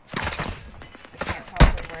 I can't tell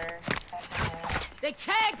from where. They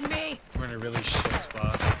tagged me! We're in a really shit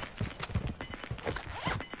spot.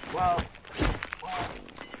 Well,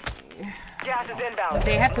 Gas is inbound.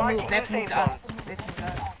 they have to Marking move. They have to new move to safe us. They have to move to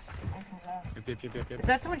us. Yep. Is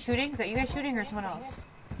that someone shooting? Is that you guys shooting or someone else?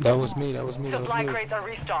 That was me. That was me. zone. That was Supply me. crates are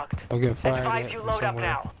restocked. I'm getting fired Advise at you from load up somewhere.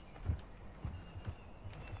 now.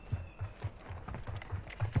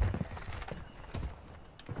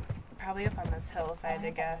 Probably up on this hill if I had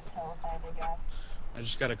to guess. I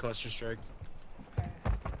just got a cluster strike.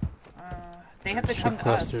 They have to You come should to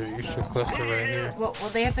us. cluster. You should cluster right here. Well,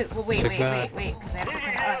 they have to. Well, wait, It's a guy. because they have to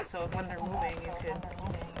come to us. So when they're moving, you could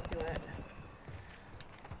do it.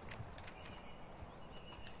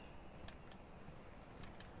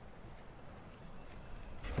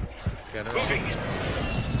 Yeah, they're all moving.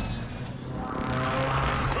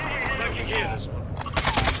 Yeah, this one.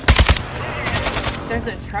 There's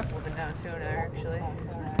a truck moving down too there, actually.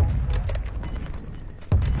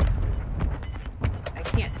 I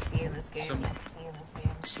can't see in this game. Some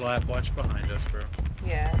slab watch behind us, bro.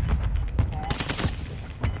 Yeah.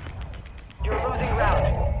 You're losing ground.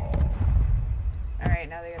 Alright,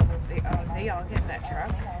 now they gotta move. They all get in that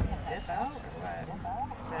truck and dip out, or what?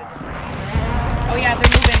 Is that a different... Oh yeah,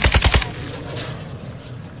 they're moving.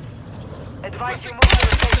 Advise you move to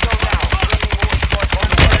the safe zone now.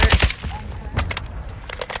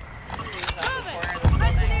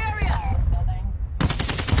 Friends in the area.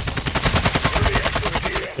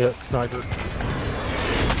 Yep, sniper.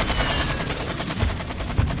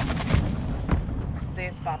 They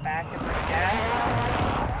just bought back and bring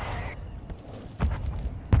gas.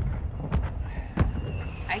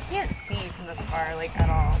 I can't see from this far, like, at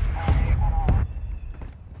all.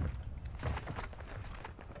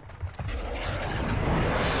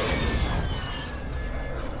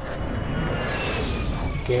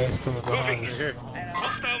 Gas coming behind us. Here.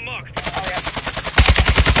 Hostile marked. Oh, yeah.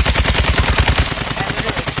 I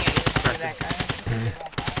literally can't even see that guy.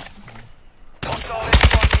 Hostile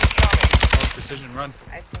airstrike incoming. Oh, precision run.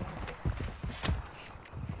 I see him.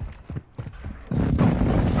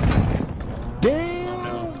 Damn!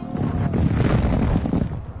 Oh,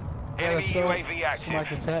 no. Enemy So, UAV somebody active.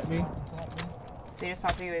 can tap me. They just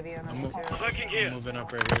popped a UAV on us, too. Flanking I'm here. moving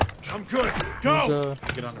up right here. I'm good. Who's, Go.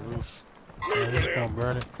 Get on the roof. who's gonna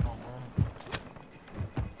burn it?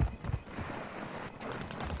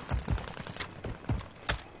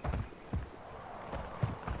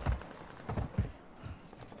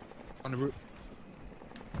 On the roof.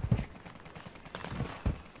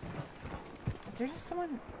 Is there just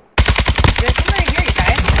someone? There's someone right here, you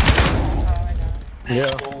guys. Oh, I know. Yeah.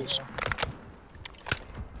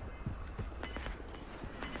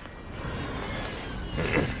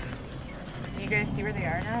 Do you guys see where they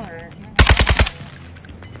are now, or?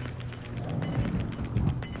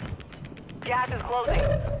 Gas is closing.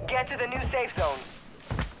 Get to the new safe zone.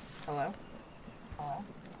 Hello?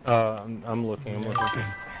 I'm looking. I'm looking.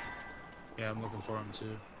 Yeah, I'm looking for him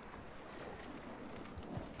too.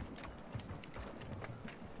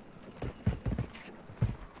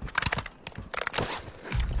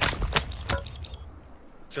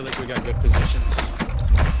 Feel like we got good positions.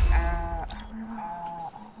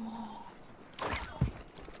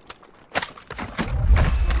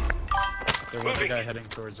 There was a guy heading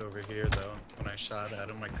towards over here though. When I shot at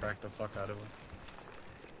him, I cracked the fuck out of him.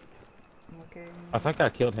 Okay. I think I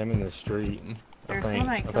killed him in the street. There's someone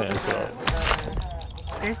I killed that's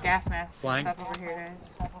with there's gas masks Flying? stuff over here,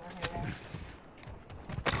 guys.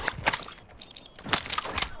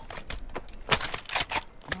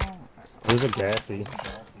 There's a gassy.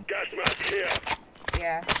 Gas mask here.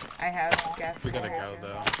 Yeah, I have gas. We gotta here, go too.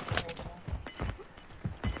 though.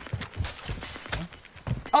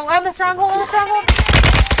 Oh, on the stronghold, on the stronghold!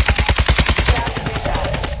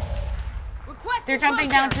 They're jumping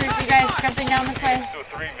down towards you guys, jumping down this way.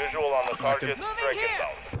 2-3 visual on the target. Moving Strike here.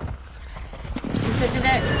 inbound. Positioned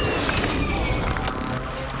it.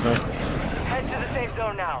 Head to the safe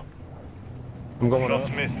zone now. I'm going up.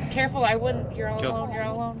 Shots missed. Careful, I wouldn't. You're all Kill. alone, you're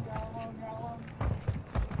all alone.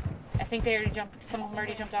 I think they already jumped, some of them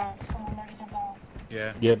already jumped off.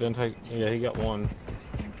 Yeah. Yeah, didn't take. Yeah, he got one.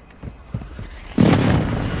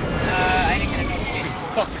 I didn't get a notification.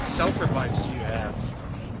 Fucking self revives do you have?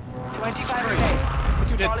 25 remain.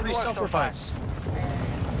 Dude, had Solid 3 work self so far. revives.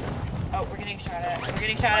 Oh, we're getting shot at. We're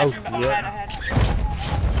getting shot at Oh, from yeah. ahead.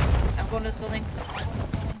 I'm going to this building.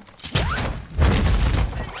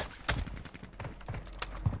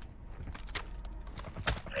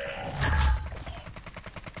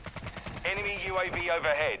 Enemy UAV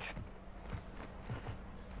overhead.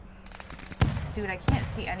 Dude, I can't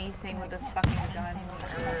see anything with this fucking gun.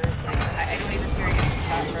 Or, like, I don't even see where you're getting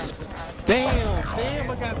shot from, honestly. Damn,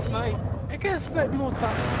 I got sniped. I got sniped on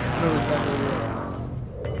top. No, exactly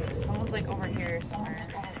where. Someone's like over here somewhere.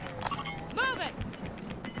 Move it.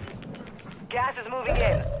 Gas is moving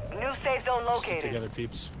in. New safe zone Stick located. together,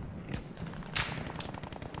 peeps.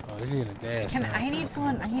 Oh, this is in a gas. Can now. I need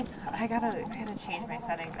someone? I gotta change my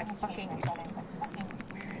settings. I fucking.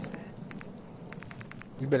 Where is it?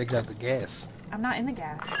 You better get the gas. I'm not in the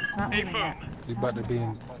gas. It's not moving yet. You about to be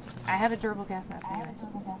in. I have a durable gas mask, anyways.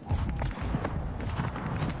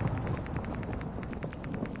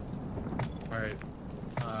 Alright.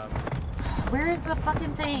 Where is the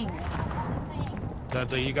fucking thing?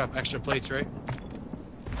 You got extra plates, right?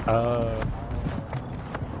 I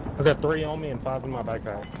got 3 on me and 5 in my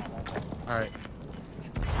backpack. Alright.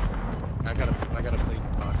 I got a plate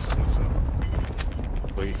box too, so.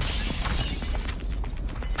 Wait.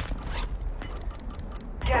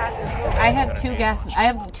 Gas is moving. I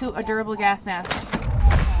have a durable gas mask,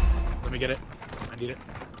 Let me get it. I need it.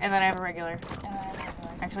 and then I have a regular.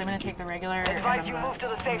 Actually, I'm gonna take the regular. And Advise I'm you gonna move to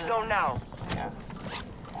the I'm safe gonna- zone now. Yeah.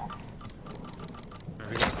 There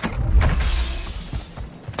we go.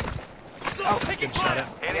 Taking fire.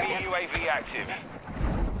 Enemy UAV active.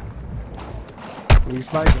 We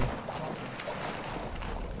sniping.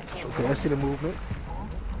 Okay, I see the movement.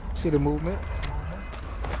 See the movement.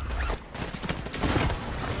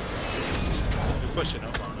 pushing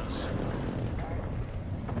up on us.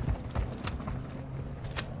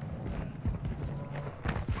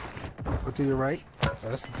 Go to your right. Oh,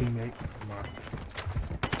 that's the teammate. Come on.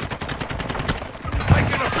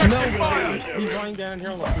 No way! He's lying down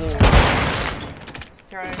here on the floor.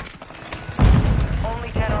 Right.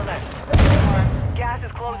 Only 10 are left. Gas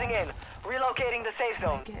is closing in. Relocating the safe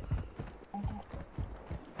zone. Do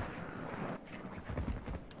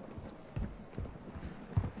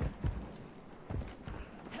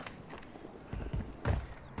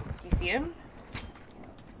you see him?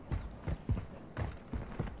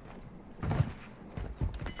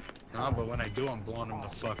 Nah, but when I do, I'm blowing him the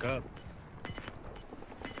fuck up.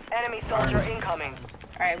 Enemy soldier incoming.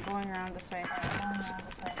 Alright, I'm going around this way.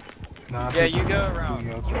 Nah, Yeah, you go around.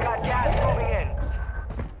 You got gas moving in.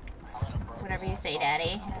 Whatever you say,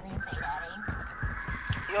 Daddy.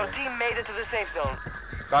 Your team made it to the safe zone.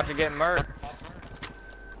 About to get murked.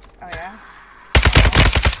 Oh yeah?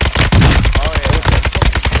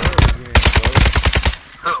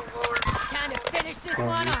 Time to finish this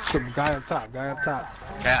one off. Some guy up top. Guy up top.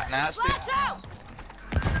 Cat nasty. Flash out!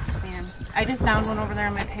 Sam. I just downed one over there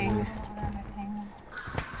on my ping.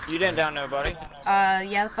 You didn't down nobody.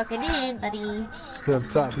 Yeah, the fuck I did, buddy. He up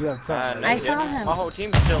top. He up top. No, I you saw didn't. him. My whole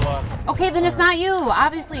team's still up. Okay, then it's not you,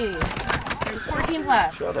 obviously. There's 4 teams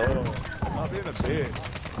left. Shut up. I'm being a bitch.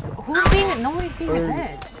 Who's being? Nobody's being a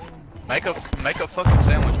bitch. Make a fucking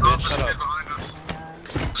sandwich, bitch. Shut up.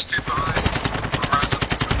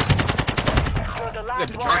 You're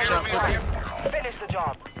the last one. Finish the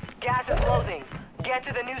job. Gas is closing. Get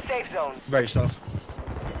to the new safe zone. Brace yourself.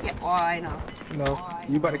 Yeah, well, I know. No,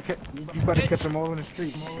 you better catch them all in the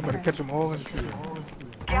street. You better catch them all in the street.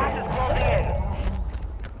 Gas is closing in.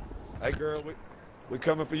 Hey, girl, we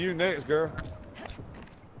coming for you next, girl.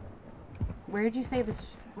 Where did you say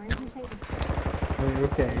this?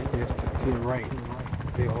 Okay, it's to your right.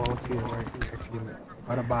 They all to your right. To your left.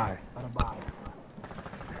 By the by.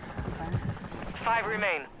 5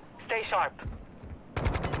 remain. Stay sharp.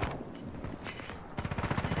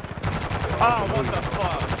 Oh, what the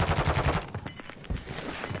fuck?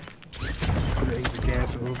 Could have ate the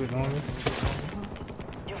gas a little bit longer.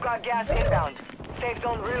 You've got gas inbound. Safe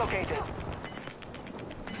zone relocated.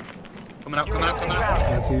 Coming up.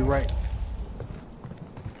 Yeah, to your right.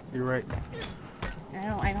 You're right. I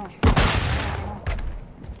know.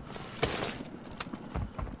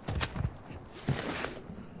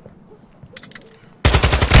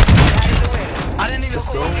 I didn't even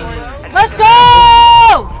see you. Let's go!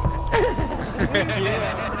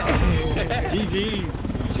 GG.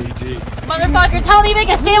 Motherfucker, tell me to make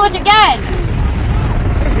a sandwich again!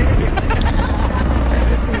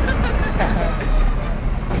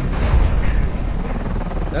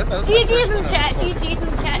 GG's in chat, GG's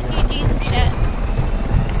in chat, GG's in chat.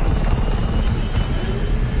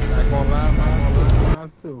 Not gonna lie,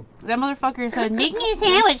 man. Too. That motherfucker said, make me a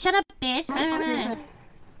sandwich, shut up, bitch.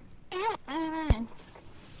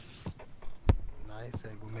 Nah, he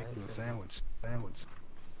said go make you a sandwich.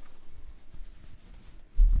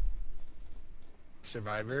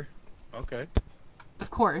 Survivor. Okay.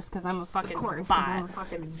 Of course, because I'm a fucking bot.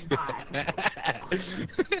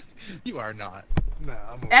 You are not.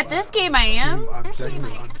 Nah, I'm At this game, I am.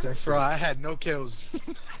 Objective. Bro, I had no kills.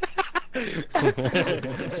 I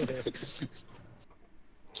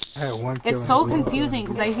had 1 kill. It's so confusing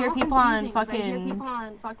because I hear people on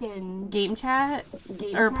fucking game chat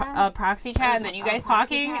or proxy chat, and then you guys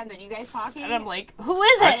talking, and I'm like, who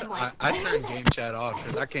is it? I turned game chat off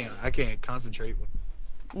because I can't concentrate.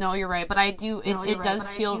 No, you're right, but I do. It does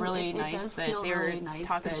feel really nice that they were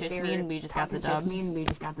talking shit to me, and we just got the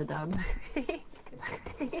dub.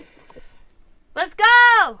 Let's go!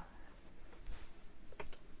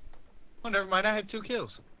 Oh, never mind. I had 2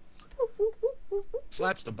 kills.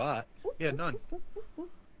 Slaps the bot. Yeah, none.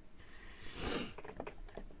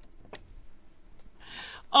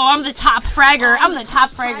 Oh, I'm the top fragger. I'm the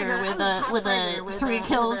top fragger with a 3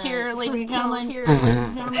 kills here, ladies and gentlemen.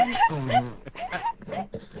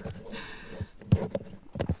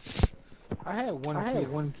 I had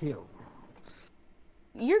 1 kill.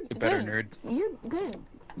 You're better, good. nerd. You're good.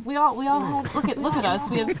 We all have, look at us.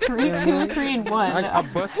 We have 3, 2, 3, and 1. I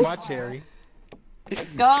bust my cherry.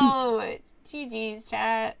 Let's go. GG's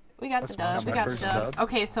chat. We got the dub. We got the dub.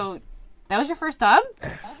 Okay, so that was your first dub?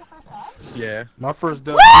 Yeah. My first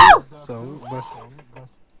dub. Woo! So,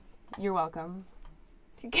 You're welcome.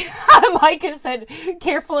 Mike has said,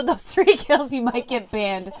 careful with those 3 kills, you might get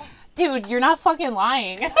banned. Dude, you're not fucking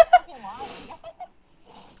lying.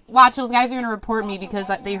 Watch, those guys are gonna report me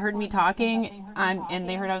because they heard me talking, and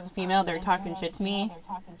they heard I was a female. They're talking shit to me,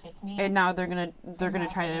 and now they're gonna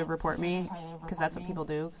try to report me because that's what people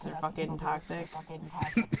do, because they're fucking toxic.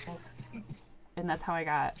 And that's how I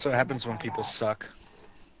got. So it happens when people suck.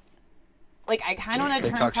 Like, I kind of want to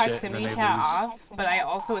They turn talk shit and proximity then they chat lose. off, but I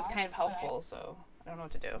also, it's kind of helpful, so I don't know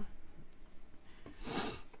what to do.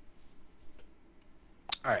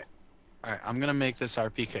 Alright. Alright, I'm gonna make this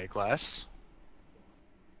RPK class.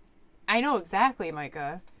 I know exactly,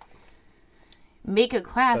 Micah. Make a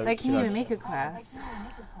class? I can't should I- even make a class.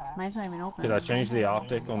 Mine's not even open. Did I change the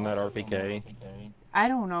optic on that RPK? I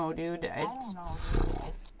don't know, dude.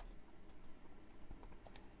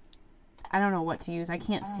 I don't know what to use. I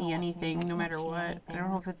can't see anything no matter what. I don't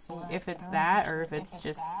know if it's that or if it's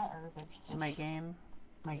just my game.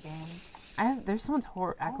 There's someone's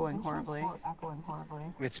echoing horribly.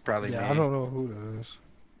 It's probably me. I don't know who that is.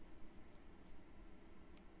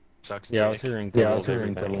 Sucks Yeah, I was dick. hearing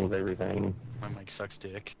double with everything. My mic sucks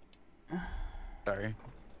dick. Sorry.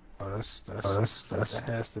 Oh, that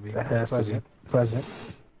has to be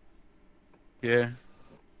pleasant. Yeah.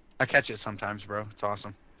 I catch it sometimes, bro. It's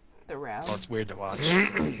awesome. The row. Well, it's weird to watch.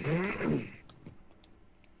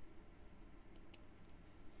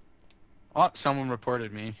 Oh, someone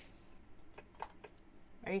reported me.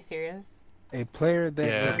 Are you serious? A player that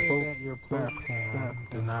Yeah. revoked your platform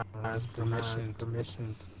denies permission to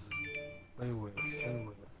play with.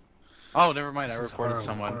 Oh, never mind. I This is reported horrible.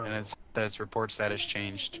 someone, and its report status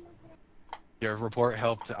changed. Your report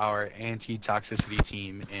helped our anti-toxicity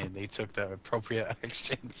team, and they took the appropriate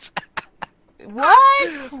actions.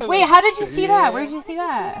 What? Wait, how did you see that? Where did you see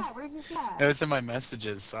that? It was in my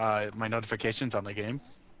messages, my notifications on the game.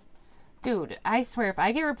 Dude, I swear, if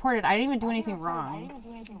I get reported, I didn't even do anything wrong.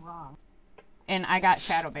 And I got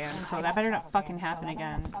shadow banned, so that better not fucking happen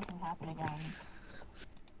again.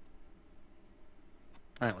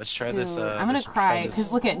 Alright, let's try Dude, this. I'm gonna cry,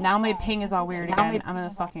 because look at, now my ping is all weird again. I'm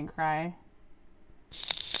gonna fucking cry.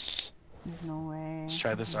 There's no way. Let's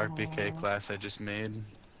try this RPK class I just made.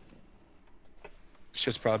 It's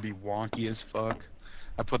just probably wonky as fuck.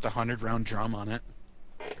 I put the 100-round drum on it.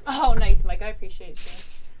 Oh, nice, Mike. I appreciate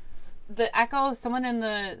you. The echo, someone in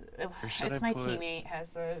the... should It's I my put- teammate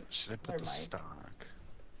has the... Should I put their the mic. stock?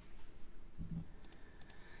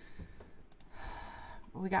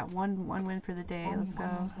 We got one win for the day. Let's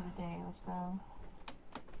go.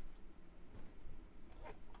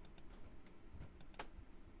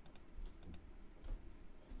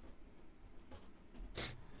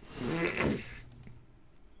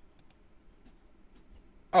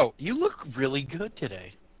 Oh, you look really good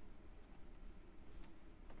today.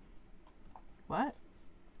 What?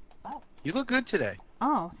 You look good today.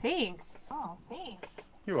 Oh, thanks.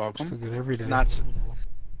 You're welcome. Look good every day.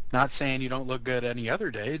 Not saying you don't look good any other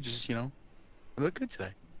day. Just, you know, you look good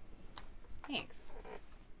today. Thanks.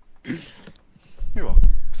 You're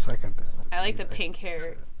welcome. Second that. I like the pink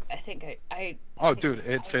hair. I think I Oh, dude,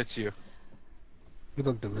 it fits you. You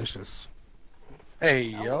look delicious.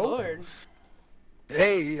 Hey, Oh, yo. Lord.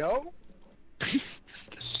 Hey, yo.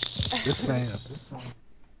 Just saying.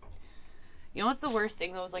 You know what's the worst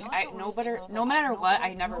thing though? Is like no matter what,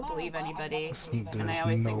 I never believe anybody, and I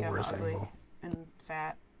always think I'm ugly and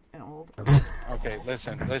fat and old. Okay,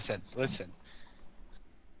 listen.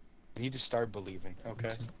 You need to start believing,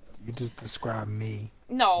 okay? You just described me.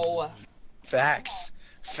 No. Facts,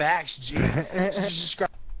 G. Just describe.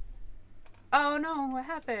 Oh no, what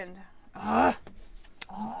happened? Ugh.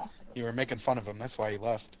 You were making fun of him. That's why he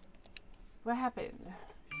left. What happened?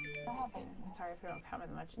 Sorry if I don't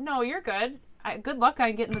comment much. No, you're good. Good luck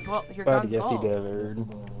on getting your guns gold.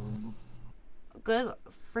 Good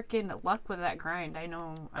freaking luck with that grind. I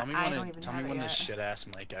know. I don't even Tell have me it when yet. this shit ass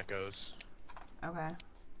mic echoes. Okay.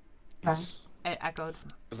 Yes. It echoed.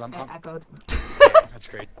 Echoed. That's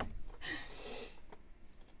great.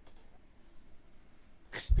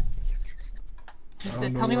 He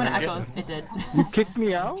said, "Tell me when it echoes." It did. You kicked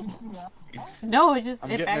me out? No, it just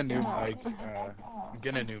I'm it getting a backed new out. mic. I'm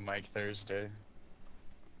getting a new mic Thursday.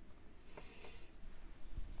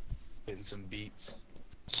 Getting some beats.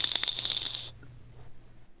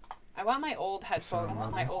 I want my old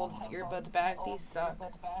headphones, my old earbuds back. These suck.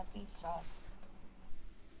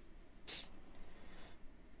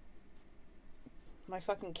 My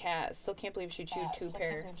fucking cat still can't believe she chewed 2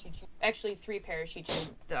 pair. Actually, 3 pairs she chewed.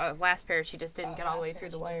 The last pair she just didn't get all the way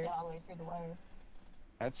through the wire.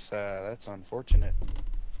 That's unfortunate.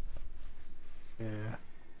 Yeah.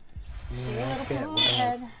 Yeah, I can't little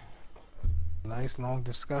head. Nice long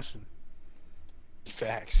discussion.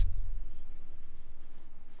 Facts.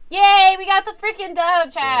 Yay, we got the freaking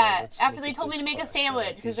dub chat! let's After look they at told me this to make a class sandwich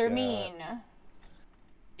setup. because He's they're got- mean.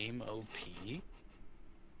 Aim OP.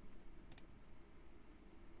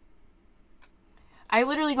 I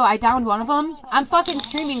literally go, I downed one of them. I'm fucking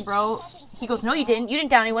streaming, bro. He goes, no, you didn't. You didn't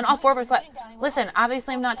down anyone. All 4 of us left. Listen,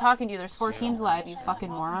 obviously I'm not talking to you. There's 4 teams live, you fucking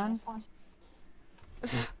moron.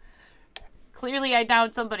 Clearly I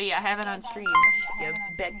downed somebody. I have it on stream. You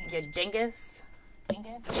dingus.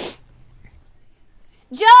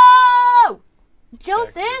 Joe!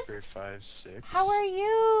 Joseph? 5, 6. How are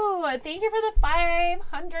you? Thank you for the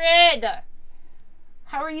 500.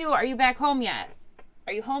 How are you? Are you back home yet?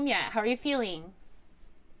 Are you home yet? How are you feeling?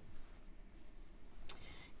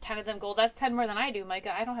 10 of them gold. That's 10 more than I do,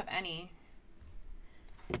 Micah. I don't have any.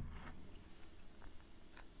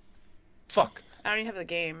 Fuck. I don't even have the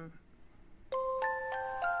game.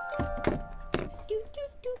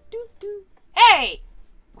 Hey!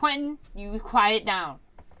 Quentin, you quiet down.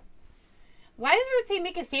 Why does it say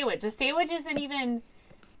make a sandwich? The sandwich isn't even,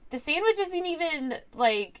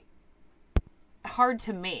 like, hard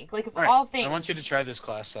to make. Like, of all things. I want you to try this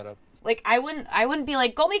class setup. Like, I wouldn't be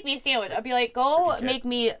like, go make me a sandwich. I'd be like, go make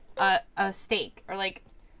me a steak. Or, like,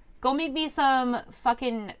 go make me some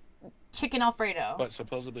fucking chicken Alfredo. But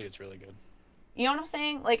supposedly it's really good. You know what I'm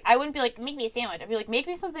saying? Like, I wouldn't be like, make me a sandwich. I'd be like, make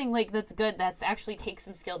me something, like, that's good, that's actually takes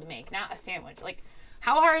some skill to make. Not a sandwich. Like,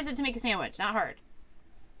 how hard is it to make a sandwich? Not hard.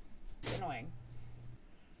 It's annoying.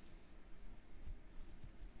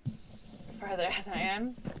 Further than I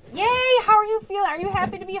am. Yay! How are you feeling? Are you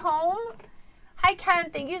happy to be home? Hi, Ken.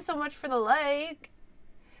 Thank you so much for the like.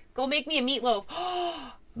 Go make me a meatloaf.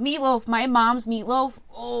 Meatloaf. My mom's meatloaf.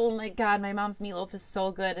 Oh my god, my mom's meatloaf is so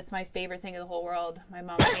good. It's my favorite thing in the whole world. My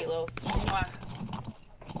mom's meatloaf. Mwah.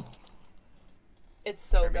 It's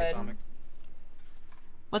so good. Atomic.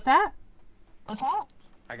 What's that?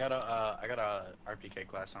 I got a RPK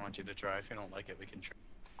class I want you to try. If you don't like it, we can try.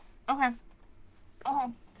 Okay.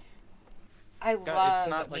 I love it's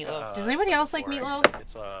not like meatloaf. a, Does anybody else like meatloaf?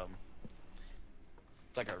 It's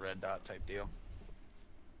like a red dot type deal.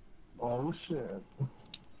 Oh shit.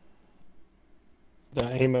 The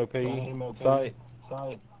AMOP site.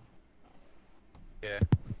 Yeah.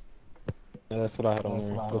 Yeah, that's what I had on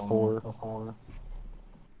there before.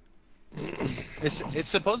 It's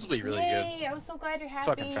supposed to be really Yay, good. I'm so glad you're happy.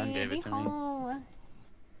 Fucking friend gave it to me.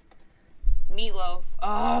 Meatloaf.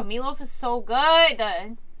 Oh, meatloaf is so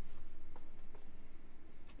good.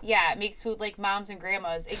 Yeah, it makes food like moms and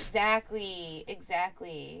grandmas. Exactly.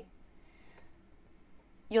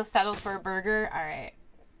 You'll settle for a burger? Alright.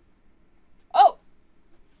 Oh!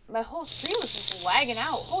 My whole stream was just lagging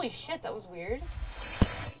out. Holy shit, that was weird.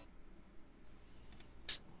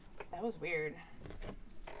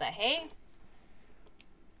 The hey?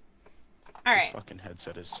 Alright. This fucking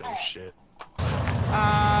headset is so shit.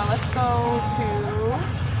 Let's go to...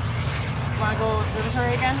 Wanna go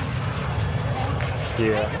observatory again?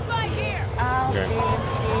 Yeah. I'll Okay.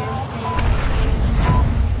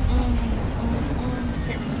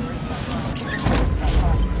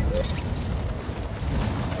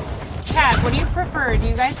 Cat, what do you prefer? Do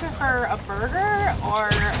you guys prefer a burger or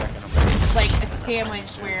like a sandwich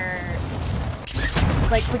where,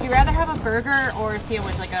 like, would you rather have a burger or a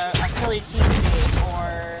sandwich, like a Philly cheesesteak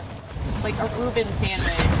or like a Reuben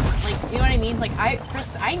sandwich? Like, you know what I mean? Like,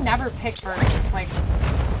 I never pick burgers. Like,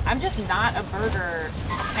 I'm just not a burger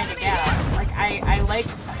kind of gal. Like, I like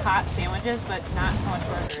hot sandwiches, but not so much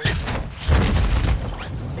burgers.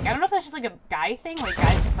 Like, I don't know if that's just like a guy thing. Like,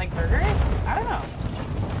 guys just like burgers? I don't know.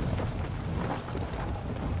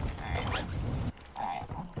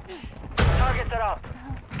 Targets are up.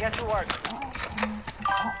 Get to work.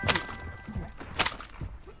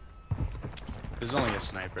 There's only a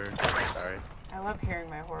sniper. Sorry. I love hearing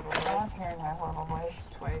my horrible voice.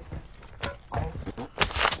 Twice.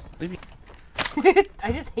 Leave me.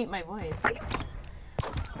 I just hate my voice.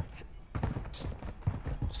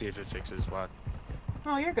 See if it fixes what.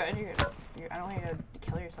 Oh, you're good. I don't want you to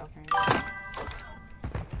kill yourself during this.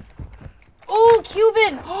 Oh,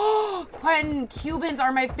 Cuban! Oh, Quentin, Cubans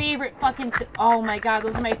are my favorite fucking... Oh my god,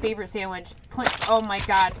 those are my favorite sandwich. Oh my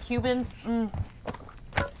god, Cubans.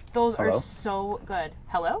 Those are so good.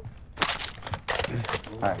 Hello?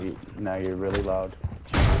 Now you're really loud.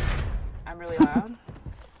 I'm really loud?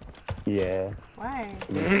 Yeah. Why?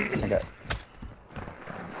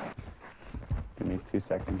 Give me 2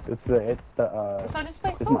 seconds. It's the So just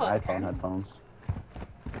play it's solos, my iPhone Ken. headphones.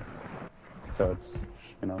 So it's,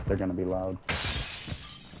 you know, they're gonna be loud.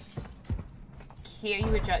 Here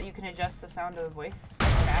you can adjust the sound of the voice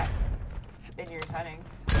chat in your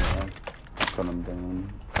settings. Yeah. That's what I'm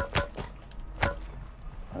doing.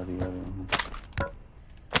 How the other one?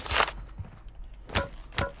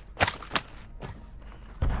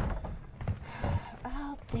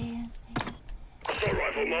 I'll dance.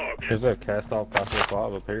 There's a cast off Class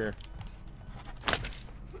 5 up here.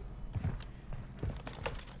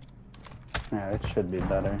 Yeah, it should be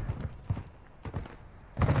better.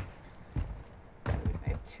 I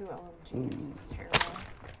have 2 LMGs. It's terrible.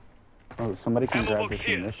 Oh, somebody can grab this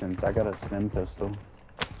munitions. I got a stim pistol.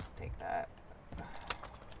 Take that.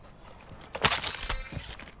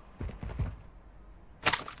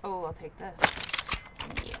 Oh, I'll take this.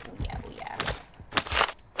 Yeah, yeah, yeah.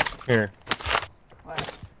 Here.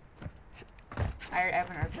 What? I have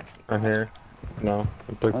an RPG. Right here. No.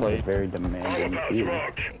 They're That's very demanding too.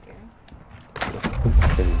 This is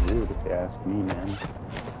pretty rude if you ask me, man.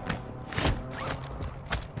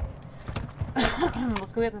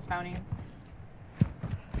 Let's go get this bounty.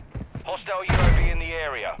 Hostile UAV in the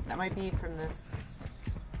area. That might be from this.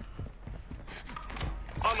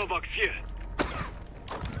 Ammo box here.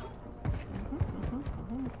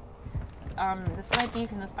 This might be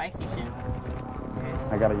from the spy station.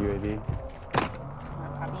 I got a UAV.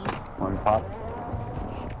 One pop.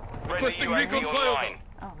 Requesting recon flyover.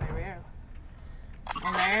 Oh, there we go.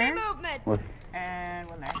 One there. What? And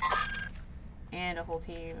one there. And a whole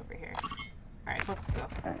team over here. Alright, so let's go.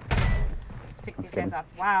 Let's pick these guys up.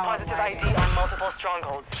 Wow. Positive ID on multiple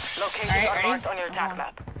strongholds. Locations are marked on your attack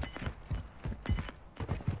map.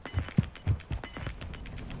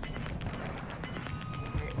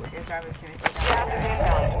 Here's Robert's gonna take Gas is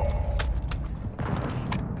inbound.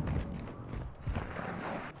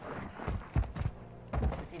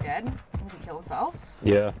 Is he dead? Did he kill himself?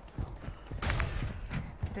 Yeah.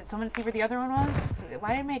 Did someone see where the other one was?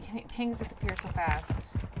 Why did my pings disappear so fast?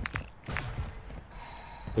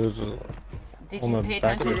 It was Did on you the pay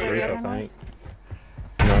back of attention the to where the roof, other I one think.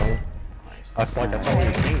 was? No. I saw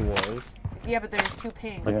where the ping was. Yeah, but there's 2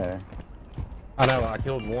 pings. Yeah. I know, I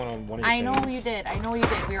killed one on one of your I know pings. you did. I know you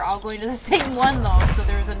did. We were all going to the same one though, so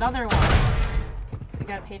there's another one. We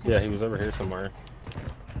gotta pay attention. Yeah, he was over here somewhere.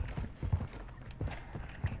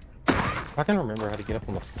 If I can remember how to get up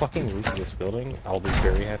on the fucking roof of this building, I'll be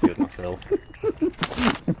very happy with myself.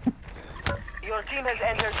 Your team has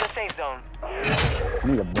entered the safe zone. I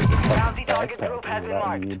need a big Bounty fucking target backpack group is has been what I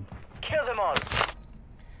marked. need. Kill them all.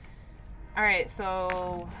 Alright,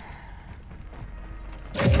 so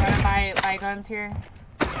you wanna buy guns here?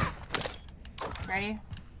 Ready?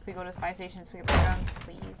 We go to spy station so we can buy guns,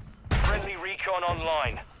 please. Friendly recon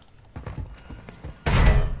online.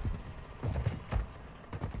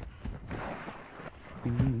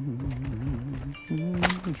 You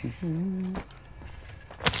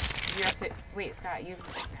have to wait, Scott, you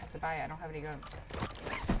have to buy it. I don't have any guns.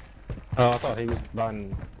 Oh, I thought he was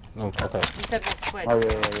buying... Oh, okay. He said we'll switch. Oh,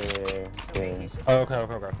 yeah. Oh, okay.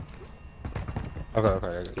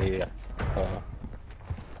 Yeah.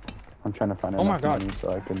 I'm trying to find Oh my enough God. money so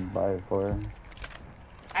I can buy it for her.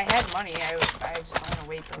 I had money. I just don't want to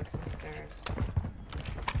wait though because it's theirs.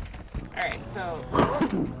 Alright, so.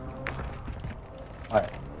 Alright.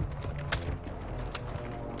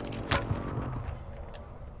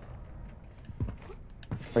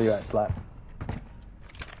 Where you at, Slap?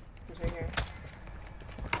 He's right here.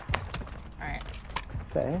 Alright.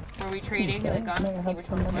 Okay. Were we trading the guns to see which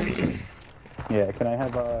one was which? Yeah, can I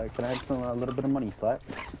have some a little bit of money, Slap?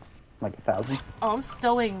 Like 1,000? Oh, I'm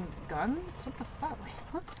stowing guns? What the fuck? Wait,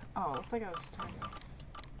 what? Oh, it looked like I was stowing.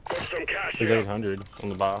 There's 800 on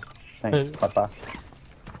the bar. Thanks, Papa.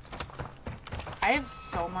 I have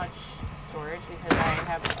so much storage because I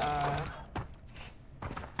have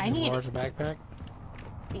I need. Large backpack.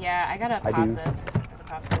 Yeah, I gotta I pop do. this. I gotta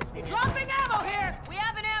pop this. Maybe. Dropping ammo here! We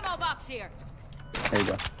have an ammo box here. There you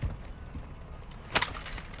go.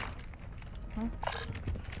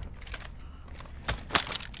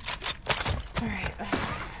 Alright.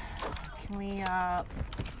 Can we,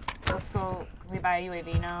 let's go, can we buy a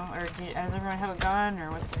UAV now? Or does everyone have a gun,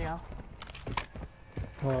 or what's the deal?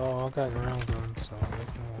 Well, I got ground guns, so I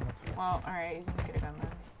can. Well, alright, you can get a gun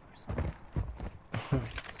then. Or something.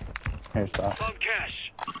 Here's that.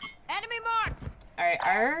 Cash. Enemy marked! Alright,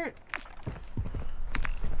 our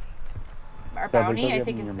Yeah, bounty, go I get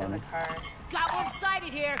think me it's your in the money. car. Got one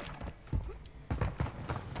sighted here.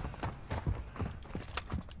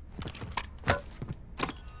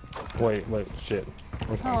 Wait, shit.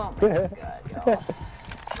 Okay. Oh my god, y'all.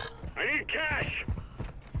 I need cash.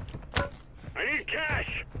 I need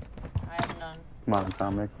cash. I have none. Come on,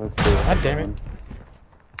 Atomic. Let's do it. God damn it.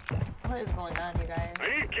 What is going on, you guys? I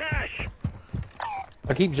need cash.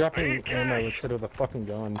 I keep dropping ammo instead of the fucking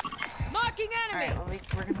gun. Marking enemy! Alright, well,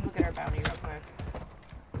 we're gonna look at our bounty real quick.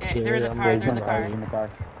 Yeah, Yeah, they're in the I'm car, ready they're in the to car. In the car.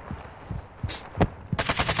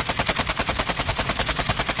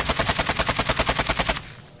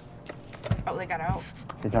 Oh, they got out.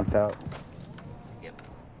 He jumped out. Yep.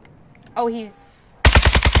 Oh, he just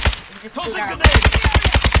flew out.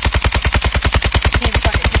 Can't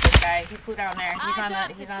fucking hit this guy. He flew down there. He's on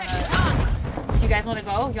the. Do you guys want to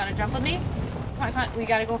go? You want to jump with me? Come on, come on. We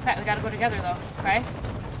gotta go. We gotta go together though. Okay.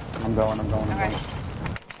 I'm going. Okay.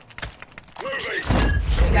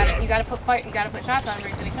 You gotta put fire. You gotta put shots on him, or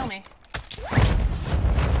he's gonna kill me.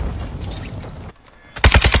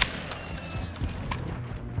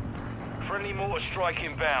 Friendly mortar strike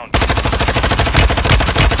inbound.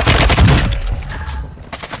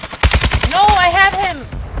 No, I have him!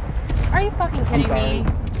 Are you fucking kidding me?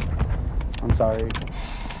 I'm sorry.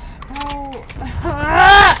 No.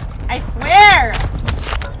 I swear!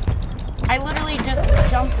 I literally just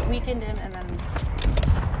jumped, weakened him, and then...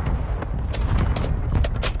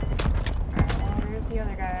 Alright, well, here's the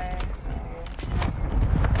other guy.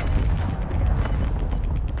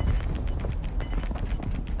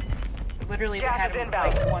 Literally had him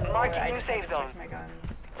like one more. I just had to switch my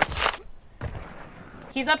guns.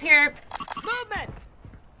 He's up here! Movement!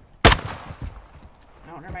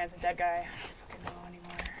 No, never mind, it's a dead guy. I don't fucking know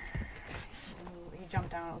anymore. Ooh, he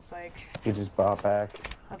jumped down, it looks like. He just bought back.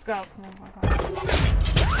 Let's go. Come on.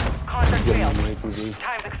 Contract failed.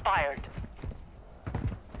 Time's expired.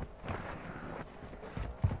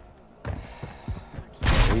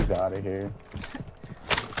 He's out of here.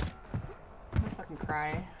 I'm gonna fucking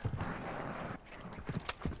cry.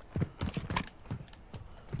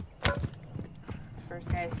 First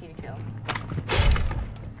guy I see to kill.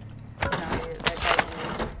 No, that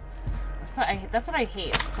guy, that's what I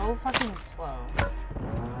hate. It's so fucking slow.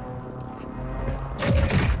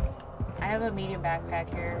 I have a medium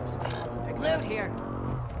backpack here. If someone wants to pick it up. Loot here.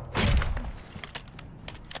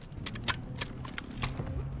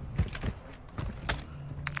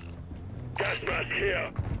 Gas mask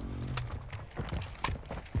here.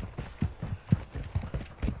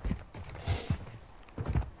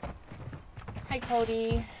 Hi,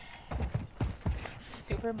 Cody.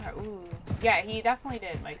 Super Mario. Ooh. Yeah, he definitely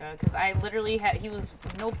did, Micah. Because I literally had. He was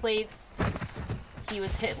no plates. He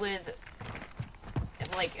was hit with.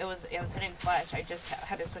 Like, it was hitting flesh. I just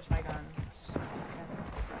had to switch my gun. So fucking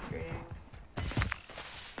frustrating.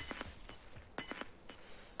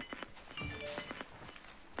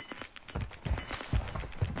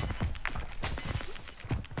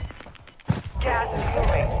 Gas is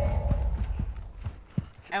moving.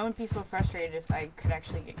 I wouldn't be so frustrated if I could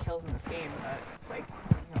actually get kills in this game, but it's like,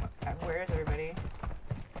 you know, where is everybody?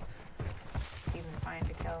 Even fine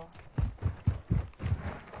to kill.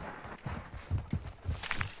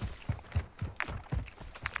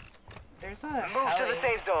 There's a Move to the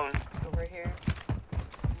safe zone. over here. I'm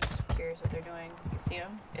just curious what they're doing. You see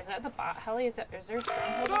them? Is that the bot heli? Is there a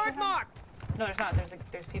stronghold over Guard there? marked! No, there's not.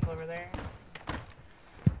 There's people over there.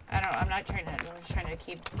 I don't know. I'm not trying to. I'm just trying to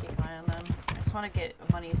keep an eye on them. I just want to get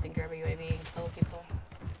money so grab a UAV and kill people.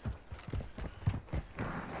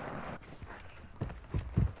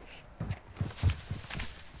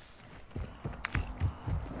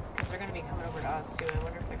 Because they're gonna be coming over to us too. I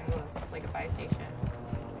wonder if they're gonna go to like a buy station.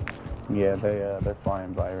 Yeah, they're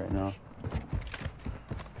flying by right now.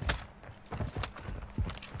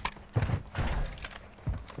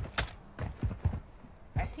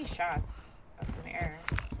 I see shots up in the air.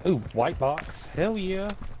 Ooh, white box. Hell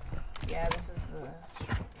yeah. Yeah, this is the.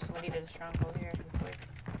 Somebody did a stronghold here. Quick.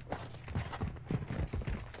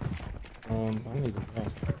 I need to know.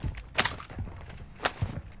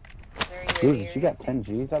 Is there a UAV Dude, or she got anything?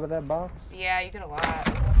 10 G's out of that box? Yeah, you get a lot.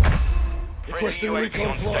 Requesting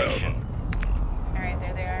recon flyover. Alright,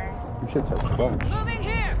 there they are. You should take a bunch. Moving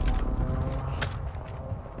here!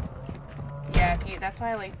 Yeah, that's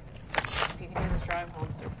why I like. If you can do the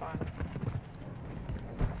strongholds, they're fun.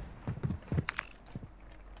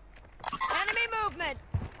 Enemy movement!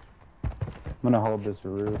 I'm gonna hold this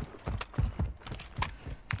roof.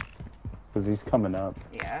 Because he's coming up.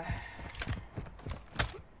 Yeah.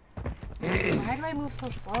 Why do I move so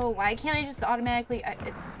slow? Why can't I just automatically...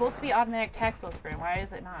 it's supposed to be automatic tactical sprint. Why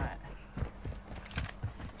is it not?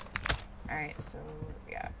 Alright, so...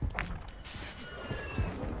 yeah.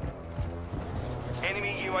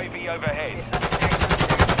 Enemy UAV overhead.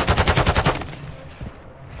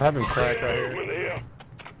 I have him cracked right here.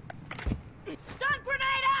 Stun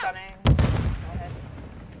grenade out! Stunning. No hits.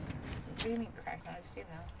 What do you mean cracked? I've seen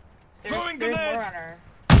that. Throwing There's grenade! more on her.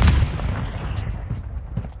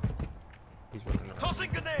 He's running around.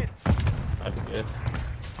 Tossing grenade! I think it.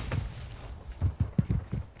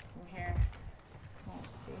 In here. Let's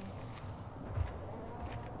see.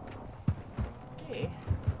 Okay.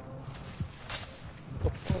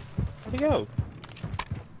 Where'd he go?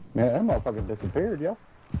 Man, that motherfucker disappeared, yo.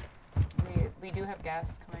 We do have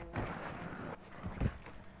gas coming.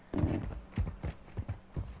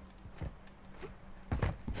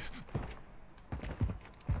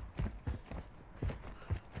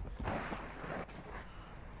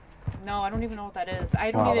 No, I don't even know what that is. I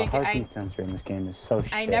don't Wow, the even get. heartbeat sensor in this game is so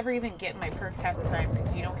shit. I never even get my perks half the time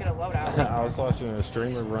because you don't get a loadout. I was watching a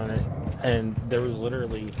streamer run it, and there was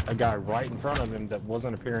literally a guy right in front of him that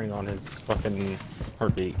wasn't appearing on his fucking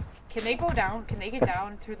heartbeat. Can they go down? Can they get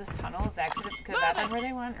down through this tunnel? Is that could that been where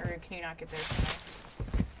they went, or can you not get there?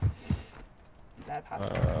 Is that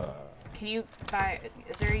possible? Can you buy?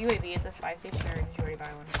 Is there a UAV at this buy station, or did you already buy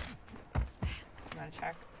one? You wanna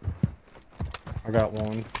check? I got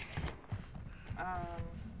one.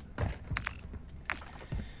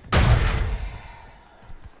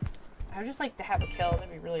 I would just like to have a kill.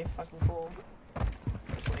 That'd be really fucking cool.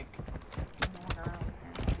 Like, walk around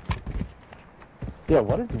here. Yeah,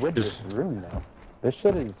 what is with this room though? This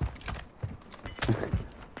shit is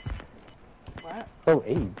What? so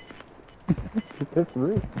AIDS. This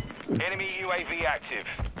room. Enemy UAV active.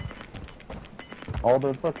 All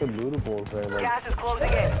the fucking lootables are like. Gas is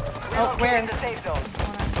closing in. Oh, where? In the safe zone.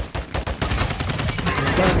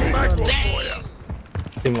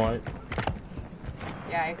 Team White.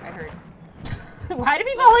 Yeah, I heard. Why do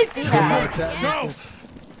people always do that? No!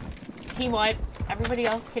 Team White. Everybody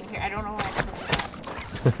else can hear. I don't know why people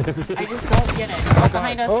do that. I just don't get it. Oh,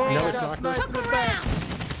 behind us. Oh, behind I us. got sniped in the back.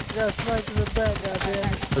 I got sniped in the back,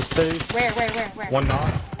 goddamn. There's two. Where? One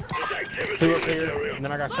knock. Two up here, and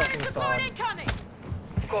then I got shot from the side.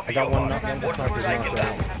 I got one knock. One sniper knocked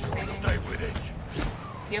out. Stay with it.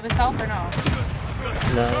 Do you have a self or no?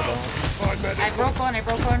 No, I don't. I broke one.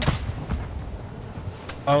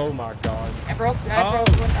 Oh my god. I broke one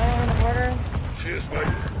in the border. Cheers, mate.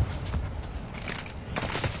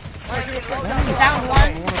 Down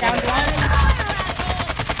one.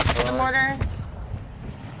 In the mortar.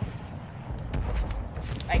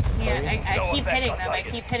 I can't. I keep hitting them. I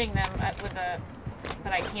keep hitting them with a,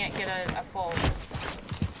 but I can't get a full.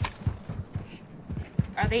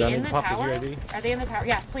 Are they in the tower? Are they in the tower?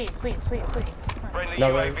 Yes, please. Friendly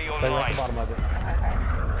No, UAV they're online. at the bottom of it.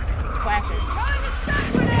 Flash it.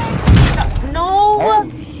 No!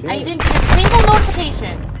 I didn't get a single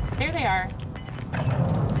notification. There they are.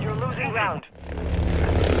 You're losing ground.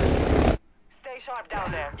 Stay sharp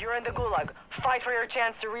down there. You're in the gulag. Fight for your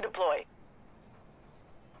chance to redeploy.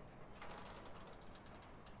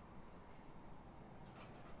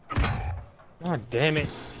 God damn it.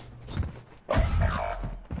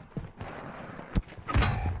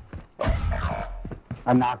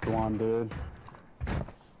 I knocked one, dude.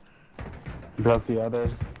 Broke the other.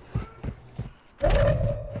 I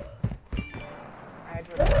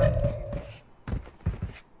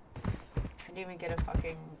didn't even get a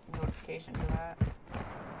fucking notification for that.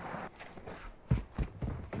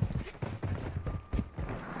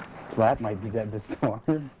 Flat might be dead this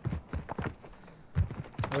storm.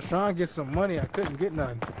 I was trying to get some money, I couldn't get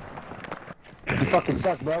none. You fucking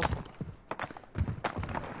suck, bro.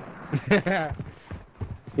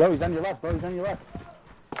 Yo, he's on your left, bro. He's on your left.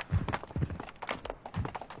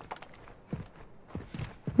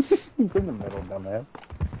 He's in the middle, dumbass.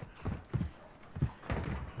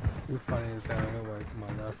 You're funny as hell, nobody to my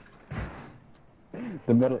left.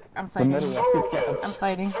 The middle. I'm fighting. The middle. I'm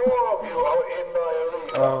fighting. 4 of you are in my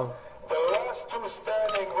arena. Oh. The last two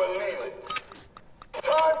standing will leave it.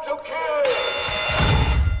 Time to kill!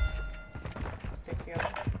 Sick deal.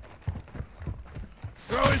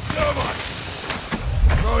 Throwing thermite!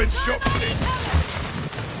 Throwing shock stick!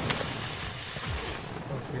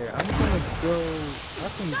 Okay, I'm gonna go. I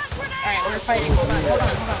can. Alright, we're fighting. Hold on. We're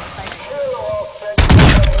fighting. Kill or send you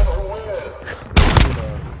who will.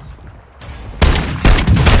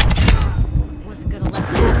 Wasn't gonna let that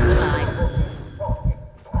slide.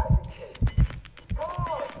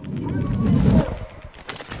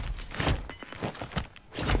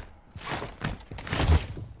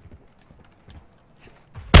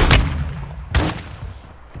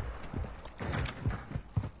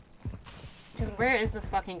 Dude, where is this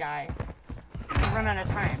fucking guy? We're running out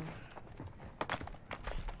of time.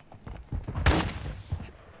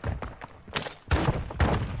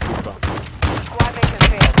 Squad mate has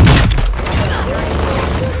failed.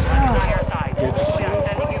 On your side. We are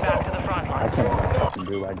sending you back to the front I line. can't fucking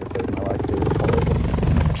do. I just saved my life, dude.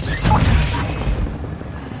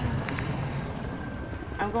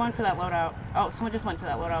 I'm going for that loadout. Oh, someone just went for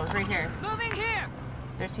that loadout. It's right here. Moving here.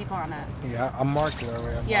 There's people on it. Yeah, I marked it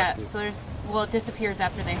already. I Yeah, marked it. so there's, well, it disappears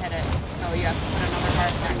after they hit it. So you have to put another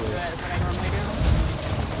mark next to it, is what I normally do.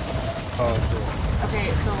 Oh, shit.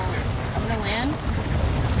 Okay, so I'm gonna land.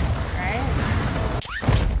 Alright.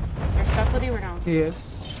 They're stuck with you or no? Yeah,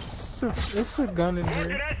 it's a gun in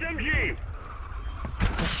here. SMG!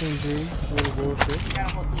 SMG, little bullshit. You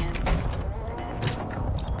gotta hold hand.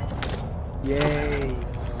 Yay.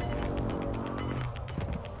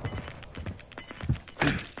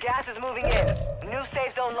 Gas is moving in. New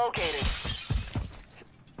safe zone located.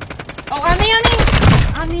 Oh, on me!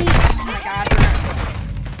 On me! Oh my god.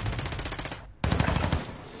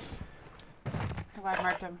 Oh, I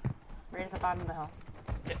marked him. Right at the bottom of the hill.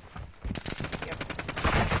 Yep.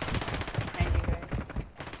 Thank you guys.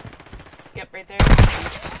 Yep, right there.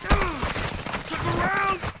 Check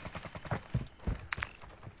around!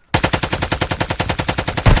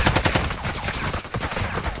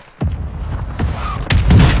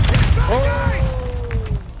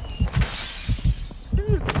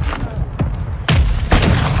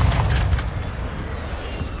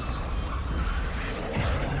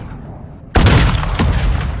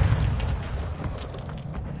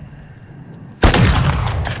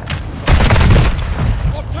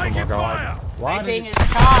 Sniping is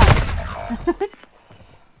shot.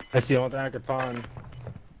 That's the only thing I could find.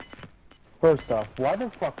 First off, why the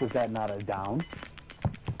fuck was that not a down?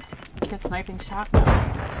 Because sniping shot.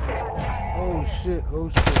 Oh shit, oh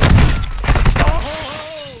shit.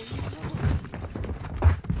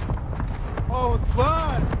 Oh, it's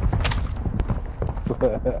fun!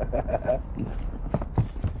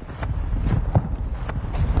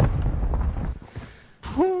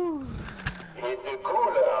 In the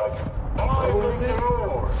gulag, violate the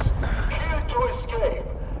rules. Kill to escape.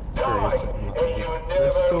 Die, and you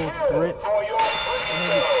never kill for your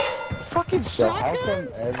freedom. Fucking So how shotgun?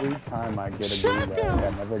 come every time I get a gulag,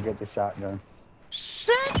 I never get the shotgun?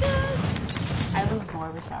 Shotgun? I lose more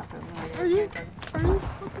of a shotgun than Are you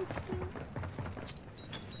fucking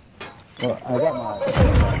Well, I got my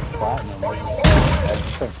platinum. I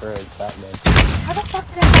prefer a shotgun. How the fuck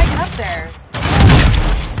did that guy get up there?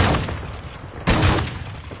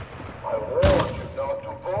 I warned you not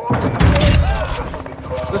to board.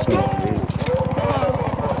 Let's go.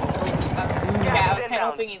 Yeah, I was kind of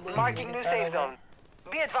hoping he'd lose. Marking new safe zone.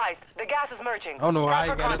 Be advised, the gas is merging. I don't know how I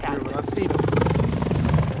Proper got up there, but I see them.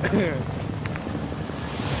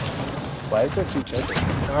 Why is that you taking?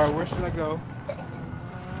 Alright, where should I go?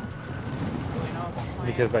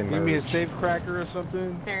 Because they Give me a merged. safe cracker or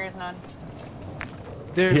something? There is none.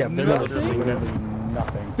 There's Yeah, there's nothing? Literally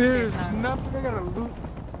nothing. There's There's none. nothing. I gotta loot.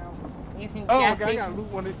 You can Oh, gas okay, I stations. gotta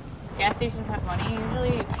loot one of Gas stations have money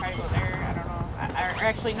usually. You can try to go there. I don't know. Or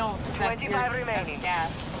actually, no, because that's, 25 that's remaining.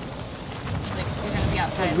 gas. Like you're gonna be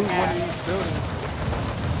outside loot of one of gas. these buildings.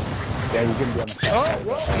 Yeah, you can be on the Oh, side.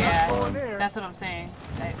 what? Yeah, Going there. that's what I'm saying.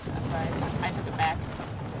 That's why I took it back.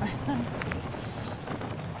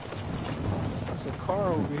 There's a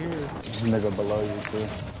car over here. There's a nigga below you too,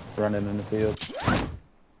 running in the field.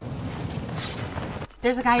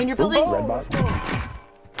 There's a guy in your building. Red box.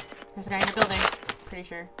 There's a guy in your building. Pretty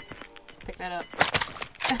sure. Pick that up.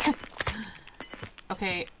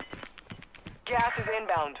 Okay. Gas is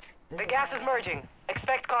inbound. The gas is merging.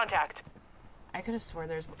 Expect contact. I could have swore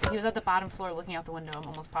there's. He was at the bottom floor looking out the window. I'm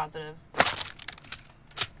almost positive.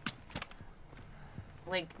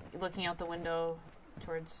 Like looking out the window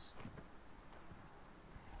towards.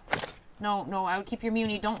 No, no, I would keep your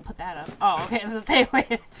muni. Don't put that up. Oh, okay, it's the same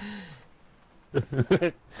way.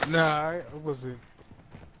 Nah, I wasn't.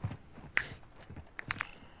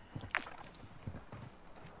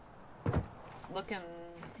 Looking.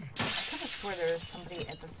 I could have swore there was somebody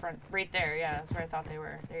at the front. Right there, yeah, that's where I thought they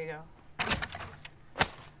were. There you go.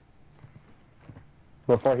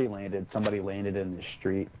 Before he landed, somebody landed in the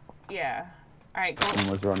street Yeah. Alright, go. and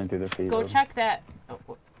was running through the field. Go check that. Oh,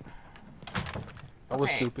 That was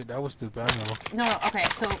okay. stupid. That was stupid. I know. No, okay,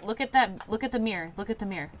 so look at that. Look at the mirror. Look at the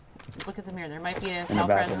mirror. Look at the mirror. There might be a the cell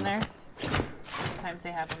phone in bathroom. there. Sometimes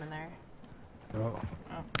they have them in there. No.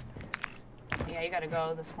 Oh. Yeah, you gotta go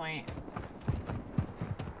at this point.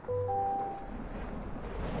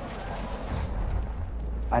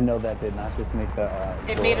 I know that did not just make the.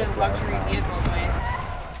 It door made a fly luxury around. vehicle noise.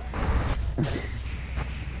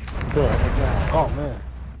 Oh man.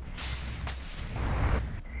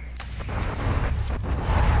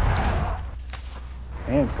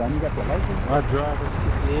 Damn, son, you got the license? My driver's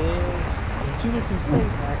yes, in 2 different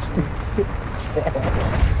states actually.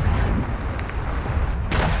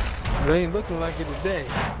 It ain't looking like it today.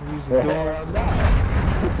 I'm using doors. I'm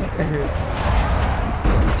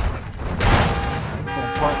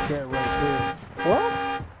gonna park that right there. What?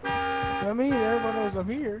 I mean, everybody knows I'm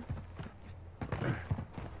here.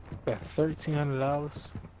 Got $1,300.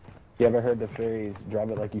 You ever heard the phrase, drive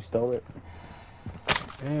it like you stole it?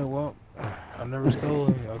 Yeah, well, I've never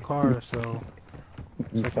stolen a car, so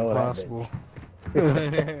it's like stole that impossible.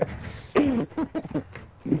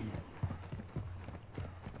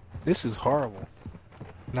 This is horrible.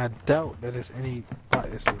 And I doubt that it's any...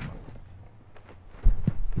 It's a,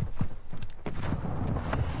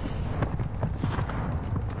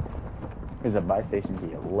 There's a buy station to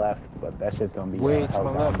your left, but that shit's gonna be Way to held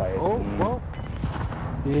my down left. by a Oh, team. well.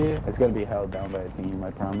 Yeah. It's gonna be held down by a team, I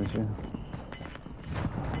promise you.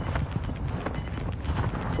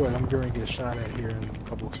 I feel like I'm going to get shot at here in a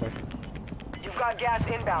couple of seconds. You've got gas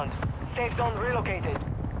inbound. Safe zone relocated.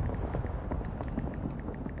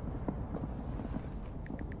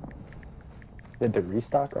 Did the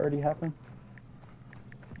restock already happen?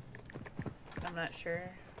 I'm not sure.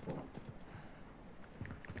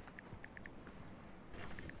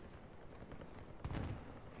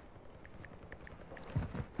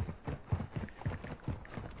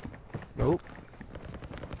 Nope.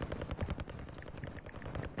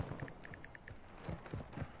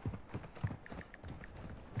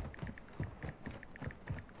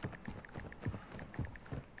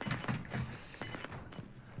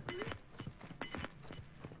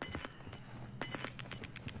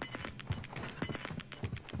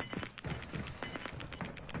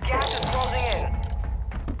 Gas is closing in.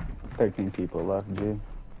 13 people left, G.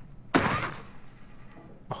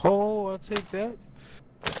 Oh, I'll take that.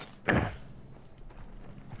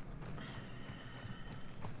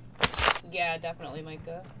 Yeah, definitely,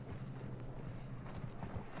 Micah.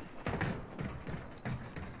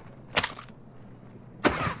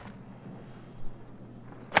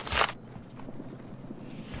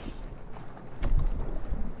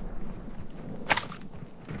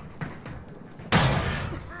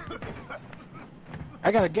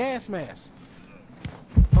 I got a gas mask.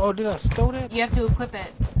 Oh, did I steal that? You have to equip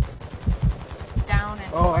it. Down and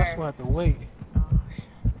Oh, square. that's why I have to wait.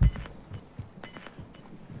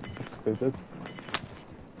 Stupid.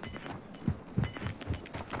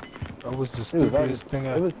 That was the Dude, stupidest thing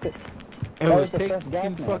I... It was taking the best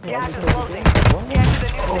gas fucking... Gas is closing. Get to the new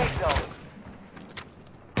safe zone.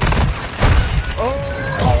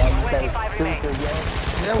 Oh, 25 remain.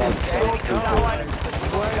 That was so Someone, dumb.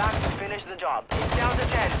 we've got to finish the job. It's down to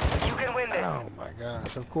 10. You can win this. Oh my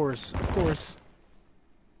gosh, of course, of course.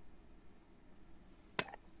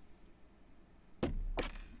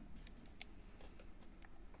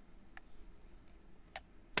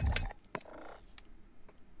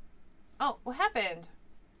 Oh, what happened?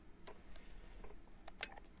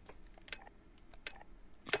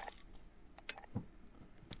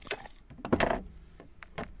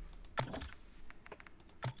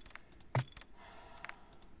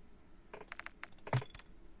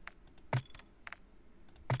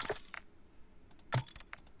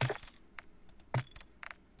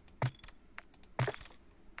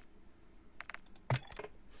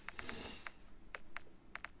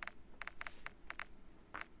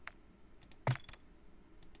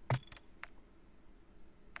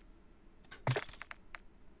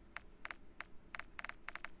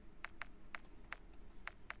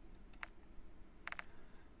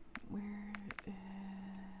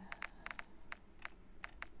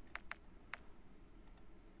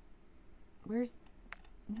 Where's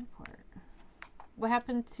Newport? What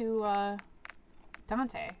happened to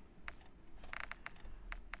Dante?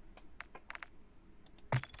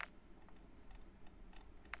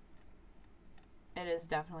 It is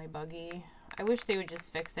definitely buggy. I wish they would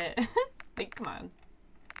just fix it. Like, come on.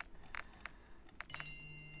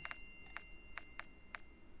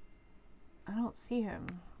 I don't see him.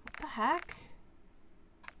 What the heck?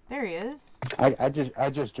 There he is. I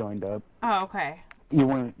just joined up. Oh, okay. You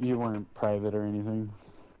weren't private or anything.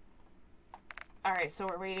 Alright, so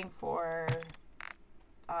we're waiting for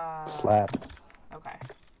Slap. Okay.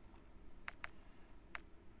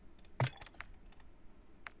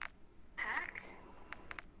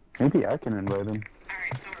 Maybe I can invite him.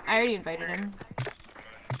 I already invited him.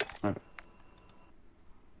 Okay.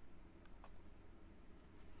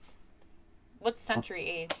 What's Century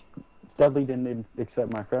age? Dudley didn't even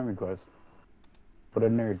accept my friend request. What a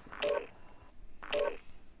nerd.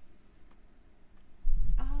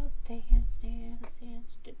 I'll dance, dance,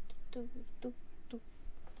 dance, do, do, do, do.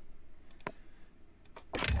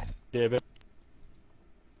 Yeah, but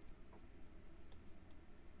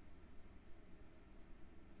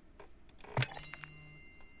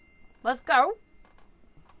Let's go.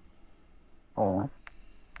 Oh.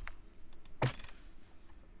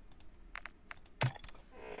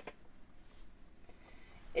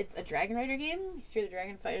 It's a Dragon Rider game. You steer the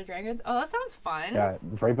dragon, fight the dragons. Oh, that sounds fun. Yeah,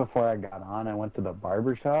 right before I got on, I went to the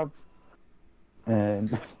barber shop,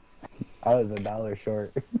 and I was $1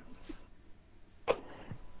 short.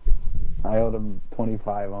 I owed him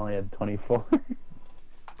 25, only had 24.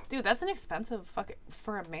 Dude, that's an expensive fucking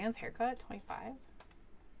for a man's haircut. 25.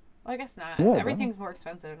 Well, I guess not. Yeah, Everything's more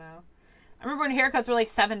expensive now. I remember when haircuts were like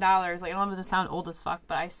 $7. Like, I don't want to sound old as fuck,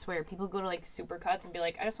 but I swear people go to like Supercuts and be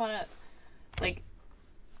like, I just want to, like,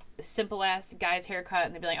 simple ass guy's haircut,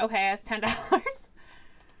 and they'd be like, okay, that's $10.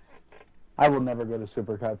 I will never go to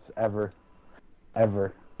Supercuts ever,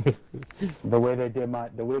 ever. The way they did my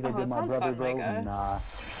brother, fun, bro. Micah. Nah.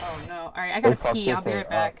 Oh no! All right, I gotta They fucked pee. I'll be this right up.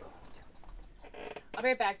 back. I'll be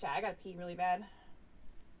right back, Jack. I gotta pee really bad.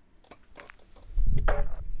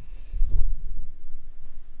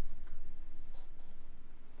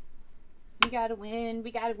 We gotta win.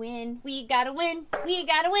 We gotta win. We gotta win. We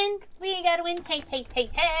gotta win. We gotta win. Hey, hey, hey,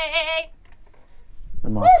 hey! The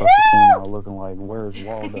motherfucker came out looking like, where's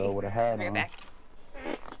Waldo with a hat Right on. back.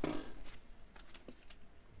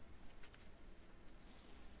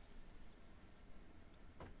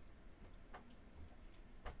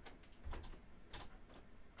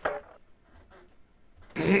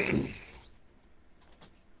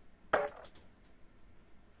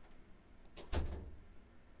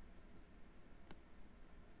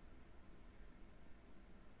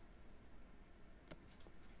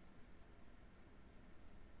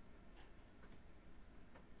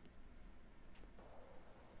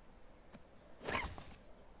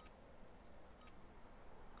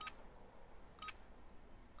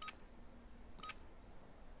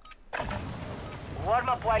 Warm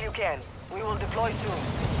up while you can. We will deploy soon.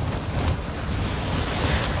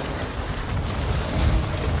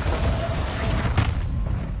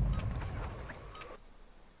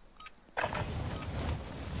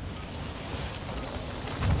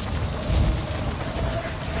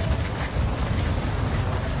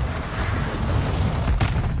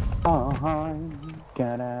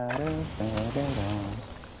 Get out of bed at all.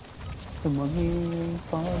 Someone here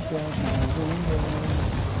falls out my window.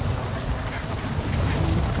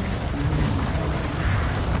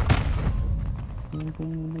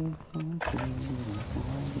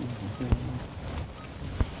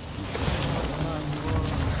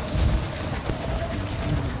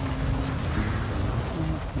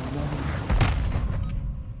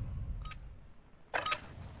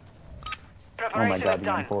 Oh my god, the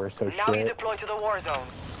M4 is so Now you shit. deploy to the war zone.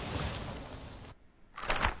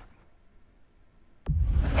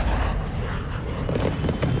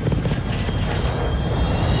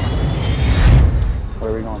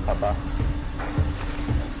 Where are we going, Papa?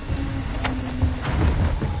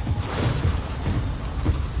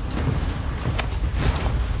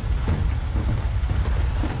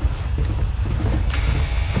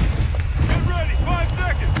 Get ready, 5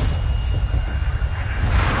 seconds.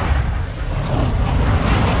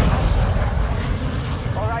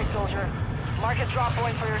 Alright, soldier. Mark a drop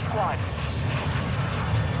point for your squad.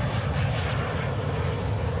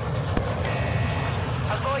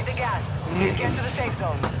 Avoid the gas. Get to the safe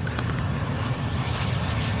zone.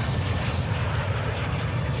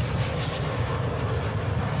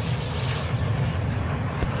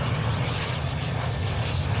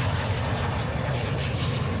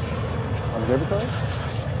 Observatory?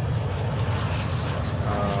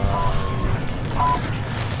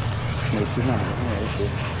 No, she's not here, is she?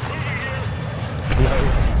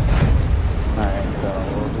 Alright, so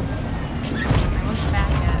we'll just... I wasn't back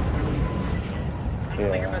yet. I don't have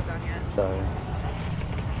my Yeah. earbuds on yet. So...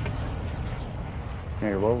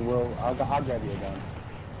 Here, I'll grab you a gun.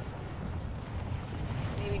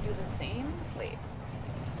 Maybe do the same? Wait.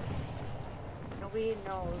 Nobody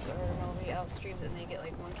knows or nobody else streams it and they get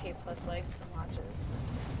like 1K plus likes and watches.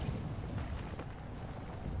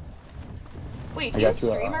 Wait, do I you got you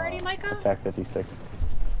stream already, Micah? Attack 56.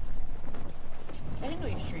 I didn't know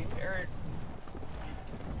you streamed. Or...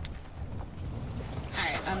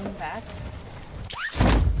 Alright, I'm back.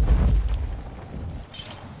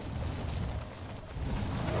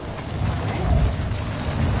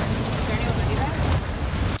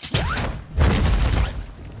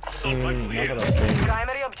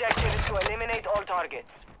 Primary objective is to eliminate all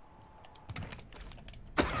targets.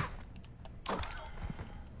 I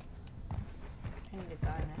need a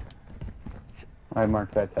gun. I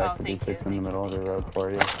marked that Oh, attack thank 56 you, in the middle of the road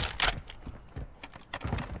for you.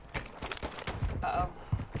 Uh-oh.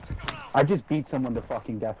 I just beat someone to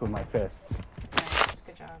fucking death with my fists. Nice,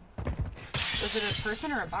 good job. Was it a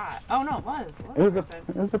person or a bot? Oh no, it was.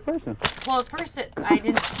 It was a person. Well, at first I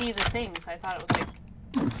didn't see the thing, so I thought it was like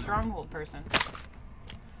a stronghold person.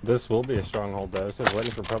 This will be a stronghold though. It says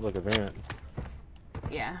waiting for public event.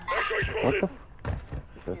 Yeah. What the?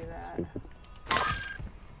 Do that. Stupid.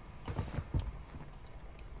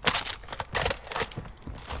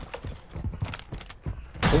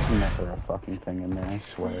 There's never a fucking thing in there, I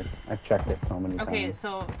swear. I've checked it so many Okay, times.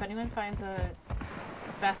 so if anyone finds a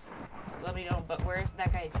vest, let me know. But where's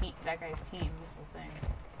that guy's team? That guy's team is the thing.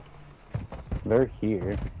 They're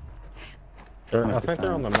here. I think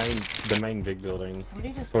they're on the main big building.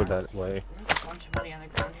 Somebody just toward brought- that way. There's a bunch of money on the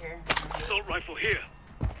ground here. Assault rifle here.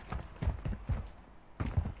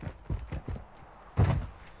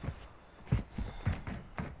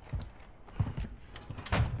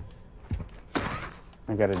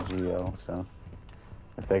 I got a Geo, so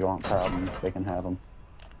if they want problems, they can have them.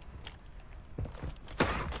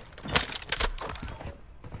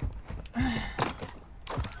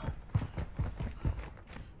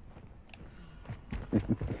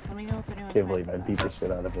 Let me know if anyone Can't finds believe I that. beat the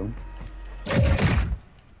shit out of him.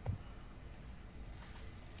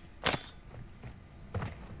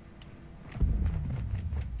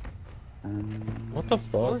 What the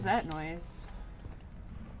fuck? What was that noise?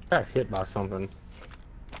 Got hit by something.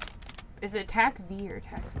 Is it TAC V or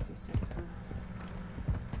TAC 56?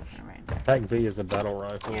 Never mind. TAC V is a battle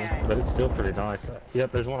rifle, Yeah. but it's still pretty nice.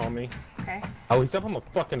 Yep, there's one on me. Okay. Oh, he's up on the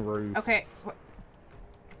fucking roof. Okay.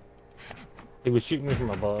 He was shooting me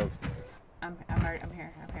from above. I'm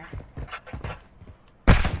here.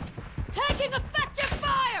 Taking effective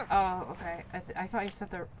fire! Oh, okay. I thought you said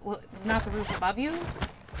not the roof above you?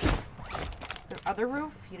 The other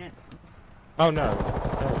roof? You didn't... Oh no.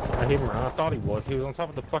 I hit him. I thought he was. He was on top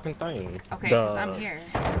of the fucking thing. Okay, because I'm here.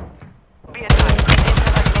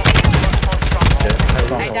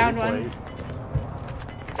 I downed one.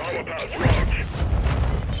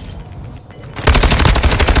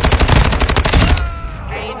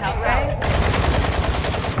 I need help, guys.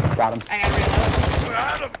 Got him. I gotta reload.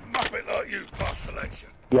 How to muppet like you, pass selection.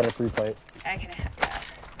 You got a 3 plate. I can have that.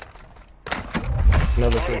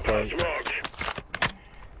 Another 3 plate.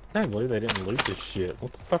 I can't believe they didn't loot this shit.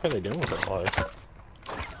 What the fuck are they doing with their life?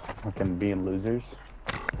 Fucking being losers.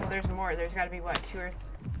 Well, there's more. There's gotta be, what, two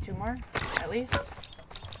more? At least?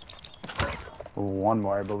 One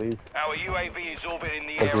more, I believe. Our UAV is orbiting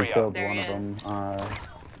the Because we area. killed There one he of them.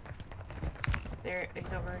 There,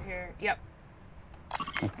 he's over here. Yep.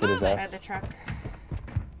 Let's get his I ass. had the truck.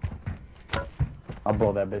 I'll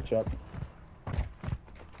blow that bitch up.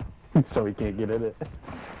 So he can't get in it.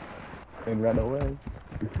 And run away.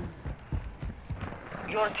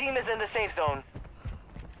 Your team is in the safe zone.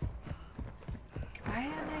 Why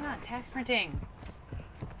am I not tax sprinting?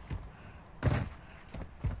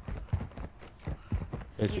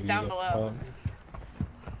 He's down below.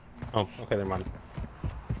 Oh, okay, never mind.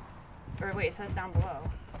 Or wait, it says down below.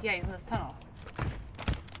 Yeah, he's in this tunnel.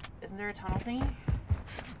 Isn't there a tunnel thingy? It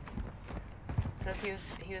says he was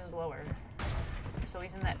lower. So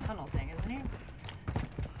he's in that tunnel thing, isn't he?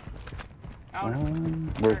 Oh,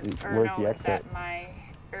 Where's the is exit? that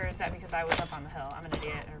or is that because I was up on the hill? I'm an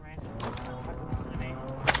idiot. Never mind. Don't fucking listen to me.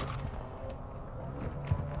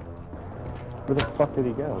 Where the fuck did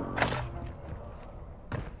he go?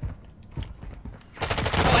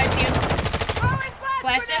 Oh, I see him.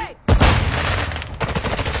 Flash him.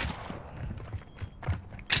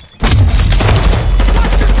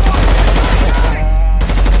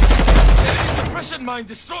 Suppression mine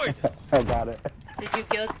destroyed. I got it.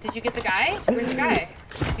 Did you get the guy? Where's the guy?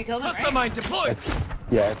 You killed him, Cluster right? mine deployed.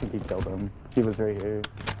 Yeah, I think he killed him. He was right here.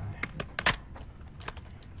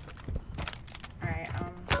 Alright,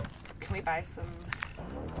 can we buy some...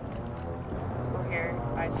 Let's go here,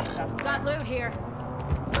 buy some stuff. Got loot here.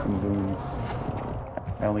 Some booze.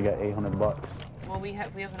 I only got 800 bucks. Well, we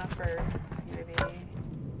have enough for UAV.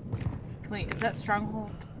 Can we... Is that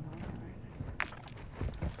Stronghold?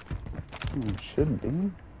 Should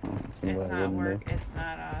be. It's not it's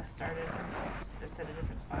not started. It's at a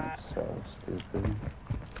different spot. So stupid.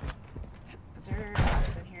 Is there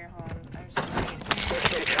box in here? Hold on. There's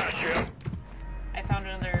I found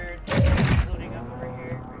another loading up over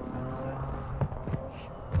here. Very fun stuff.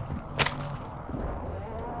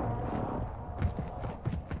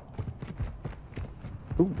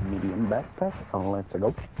 Ooh, medium backpack. Oh, let's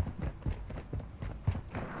go.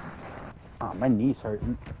 Ah, my knee's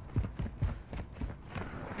hurting.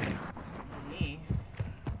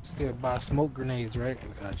 Still buy smoke grenades, right?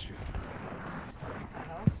 I got you.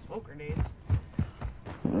 Smoke grenades.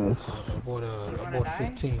 I bought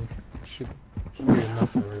 15. Should be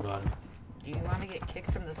enough for everybody. Do you want to get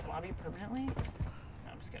kicked from this lobby permanently? No,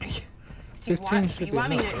 I'm just kidding. Do 15 should be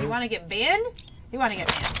enough, you want to get banned? You want to get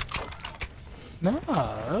banned? Nah,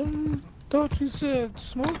 I thought you said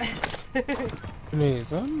smoke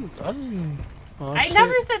grenades. I didn't. Oh, I shit.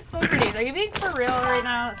 never said smoke grenades. Are you being for real right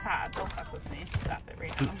now? Stop. Don't fuck with me. Stop it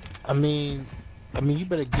right now. I mean, you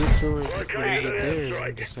better get yours before you get theirs.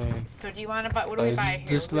 I'm just saying. So do you want to buy? What do we buy here?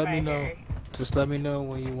 Just let me know. Just let me know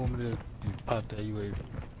when you want me to pop that UAV.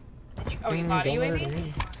 You bought a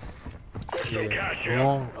UAV?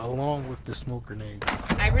 Yeah, along with the smoke grenade.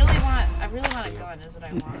 I really want a gun is what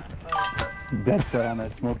I want, but... Dead set on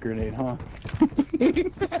that smoke grenade, huh?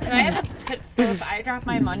 Can I have a... So if I drop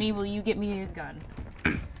my money, will you get me a gun?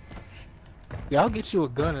 Yeah, I'll get you a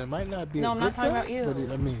gun. It might not be No, a I'm good not talking gun, about you. but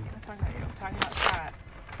it, I mean... I'm not talking about you. I'm talking about Scott.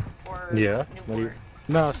 Or Yeah. Newport.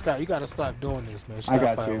 No, Scott, you gotta stop doing this, man. I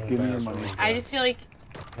got you. Give me your money. I just feel like...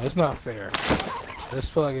 It's not fair. I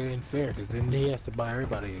just feel like it ain't fair, because then he has to buy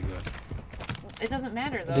everybody a gun. It doesn't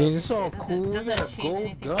matter, though. Then it's all It doesn't- cool. You doesn't got a change gold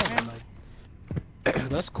anything gun. for him. Like,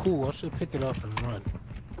 that's cool. I should pick it up and run.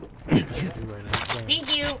 I should do right now.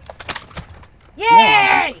 Thank you!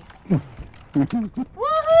 Yay!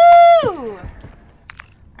 Woohoo!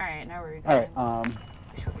 Alright, now we're going. Alright,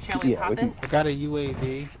 Shall we pop it? I got a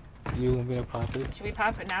UAV. You want me to pop it? Should we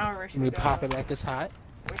pop it now, or where should You we want me go? to pop it like it's hot?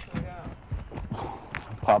 Where should we go?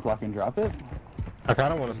 pop, lock, and drop it? I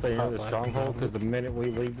kind of want to stay near the stronghold because the minute we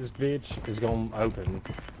leave this bitch, it's going to open.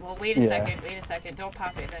 Well, wait a second. Don't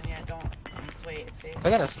pop it then yet. Don't. Just wait. See. I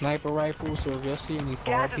got a sniper rifle, so if y'all see any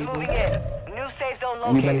far Gas is people moving in. New safe zone in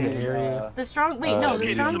located. the area, The strong. Wait, no. The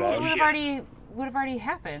medium stronghold bag. would have already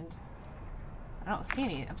happened. I don't see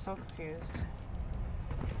any. I'm so confused.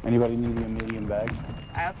 Anybody need a medium bag?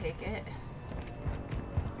 I'll take it.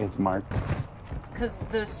 It's marked. Because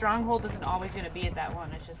the stronghold isn't always going to be at that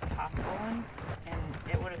one. It's just a possible one, and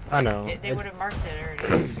it would have. I know. They would have marked it already.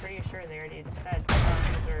 I'm pretty sure they already said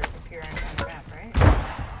strongholds are appearing on the map, right?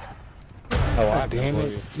 Oh, God damn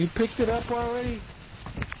it! You picked it up already?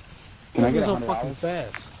 Can I get so $100? fucking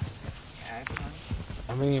fast? Yeah, I can.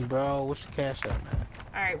 I mean, bro, what's your cash out, man?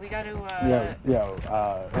 All right, we got to.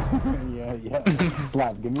 Yeah.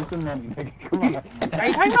 Slap, give me some money, nigga. Come on. Are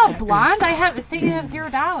you talking about blonde? I have. Say you have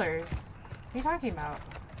 $0. What are you talking about?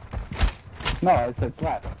 No, I said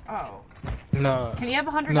slap. Oh. No. Can you have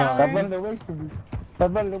 $100? No. Stop running away from me.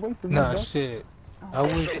 Stop running away from me, Nah, bro. shit. I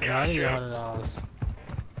wish. No, I need $100.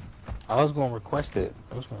 I was gonna request it.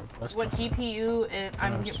 What GPU?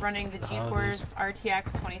 I'm running the GeForce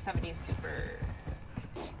RTX 2070 Super.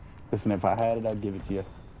 Listen, if I had it, I'd give it to you.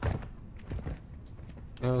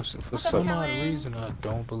 No, for some odd reason, I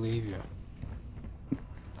don't believe you. You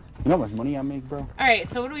know how much money I make, bro? All right,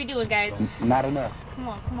 so what are we doing, guys? Not enough. Come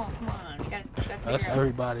on. We gotta That's figure out.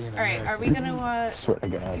 everybody in All right, America. are we gonna? Swear to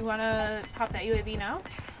God. You wanna pop that UAV now?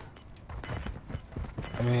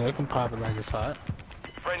 I mean, they can pop it like it's hot.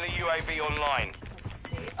 Friendly UAV online. Let's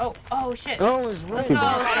see. Oh shit. Oh, it's Let's ready. go.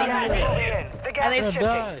 Gas is moving in. The gas is shifting.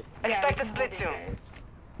 Die. Expect a split soon.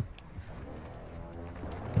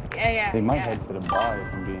 Yeah. They might head to the bar,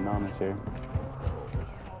 if I'm being honest here.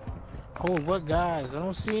 Oh, what guys? I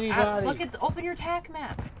don't see anybody. Look at open your TAC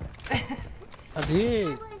map. I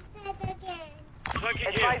did.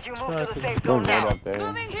 Advise you move to the safe Go zone right now. up there.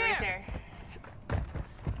 Moving here. Right there.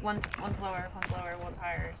 One's lower, one's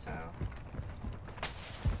higher. So.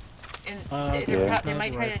 And they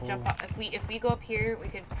might try to jump off. If we go up here, we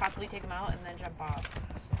could possibly take them out and then jump off.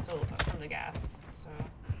 So from the gas. So.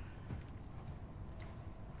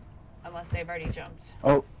 Unless they've already jumped.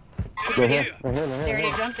 Oh. Right here. They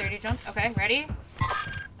already jumped. Okay, ready?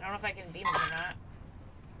 I don't know if I can beat them or not.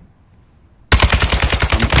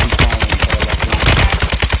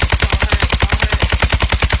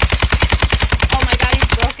 Oh my god,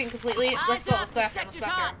 he's broken completely. Let's go after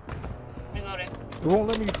him. Reloading. It won't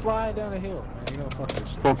let me fly down the hill, man. You don't fuck this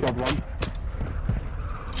shit. Fuck up one.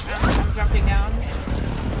 I'm jumping down.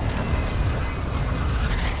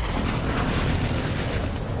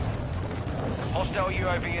 Hostile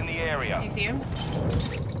UAV in the area. Do you see him?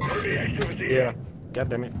 Yeah. God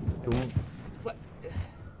damn it. What?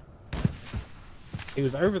 He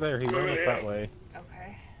was over there. He went up that way.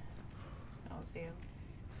 Okay. I don't see him.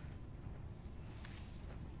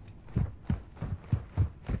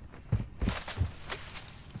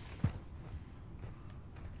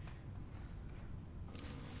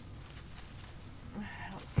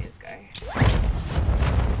 I don't see this guy.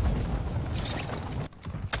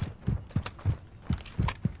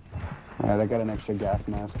 Alright, I got an extra gas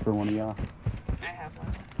mask for one of y'all. I have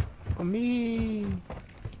one. For me.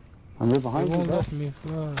 I'm right behind They you, won't bro. let me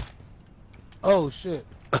fly. Oh shit.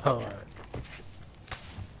 Alright.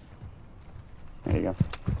 There you go.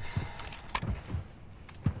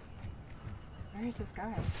 Where is this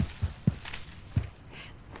guy?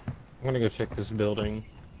 I'm gonna go check this building.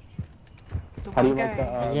 The How do you one like guy.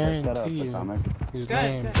 I the guarantee setup, you, Atomic? his Good,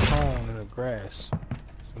 name's good. Tone in the grass.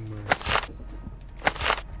 Somewhere.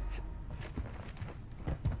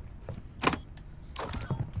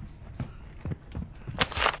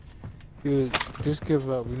 Dude, just give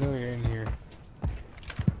up. We know you're in here.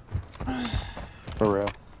 For real.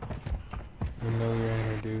 We know you're in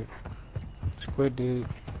here, dude. Just quit, dude.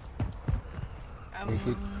 I'm Take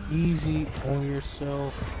it easy on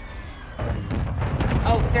yourself.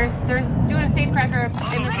 Oh, there's doing a safe cracker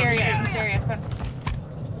in this area. Come on.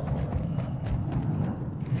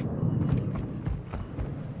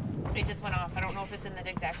 It just went off. I don't know if it's in the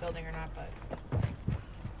exact building or not, but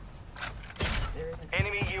there isn't.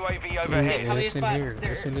 Enemy UAV Yeah, overhead. it's in here.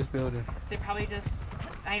 It's in this building. They probably just.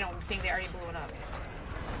 I know. I'm saying they already blew it up. So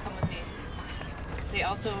come with me. They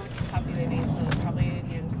also top UAV, so it's probably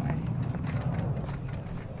near this way.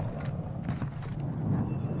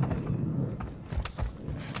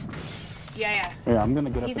 Yeah. Yeah, I'm gonna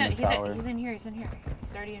get He's up in the tower. He's in here. He's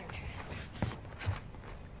already in here.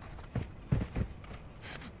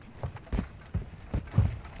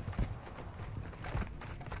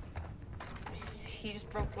 He just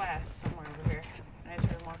broke glass somewhere over here. And I just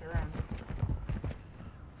heard him walking around.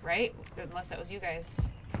 Right? Unless that was you guys.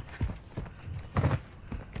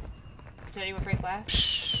 Did anyone break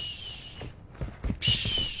glass?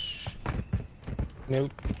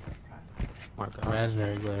 Nope. My God.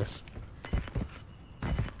 Imaginary glass.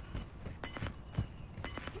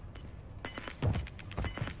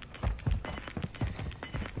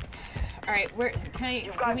 Alright, where can I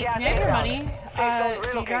You've got can gas I have your inbound. money? Safe zone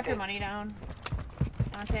Can you drop relocated. your money down?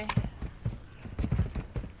 Dante?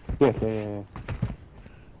 Yeah.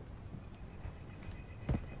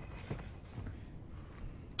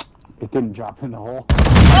 It didn't drop in the hole.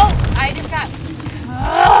 Oh! I just got...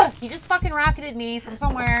 Ugh! He just fucking rocketed me from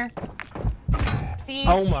somewhere. See?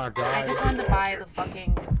 Oh my God. I just wanted to buy the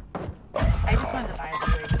fucking... I just wanted to buy the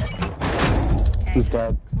rig. Okay. He's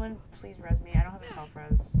dead. Someone please res me. I don't have a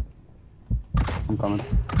self-res. I'm coming.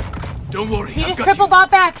 Don't worry. He just triple bot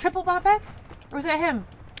back! Triple bot back? Or was that him?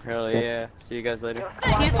 Hell yeah. See you guys later.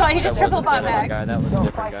 He just triple bot back. That was a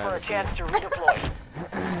different guy. For a chance to redeploy.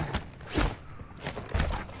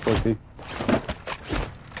 Pussy.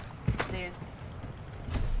 There's...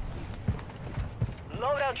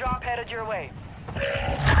 Loadout drop headed your way.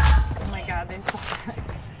 Oh my god, there's 2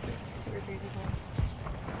 or 3 people.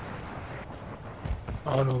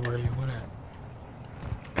 I don't know where you went at.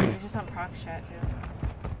 He's just on proc chat too.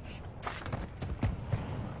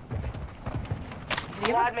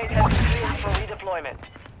 Squad mate has been cleared for redeployment.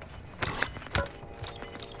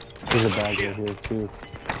 There's a bag right here too.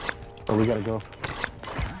 Oh, we gotta go.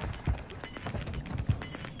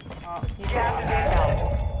 Oh, it's Gas is inbound.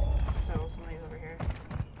 So somebody's over here.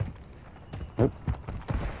 Yep.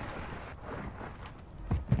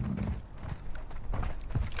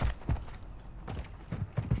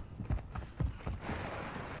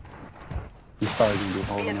 He's probably gonna be Be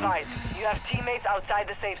holding on. advised, you have teammates outside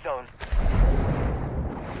the safe zone.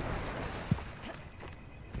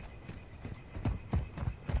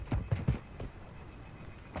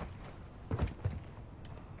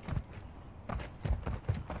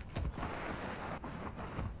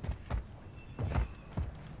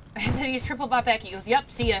 I said he's triple bot back. He goes,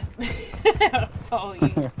 "Yep, see ya." So you.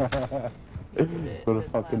 What a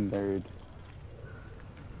fucking nerd.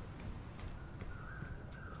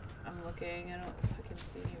 I'm looking. I don't fucking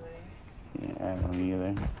see anybody. Yeah, I don't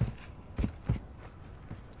either.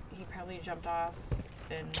 He probably jumped off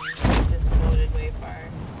and just floated way far.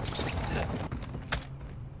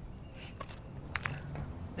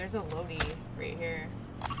 There's a Lodi right here.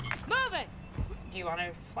 Move it! Do you want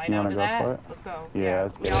to fly You down wanna to go that? for it? Let's go. Yeah,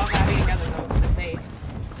 let's we go. all gotta be together though, because if they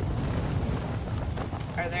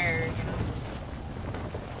are there,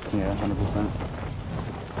 Yeah, 100%.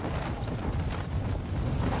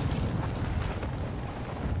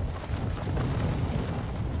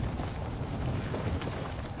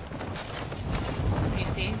 can you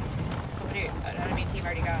see? Somebody, an enemy team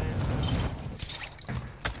already got it.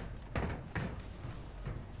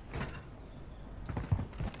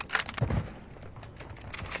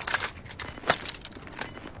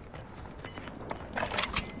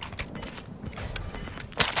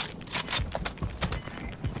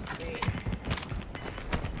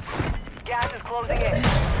 Gas is closing in.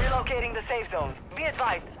 Relocating the safe zone. Be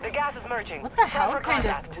advised, the gas is merging. What the hell? Prep for Kind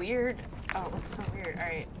contact. of weird. Oh, it looks so weird.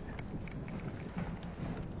 Alright.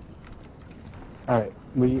 Alright,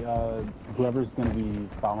 we, whoever's gonna be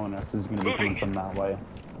following us is gonna be coming from that way.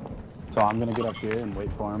 So I'm gonna get up here and wait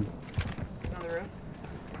for him. On the roof.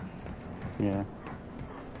 Yeah.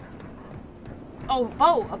 Oh,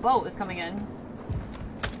 boat! A boat is coming in.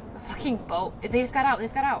 A fucking boat. They just got out. They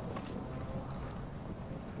just got out.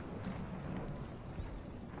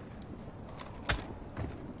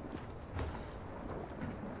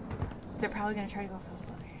 They're probably gonna try to go for this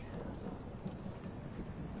way.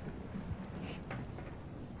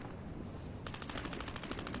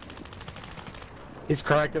 He's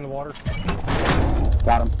cracked in the water.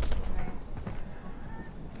 Got him. Nice.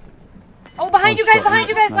 behind you guys, behind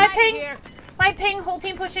you guys. Live ping. Here. Live ping. Whole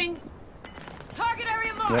team pushing. Target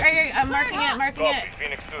area marked. Right here, I'm marking it, marking it.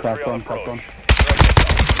 Phoenix 2-3 Cracked on one, cracked approach. one.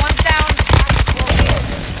 One's down.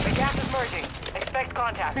 The gas is merging. Expect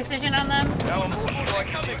contact. Precision on them. Element strike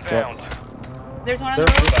is inbound. There's one on the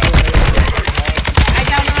roof. I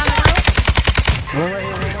downed him on the roof.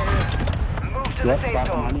 Move to the Yep, safe back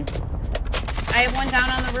zone. behind you. I have one down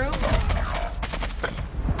on the roof.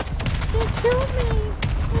 They killed me.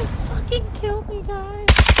 They fucking killed me, guys.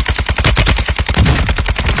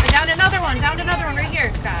 I downed another one right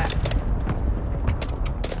here, Scott.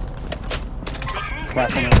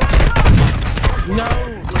 Back on the No! I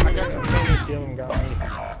got the finish him, guy.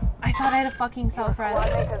 I thought I had a fucking self-res.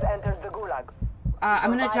 Squadmate has entered the gulag.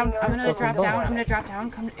 I'm gonna drop down. I'm gonna drop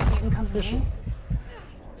down. Come, if you can come to me.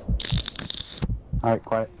 Alright,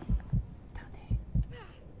 quiet.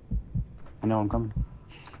 I know I'm coming.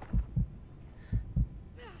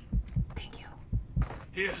 Thank you.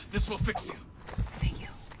 Here, this will fix you. Thank you.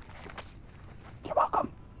 You're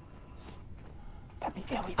welcome. Let me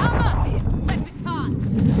feel you. Armor! Left it's hot.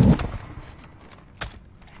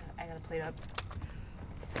 I gotta plate up.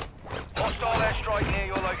 Hostile airstrike near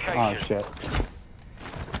your location. Oh shit.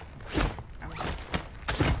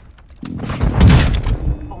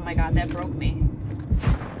 Oh my god, that broke me.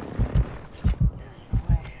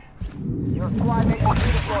 Your squadmate is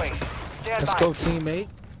redeploying. Stand Let's by. go, teammate.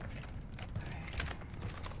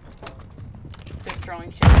 They're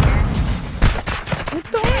throwing shit here.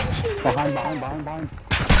 Behind.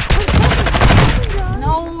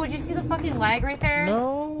 No, did you see the fucking lag right there?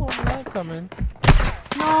 No, I'm not coming.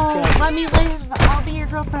 No, let me live. I'll be your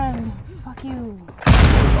girlfriend. Fuck you.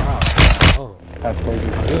 Wow. Oh. That's crazy.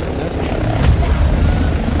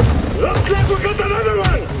 Looks like we got another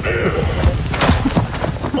one!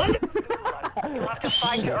 You'll have to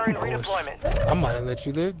fight to earn redeployment. I might have let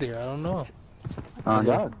you live there. I don't know. Oh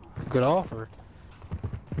god. Good offer.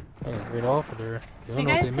 Hey, great offer there. You don't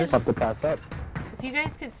know what they missed. Have to pass up. If you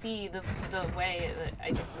guys could see the way that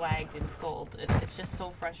I just lagged and sold, it's just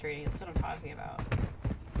so frustrating. That's what I'm talking about.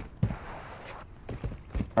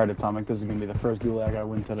 Alright, Atomic, this is gonna be the first gulag I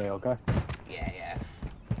win today, okay? Yeah.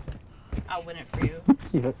 I'll win it for you.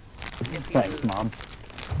 Yeah. Thanks, Mom.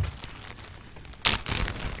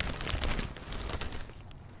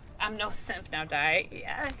 I'm no simp now, Die.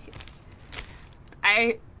 Yeah.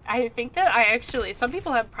 I think that I actually, some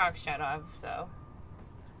people have proc chat off, so.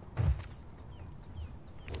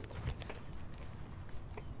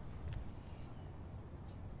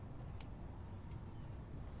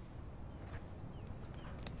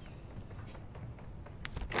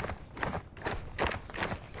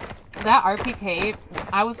 That RPK,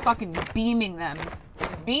 I was fucking beaming them.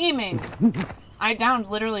 Beaming! I downed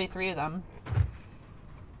literally 3 of them.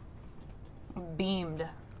 Beamed.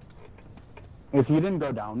 If you didn't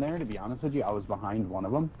go down there, to be honest with you, I was behind one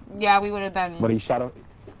of them. Yeah, we would have been. But he shot a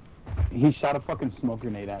fucking smoke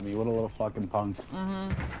grenade at me. What a little fucking punk. Mm-hmm.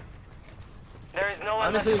 There is no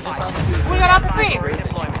one left Honestly, to just fight. We got off for free!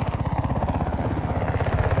 Redeployment.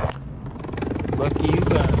 Lucky you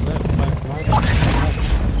guys.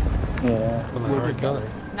 Yeah.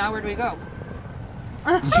 Now where do we go?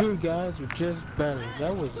 You guys were just better.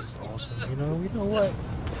 That was just awesome. You know what?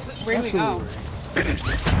 Where do we go?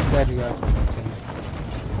 Glad you guys were on the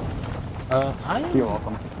team. You're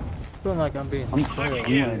welcome. Feeling like I'm being I'm spoiled.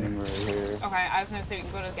 landing right here. Okay, I was gonna say we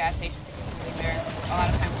can go to the gas station so we can leave there. A lot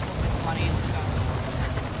of times people lose money and stuff.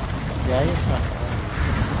 Yeah, you're fine.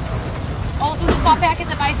 Also, just bought back at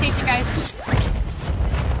the buy station, guys.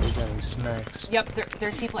 We're getting snacks. Yep,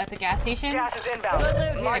 there's people at the gas station. Gas is inbound.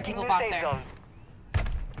 And Marking people new bought safe there. zone.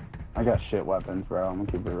 I got shit weapons, bro. I'm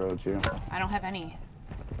gonna keep it real with you. I don't have any.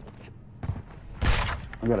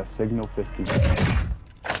 I got a Signal 50.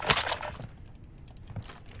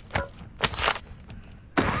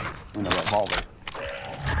 And a revolver.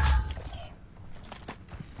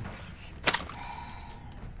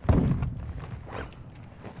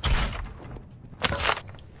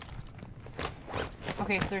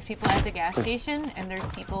 Okay, so there's people at the gas station, and there's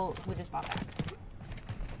people who just bought back.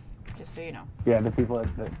 Just so you know. Yeah, the people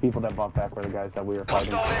that bought back were the guys that we were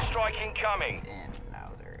fighting. Hostile airstrike incoming. And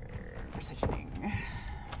now they're positioning.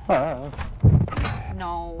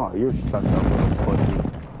 No. Oh, you're stuck up with a pussy.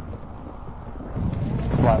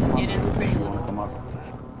 It is pretty little. Come up.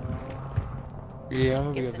 Yeah, I'm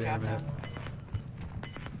gonna Gets be the up there, job man. done.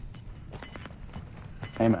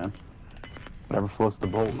 Hey, man. Whatever floats the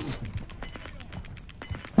boat.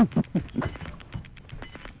 I'm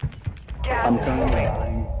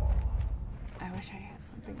saying. I wish I had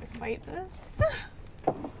something to fight this.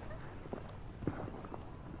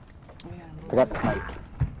 I got sniped.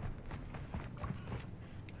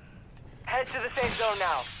 Head to the safe zone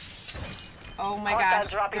now. Oh my Hostiles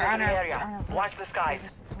gosh. dropping They're on into the our, area. they're on our Watch the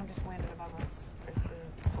skies. Someone just landed above us. Or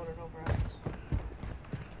floated over us.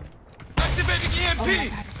 Activating EMP! Oh my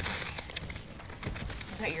god.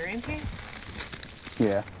 Was that your EMP?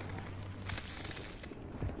 Yeah,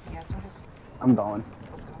 Yeah, someone just... I'm going.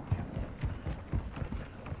 Let's go.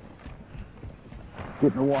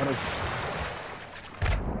 Get in the water.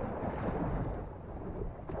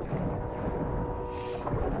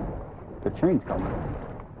 The train's coming.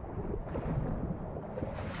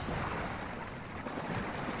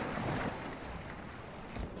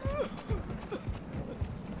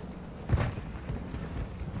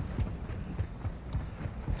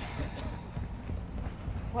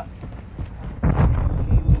 What? This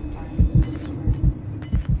game sometimes is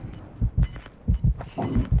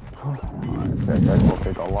That guy will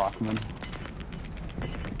take a Lockman.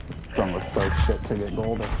 Some was so shit to get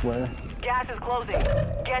gold, I swear. Gas is closing.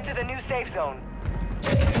 Get to the new safe zone.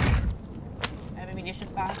 I have a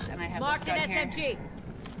munitions box and I have Marked this gun an here. SMG.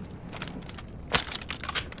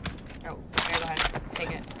 Oh, okay, go ahead.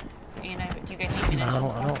 Take it. And do you guys need munitions? I don't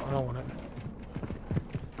box? want it.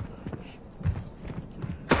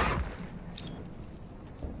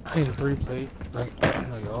 I need a replate, like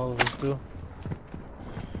all of us do.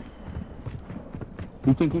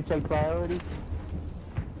 You think you take priority?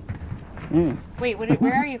 Mm. Wait,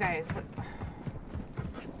 where are you guys? What?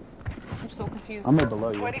 I'm so confused. I'm right below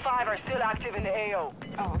you. 25 are still active in the AO.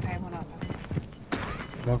 Oh, okay, I went up.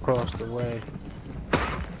 I'm across the way.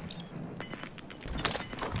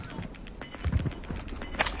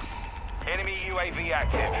 Enemy UAV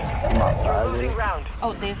active. I'm outside. Losing round.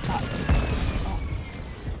 Oh, they stopped. Oh.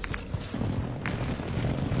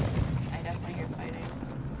 I definitely hear fighting.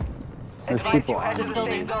 There's Advise people you head on to this the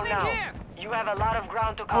building. safe zone now. You have a lot of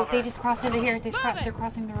ground to cover. Oh, they just crossed into here. They're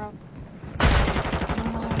crossing the road.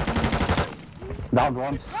 Down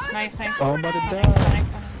one. Nice, nice. Oh, I'm about to Stunning, die. stunning,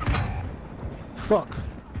 stunning. Fuck.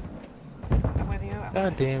 I'm with you.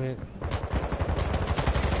 God damn it.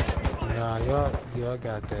 Nah, y'all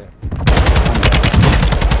got that.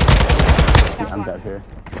 Down I'm one. dead here.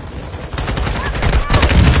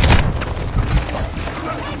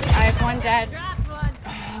 I have one dead.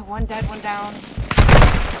 One dead, one down.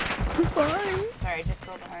 Sorry, just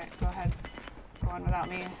go ahead. Go ahead. Go on without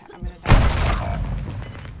me. I'm gonna die.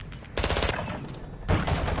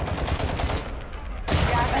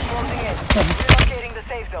 Gas is closing in. Relocating the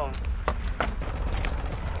safe zone.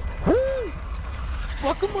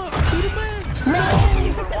 Fuck him up, beat him in.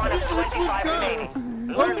 You were one of 25 remaining.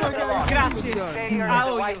 Learn from the loss. Failure is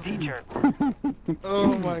a wise teacher.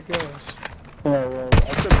 Oh my gosh. I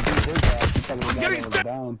couldn't beat his ass because of the guy that was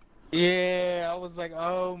down. Yeah, I was like,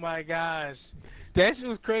 oh my gosh. That shit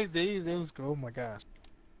was crazy. It was oh my gosh.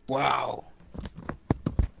 Wow.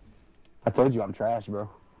 I told you I'm trash, bro.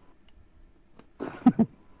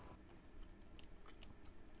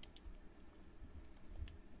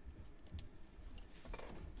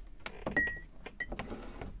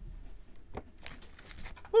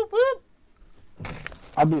 Whoop whoop.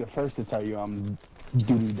 I'll be the first to tell you I'm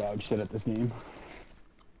doo-doo dog shit at this game.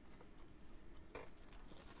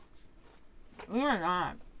 We are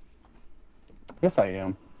not. Yes, I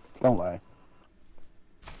am. Don't lie.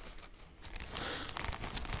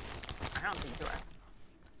 I don't think you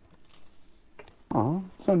are. Aw,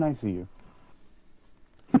 so nice of you.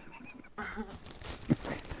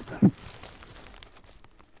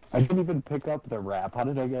 I didn't even pick up the rap. How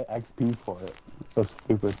did I get XP for it? So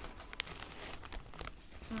stupid.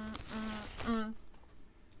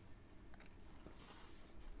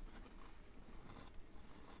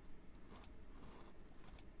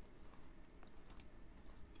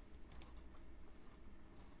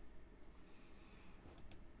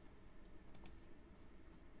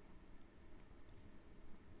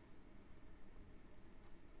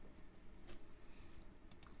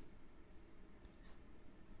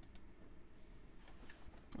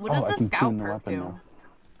 What does I the can scout tune the perk weapon do? now.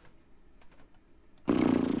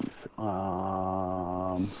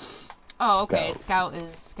 Oh, okay. Scout. Scout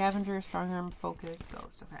is scavenger, strong arm, focus,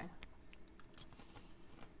 ghost.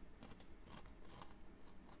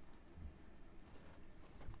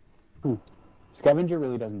 Okay. Scavenger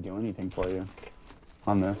really doesn't do anything for you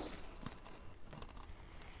on this.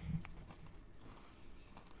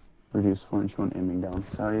 Reduce flinch when aiming down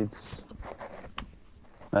sights.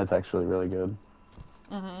 That's actually really good.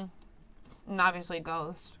 Mm-hmm. And obviously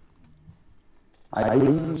ghost. I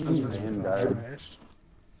use Vanguard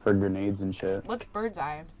for grenades and shit. What's bird's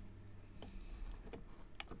eye?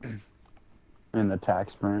 And the tac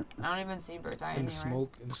sprint. I don't even see bird's eye In the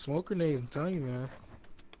smoke grenade, I'm telling you, man.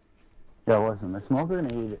 Yeah, listen, the smoke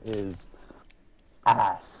grenade is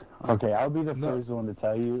ass. Okay, I'll be the first one to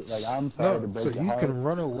tell you. Like, I'm sorry to No, break so your you heart. can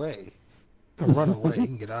run away. You can run away. You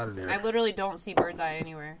can get out of there. I literally don't see bird's eye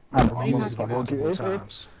anywhere. I'm What are you almost talking about? multiple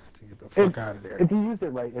times to get the fuck out of there. If you use it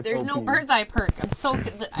right, it's There's OP. no bird's eye perk. I'm so.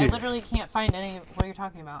 I literally can't find any. What are you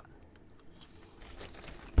talking about?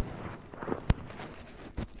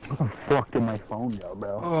 What the fuck did my phone go,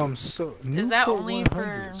 bro? Oh, I'm so. Is that Newport only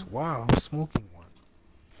 100s. for? Wow, I'm smoking one.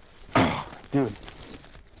 Dude.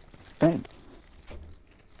 Thanks.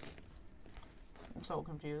 I'm so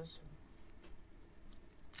confused.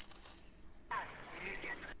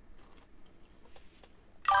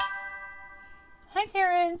 Hi,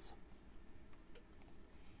 Terrence.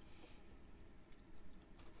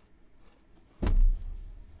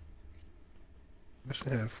 I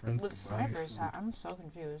should have friends. With to buy me sniper food. shot, I'm so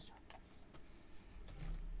confused.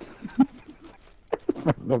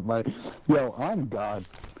 Yo, I'm God.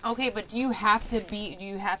 Okay, but do you have to be? Do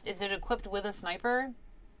you have? Is it equipped with a sniper?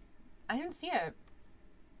 I didn't see it.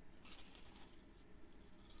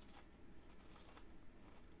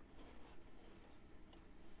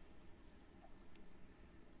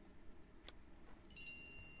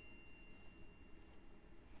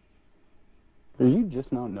 Are you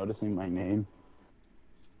just now noticing my name?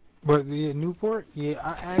 But the Newport, yeah,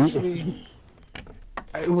 I actually.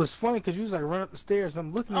 It was funny because you was like running up the stairs, and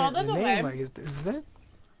I'm looking at the name like, is that? It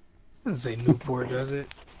doesn't say Newport, does it?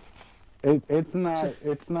 It's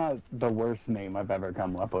not the worst name I've ever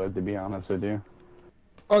come up with, to be honest with you.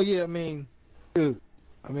 Oh yeah, I mean, dude,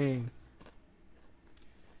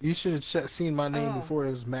 you should have seen my name before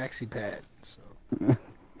it was Maxi Pad. So.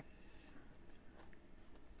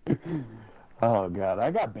 Oh god,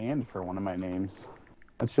 I got banned for one of my names.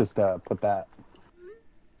 Let's just put that.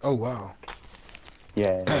 Oh wow.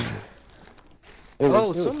 Yeah.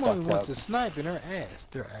 Oh, someone wants to snipe in her ass.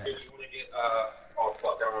 Their ass. Oh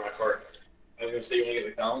fuck, I don't have my card. I was gonna say you wanna get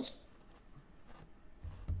McDonald's?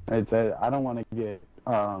 It's I don't want to get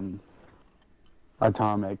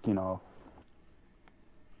atomic, you know.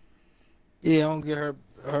 Yeah, I don't get her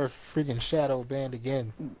freaking shadow banned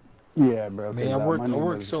again. Yeah, bro. Man, I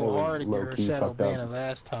worked so hard to get her shadow banned the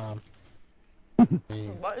last time.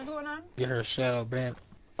 What is going on? Get her shadow banned.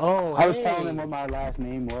 Oh, I was telling him what my last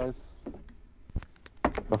name was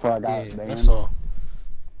before I got banned. That's all.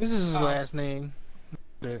 This is his last name.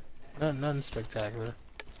 Nothing spectacular.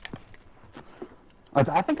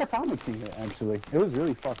 I think Atomic seen it actually. It was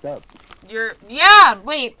really fucked up.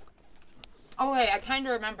 Wait. Oh wait, I kind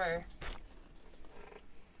of remember.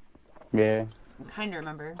 Yeah. I kind of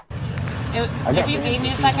remember. If you gave me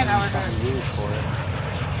a second, I would remember.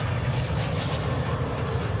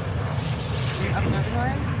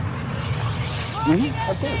 Observatory?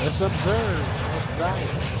 Let's observe. Excited.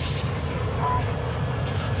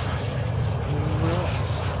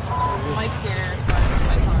 Mike's here.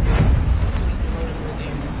 Mike's on.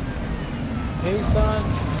 Hey, son.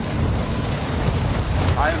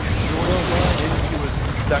 I am joining into a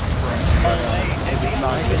duck front.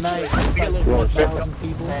 Good night. We got like 4,000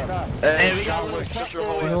 people. Hey, we got a little sister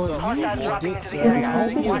hole. You know what? You did so. I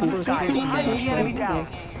hope you're the first person to show.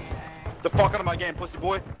 The fuck out of my game, pussy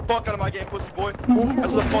boy. Fuck out of my game, pussy boy.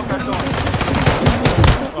 That's the fuck I thought.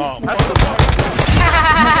 Oh, that's the fuck.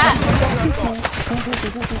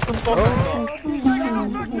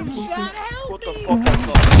 What the fuck I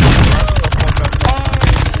thought.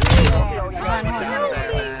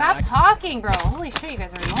 Stop talking, bro. Holy shit, you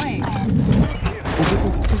guys are annoying.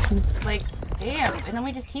 Like, damn. And then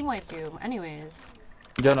we just team wiped you. Anyways.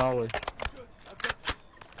 John Ollie.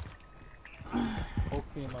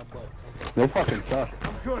 Poke me in my butt. They fucking suck.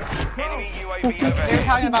 Enemy UAV overhead. They're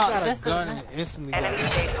talking about got a this gun and and instantly Enemy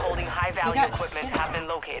got base holding high-value got equipment have been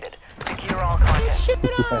located. Secure all content.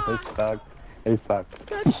 They suck. They suck.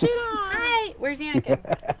 got shit on. Hi, where's Anakin?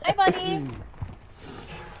 Hi, buddy.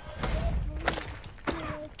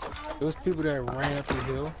 Those people that ran up the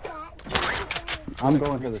hill. I'm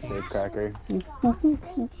going to the safe cracker.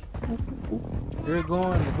 They're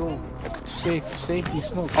going to go safely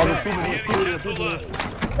smoke. Oh, the people.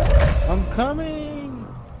 I'm coming.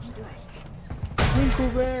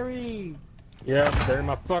 Twinkleberry. Yeah, they're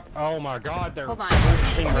my fuck. Oh my god, they're Hold on.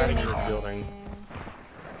 team right in this building.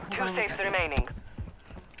 2 safes remaining.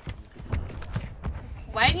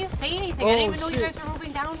 Why didn't you say anything? I didn't even know you guys were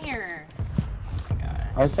moving down here.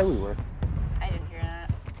 I said we were. I didn't hear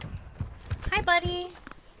that. Hi, buddy.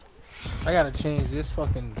 I gotta change this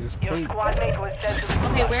fucking Your plate. squad mate was sent to the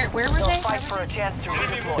Okay, where were they? fight for a chance to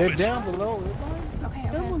redeploy. They're down below. Okay.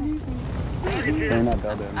 They're in that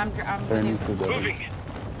building. I'm They're in the building.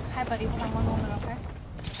 Hi, buddy. Hold on one moment, okay?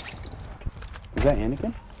 Is that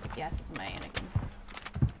Anakin? Yes, it's my Anakin.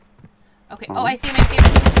 Okay. Oh, I see him. I see him.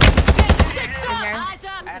 In here. Eyes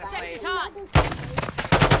up. The sector's hot.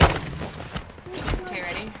 Okay,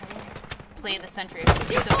 ready? Play the sentry.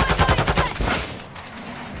 Deploy going set.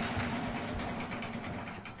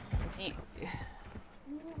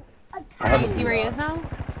 Do you see where he is now?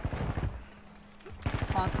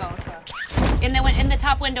 Oh, let's go. Let's go. In the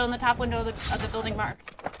top window. In the top window of the building marked.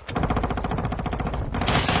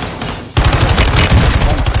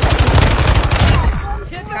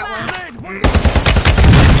 Got one.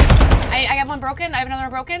 I got one broken. I have another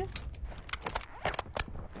one broken.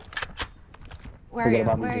 Where are you?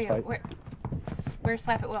 Where are you? Where's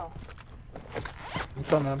Slap It Will? I'm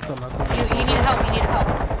coming. You need help. You need help.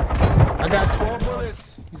 I got 12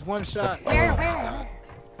 bullets. He's one shot. Where?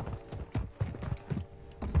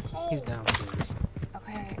 He's downstairs.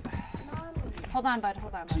 Okay. Hold on, bud.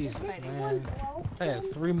 Hold on. Jesus, man. I had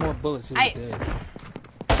 3 more bullets. He was dead.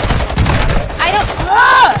 I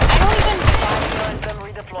don't even.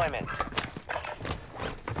 Redeployment.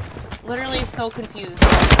 Literally so confused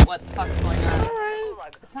what the fuck's going on.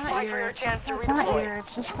 It's not here. It's just not here.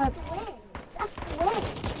 It's just that.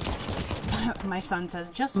 My son says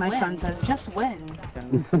just win.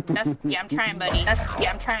 Yeah, I'm trying, buddy.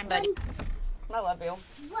 I'm trying, buddy. I love you.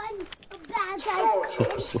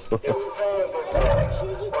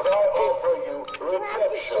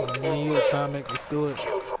 Me and you, Atomic. Let's do it.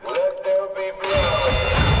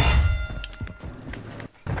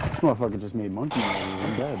 This motherfucker just made monkey man.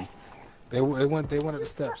 I'm dead. They went up the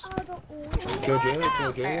steps. Kill Jared.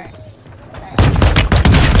 One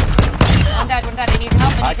dead. I need your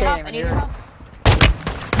help. I need your help.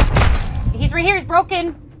 He's right here. He's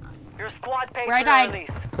broken. Your squad pays where I died. release.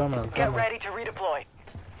 Coming. Get ready to redeploy.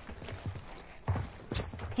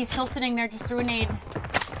 He's still sitting there. Just threw a nade.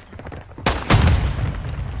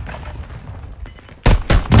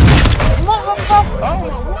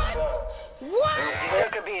 What?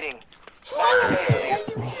 Take a beating.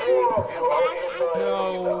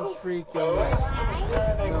 No freaking way.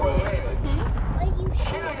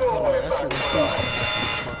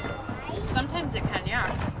 Sometimes it can, yeah.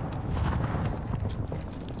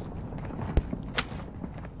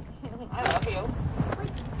 I love you.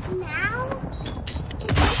 Now?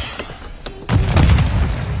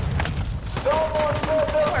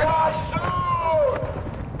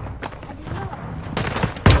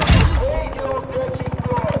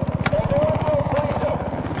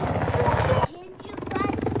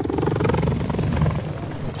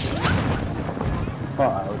 Oh,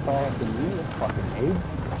 I was all up in you, that's fucking aid.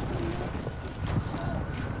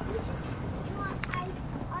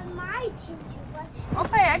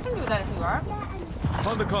 Okay, I can do that if you are.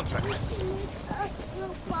 Found the contract.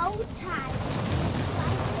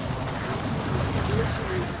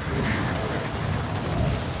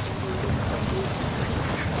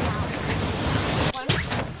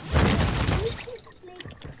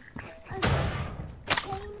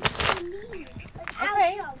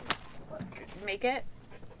 Okay. Make it.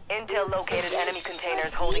 Intel located enemy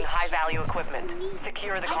containers holding high-value equipment.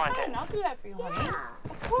 Secure the content. I'll do that for you, honey.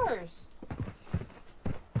 Of course.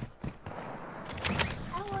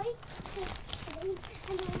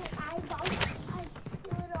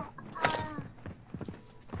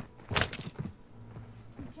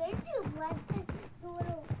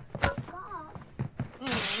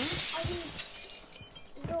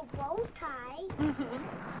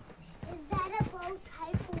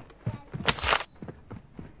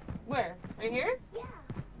 Where? Right here? Yeah.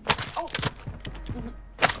 Oh.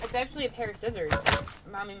 It's actually a pair of scissors.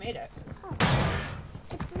 Mommy made it. Oh.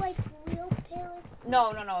 It's like real pellets?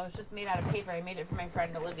 No. It's just made out of paper. I made it for my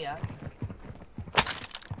friend Olivia.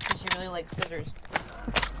 And she really likes scissors.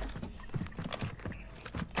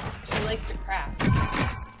 She likes to craft. She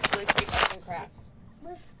likes to do arts and crafts.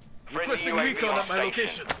 Requesting recon at my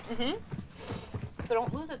location. So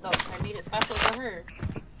don't lose it though, because I made it special for her.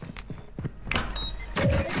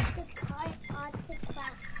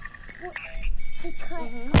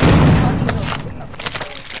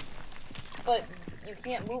 But you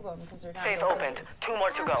can't move them because they're not. Safe opened. 2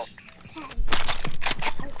 more to go.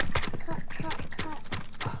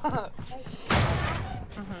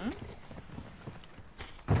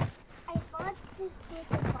 I thought this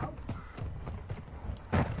was about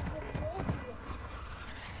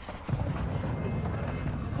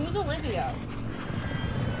Who's Olivia?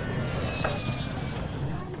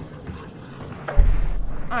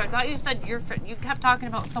 Oh, I thought you said your friend. You kept talking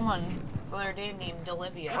about someone the other day named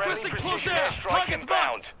Olivia. Friendly precision airstrike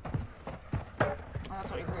inbound. Oh, that's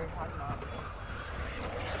what you were talking about.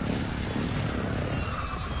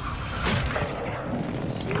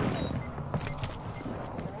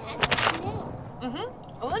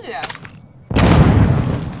 Olivia.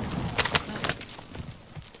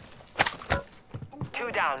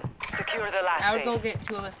 down. Secure the last I would go safe. get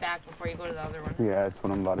 2 of us back before you go to the other one. Yeah, that's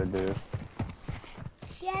what I'm about to do.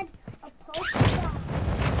 She had a polka dot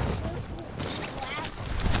shirt with black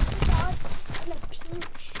dots and a pink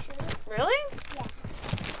shirt. Really? Yeah.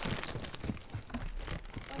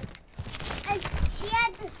 And she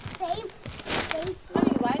had the same stapler.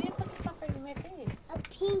 Honey, why did you put the stuff right in my face? A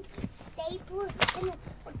pink stapler and a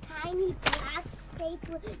tiny black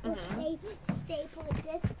stapler. The same stapler,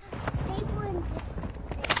 this stapler and this stapler.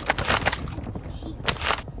 And she.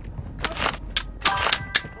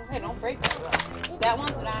 Okay, don't break that though. That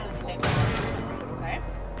one's not on the same. Okay.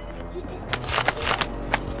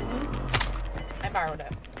 I borrowed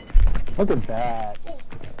it. Look at that.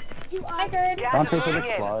 Hi, Gerd. Don't take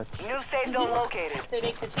it plus. New safe zone located. To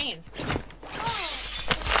make the chains.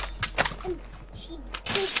 She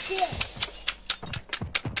did this.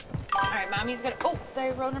 Alright, mommy's gonna. Oh, did I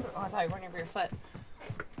roll number? Oh, I thought I rolled over your foot.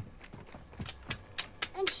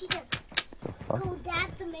 And she just told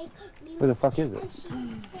Dad to make me. Where the fuck is it? And she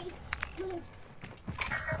stayed with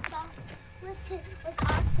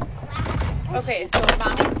oxygen glass. Okay, so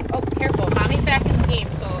mommy's. Oh, careful. Mommy's back in the game,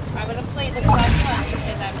 so I'm gonna play the last one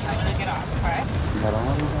and then I'm gonna get off, alright? Got all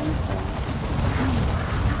these on?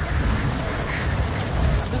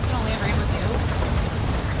 I'm just gonna land right with you.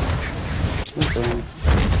 Okay.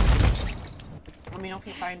 Let me know if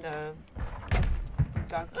you find a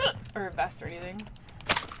gun or a vest or anything.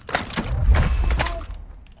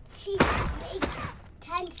 She made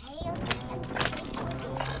 10 hands and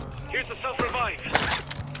Here's the self-revive.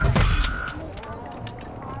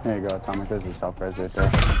 There you go, Tommy. There's the self-res right there.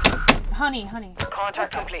 Honey.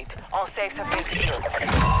 Contract complete. All safes have been secured.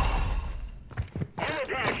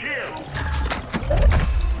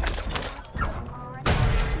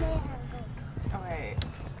 Alright.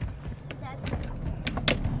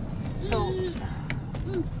 So.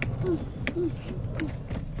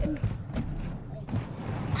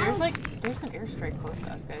 There's an airstrike close to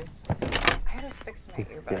us, guys. I gotta fix my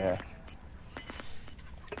earbud. Yeah.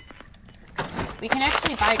 We can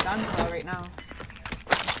actually buy guns though right now.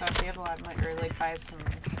 So if we have a lot of money, or like buy some,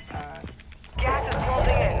 Gas is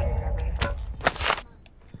closing in.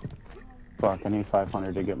 Fuck, I need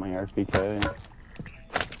 500 to get my RPK.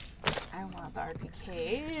 I want the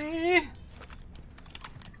RPK.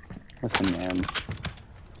 Listen, man.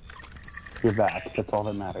 You're back. That's all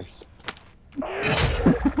that matters.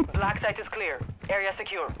 Black site is clear. Area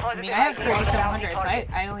secure. I Positive mean, I have ID on the 3,700, bounty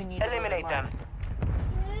so I only need Eliminate them.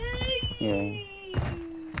 Yeah.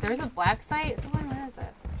 There's a black site somewhere. Where is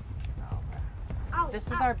it? Oh, this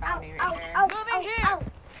is our bounty right here. Moving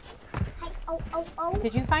here.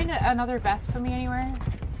 Did you find another vest for me anywhere?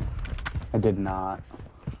 I did not.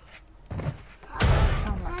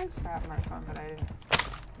 Some scrap mark one, but I didn't.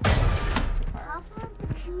 Papa's the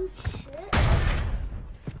pink shit.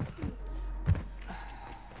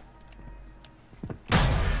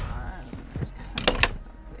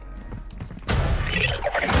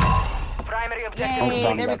 Primary objective.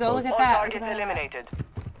 Yay, there we go. Look at All that. targets eliminated.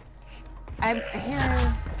 I'm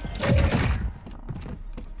here.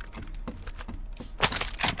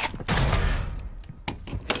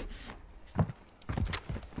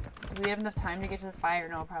 Do we have enough time to get to this buy or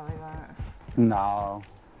no? Probably not. No.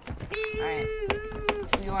 Alright.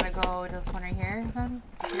 You want to go to this one right here then?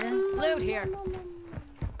 Here? Loot here.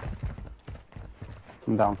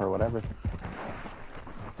 I'm down for whatever. So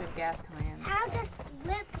we have gas coming in. I'll just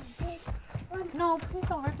rip this one. No, please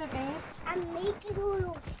don't rip it, babe. I'm making a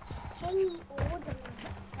little hangy order.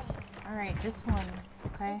 Alright, just one,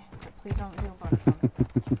 okay? But please don't do a bunch of them.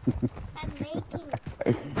 I'm making.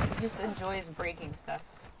 He just enjoys breaking stuff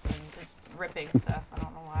and just ripping stuff. I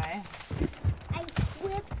don't know why. I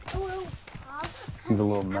whipped a little pop. He's a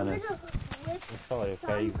little menace. It's probably a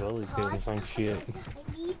phase. Lily's doing the same shit.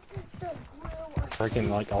 I need the glue. Breaking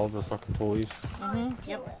like all of her fucking toys.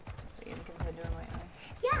 Yep. That's what Anakin's been doing lately.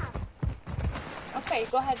 Yeah. Okay,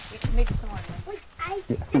 go ahead. We can make some ornaments. Like I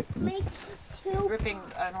just make two. Ripping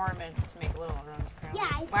an ornament to make little ornaments. Apparently.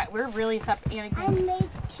 Yeah. We're really separated. I Anakin. made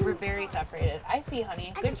two. We're very separated. I see,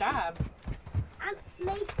 honey. Good job. I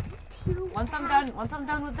made two. Once I'm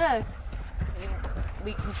done with this,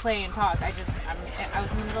 we can play and talk. I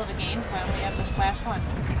was in the middle of a game, so I only have the /1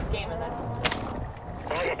 this game, and then.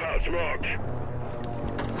 All about rock.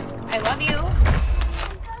 I love you.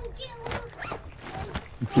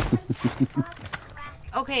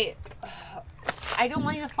 Okay, I don't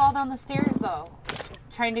want you to fall down the stairs though.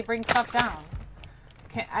 Trying to bring stuff down.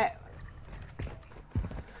 Can I?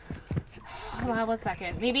 Hold on 1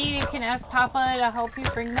 second. Maybe you can ask Papa to help you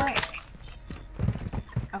bring that.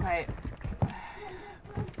 Okay.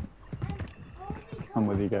 I'm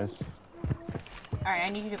with you guys. Alright, I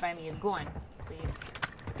need you to buy me a gun, please.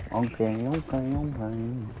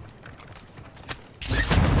 Okay.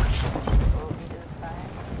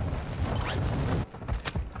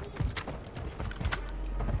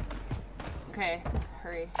 Okay,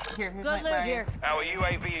 hurry. Here's Good my loot bar. here. Our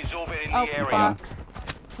UAV is orbiting Oh, the area. fuck.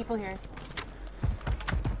 People here.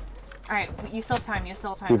 Alright, you still have time,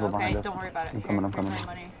 People okay? behind us. Don't worry about it. I'm coming, I'm Here's coming. my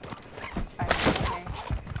money. Okay.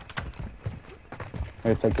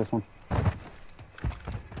 Here, take this one.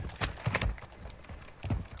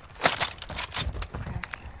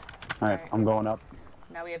 Alright, I'm going up.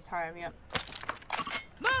 Now we have time, yep.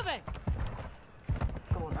 Moving.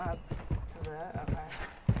 Going up to the, okay.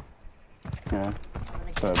 Yeah.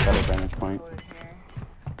 It's a better vantage point. Go in here.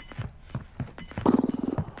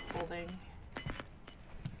 Holding.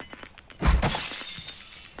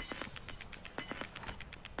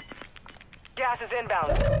 Gas is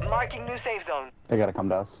inbound. Marking new safe zone. They gotta come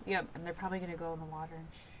to us. Yep, and they're probably gonna go in the water and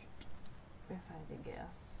shoot. If I did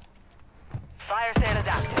guess. Fire sale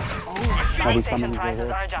adapted. Oh, Are we Station coming prices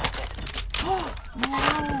here? are adjusted.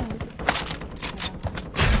 no!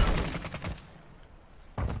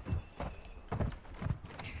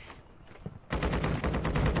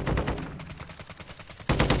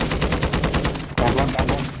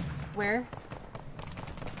 Where?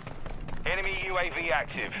 Enemy UAV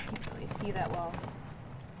active. I can't really see that well.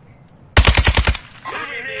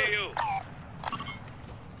 Enemy near you.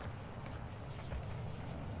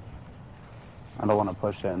 I don't want to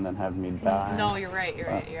push it and then have me die. No, you're right, you're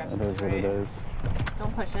But right. It is what it is.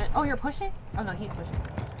 Don't push it. Oh, you're pushing? Oh no, he's pushing.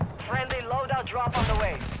 Friendly loadout drop on the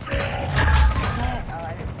way. Oh,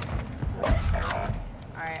 I didn't.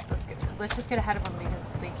 Alright, let's just get ahead of them because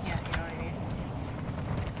they can't, you know what I mean?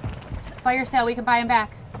 Fire sale, we can buy him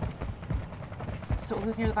back. So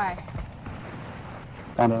who's near the buy?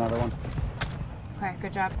 Found another one. Okay,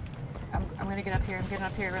 good job. I'm gonna get up here. I'm getting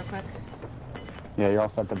up here real quick. Yeah, you're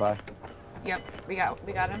all set to buy. Yep, we got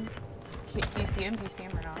him. Do you see him? Do you see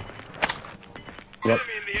him or not? Yep.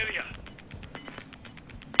 In the area.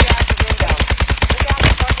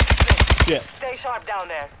 Shit. Stay sharp down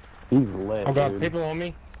there. He's lit, I got dude. people on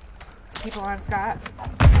me. People on Scott.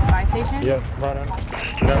 Buy station? Yep, right on.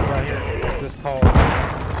 No, right here. Just call.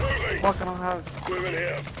 Fucking on house. Moving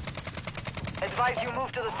here. Advise you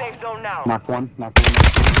move to the safe zone now. Knock one. Knock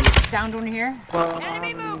one. Downed one here.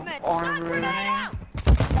 Enemy movement. Stun grenade out.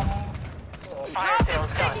 Fire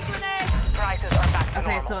sales done. Prices are back to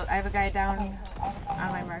Okay, normal. so I have a guy down on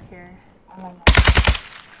my mark here.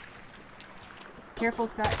 Careful,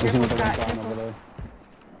 Scott. There's Careful, another Scott. one down over Careful. there.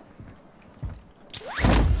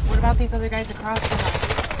 What about these other guys across the hill?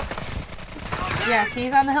 Yeah, see,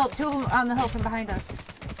 he's on the hill. Two of them on the hill from behind us.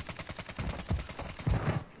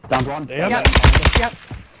 Down one. Yep. Yep.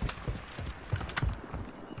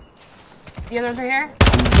 The others are here.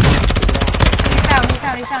 He's down. He's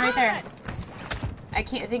down. He's down right there. I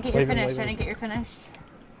didn't get your finish. I didn't get your finish.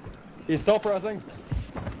 He's still pressing.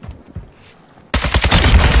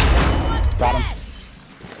 Got him.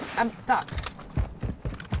 I'm stuck.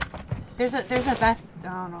 There's a vest.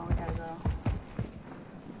 Oh no, we gotta go.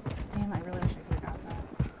 Damn, I really wish I could have got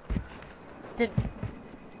that.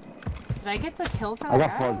 Did I get the kill for that I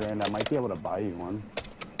got guy? 4 grand. I might be able to buy you one.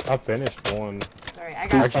 I finished one. Sorry, I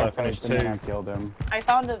got. Actually, I finished and then I two. killed him. I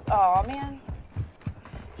found a. Oh man.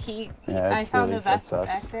 Yeah, I found really, a vest that sucks.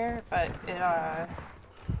 back there, but it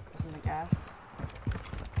was in the gas.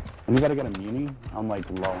 And you gotta get a muni. I'm like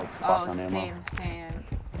low as fuck Oh, on ammo. same.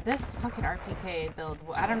 This fucking RPK build,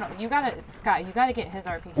 I don't know. You gotta, Scott, you gotta get his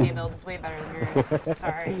RPK build. It's way better than yours.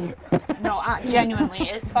 Sorry. No, genuinely,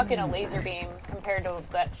 it's fucking a laser beam compared to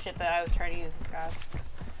that shit that I was trying to use with Scott's.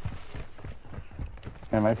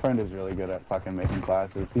 And my friend is really good at fucking making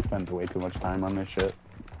classes. He spends way too much time on this shit.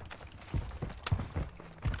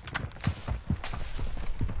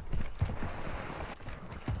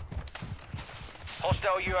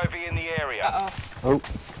 Hostile UAV in the area. Uh-oh. Oh.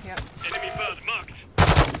 Yep. Enemy bird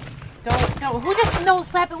marked. Don't, who just, no,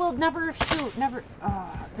 slap it will never shoot, never,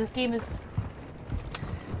 this game is,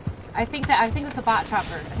 I think it's a bot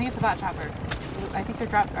chopper. I think it's a bot chopper. I think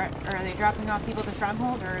they're are they dropping off people to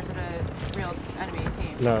Stronghold, or is it a real enemy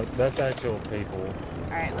team? No, that's actual people.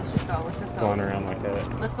 Alright, let's just go. Going around like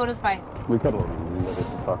that. Let's go to the spy. We could have lit it the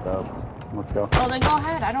fuck up. Let's go. Oh, then go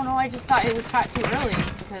ahead. I don't know. I just thought it was shot too early.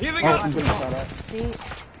 Because Here we go. I'm getting shot at. See?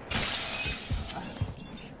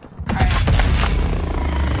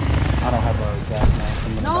 I don't have a gas mask.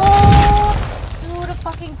 I'm gonna No! Dude, a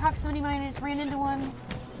fucking proximity mine. I just ran into one.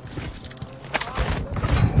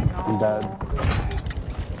 die. I'm dead.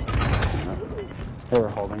 They were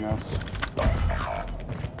holding us.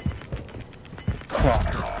 Fuck.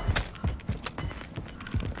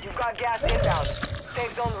 got gas inbound.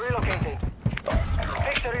 Safe zone relocated.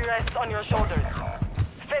 Victory rests on your shoulders.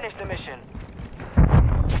 Finish the mission.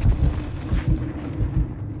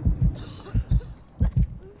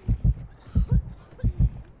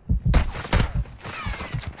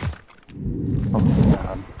 Oh my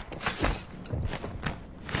god.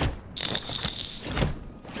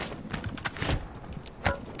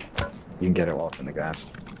 You can get it while it's in the gas.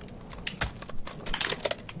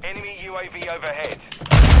 Enemy UAV overhead.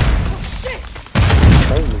 Shit!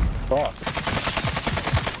 Holy fuck.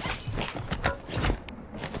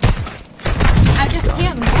 I just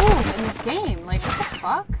can't move in this game. Like, what the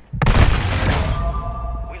fuck?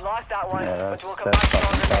 We lost that one, Yeah, but we'll come that's back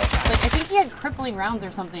stronger next time. Like, I think he had crippling rounds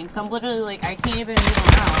or something. So I'm literally like, I can't even move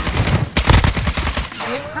around. Do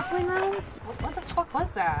you have crippling rounds? What the fuck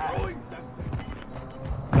was that?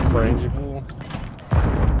 Frangible.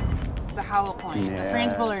 The hollow point. Yeah. The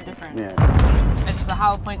frangible are different. Yeah. It's the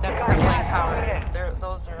hollow point that's crippling power.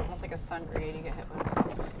 Those are almost like a stun grenade you get hit with.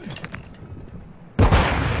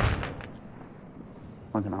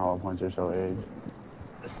 Fucking hollow points are so aged.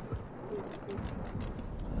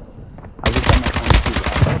 I just got my phone to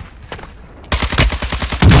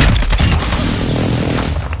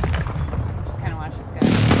Just kind of watch this guy.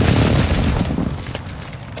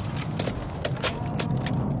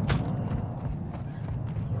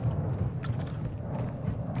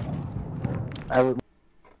 I would.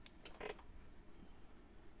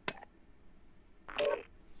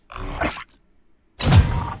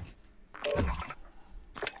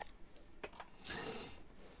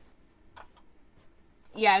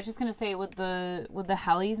 Yeah, I was just gonna say with the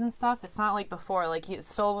helis and stuff, it's not like before. Like it's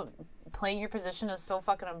so playing your position is so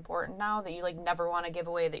fucking important now that you like never want to give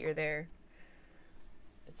away that you're there.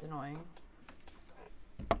 It's annoying.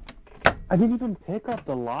 I didn't even pick up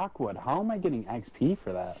the Lockwood. How am I getting XP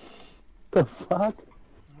for that? The fuck?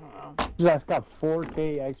 I don't know. Dude, I got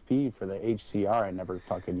 4K XP for the HCR I never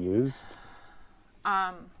fucking used.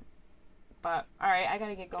 But alright, I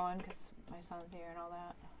gotta get going because my son's here and all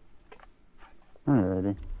that.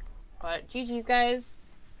 Alrighty. But GG's, guys.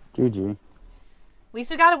 GG. At least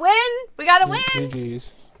we got a win! We got a win!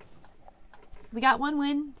 GG's. We got one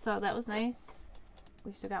win, so that was nice.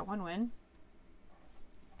 We still got one win.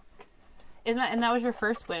 And that was your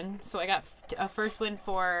first win, so I got a first win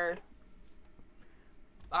for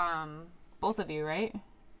both of you, right?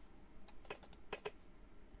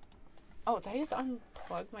 Oh, did I just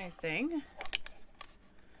unplug my thing?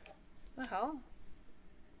 What the hell?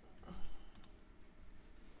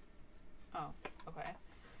 Oh, okay.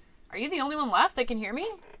 Are you the only one left that can hear me?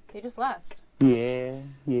 They just left. Yeah,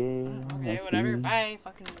 yeah. Okay, whatever. Bye.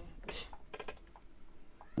 Fucking.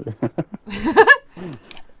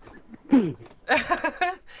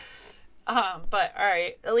 But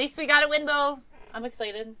alright. At least we got a win though. I'm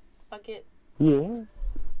excited. Fuck it. Yeah.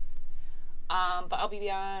 But I'll be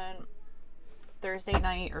on Thursday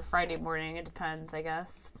night or Friday morning. It depends, I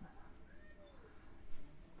guess.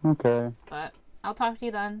 Okay. But I'll talk to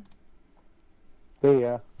you then. See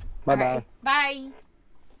ya. Bye-bye. Bye.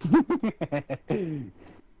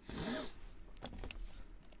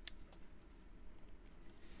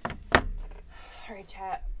 Alright,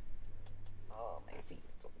 chat. Oh, my feet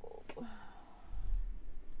are so cold.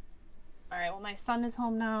 Alright, well, my son is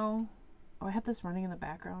home now. Oh, I had this running in the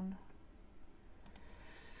background.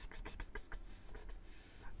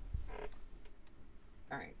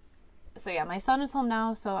 Alright. So, yeah, my son is home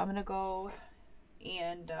now, so I'm gonna go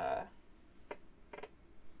and,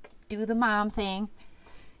 do the mom thing.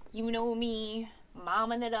 You know me,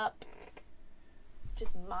 momming it up.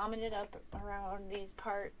 Just momming it up around these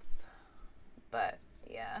parts. But,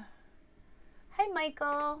 yeah. Hi,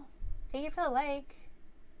 Michael. Thank you for the like.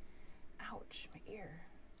 Ouch, my ear.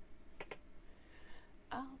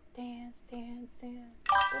 I'll dance, dance, dance.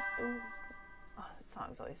 Oh, that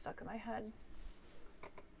song's always stuck in my head.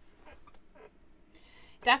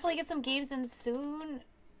 Definitely get some games in soon.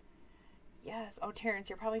 Yes. Oh, Terrence,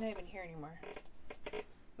 you're probably not even here anymore.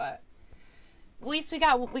 But at least we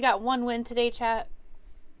got one win today, chat.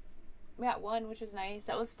 We got one, which was nice.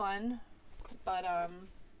 That was fun. But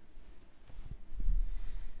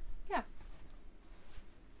yeah.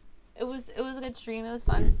 It was a good stream. It was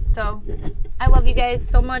fun. So I love you guys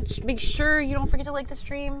so much. Make sure you don't forget to like the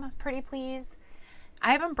stream, pretty please.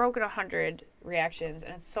 I haven't broken 100 reactions,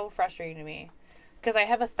 and it's so frustrating to me because I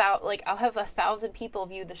have I'll have 1,000 people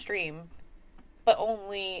view the stream, but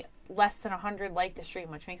only less than 100 like the stream,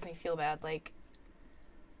 which makes me feel bad. Like,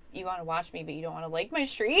 you want to watch me, but you don't want to like my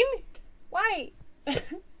stream? Why?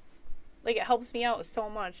 Like, it helps me out so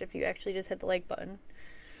much if you actually just hit the like button.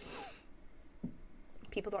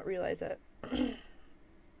 People don't realize it.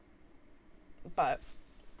 But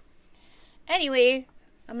anyway,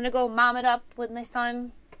 I'm gonna go mom it up with my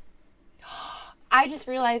son. I just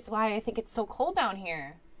realized why I think it's so cold down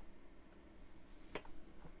here.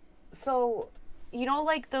 So, you know,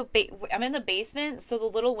 like I'm in the basement, so the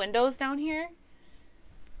little windows down here,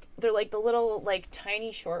 they're like the little, like,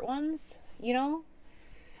 tiny short ones, you know?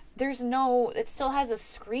 It still has a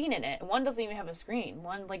screen in it. One doesn't even have a screen.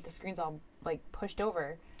 One, like, the screen's all, like, pushed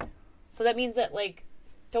over. So that means that, like,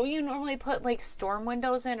 don't you normally put, like, storm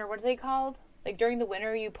windows in, or what are they called? Like, during the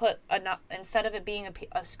winter, you put, instead of it being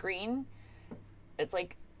a screen, it's,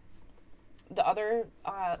 like, the other,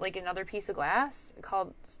 like, another piece of glass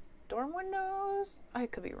called storm windows? I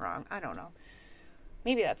could be wrong. I don't know.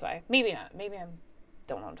 Maybe that's why. Maybe not. Maybe I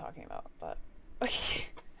don't know what I'm talking about, but...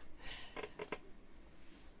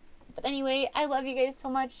 But anyway, I love you guys so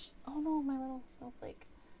much. Oh no, my little snowflake.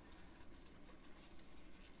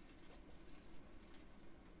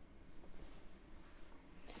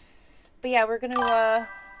 But yeah, we're gonna,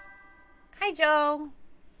 hi Joe.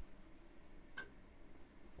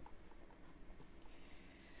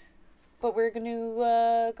 But we're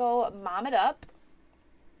gonna go mom it up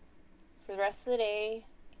for the rest of the day.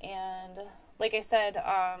 And like I said,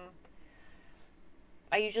 I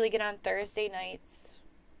usually get on Thursday nights.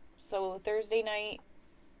 So Thursday night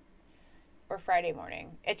or Friday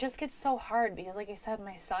morning. It just gets so hard because, like I said,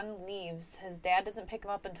 my son leaves. His dad doesn't pick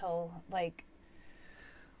him up until, like,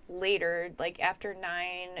 later, like after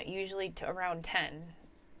 9, usually to around 10.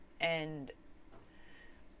 And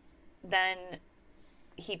then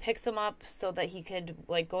he picks him up so that he could,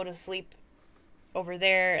 like, go to sleep over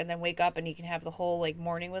there and then wake up and he can have the whole, like,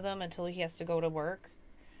 morning with him until he has to go to work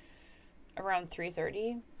around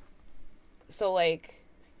 3:30. So, like...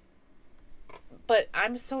 But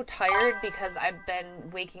I'm so tired because I've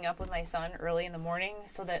been waking up with my son early in the morning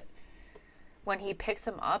so that when he picks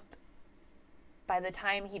him up, by the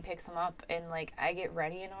time he picks him up and, like, I get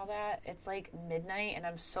ready and all that, it's, like, midnight and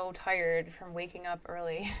I'm so tired from waking up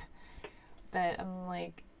early that I'm,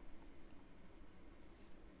 like,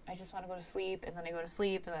 I just want to go to sleep, and then I go to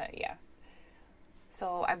sleep, and yeah.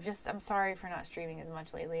 So I'm sorry for not streaming as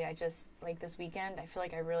much lately. I just, like, this weekend, I feel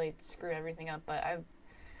like I really screwed everything up, but I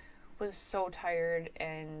was so tired,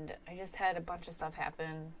 and I just had a bunch of stuff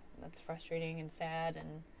happen that's frustrating and sad,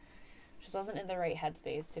 and just wasn't in the right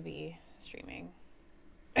headspace to be streaming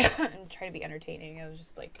and try to be entertaining. I was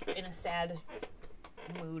just, like, in a sad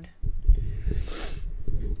mood.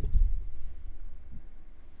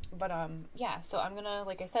 But yeah, so I'm gonna,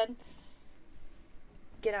 like I said,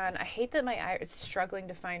 get on. I hate that it's struggling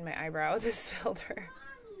to find my eyebrow, this filter.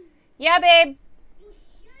 Yeah, babe.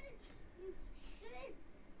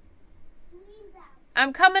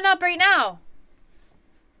 I'm coming up right now.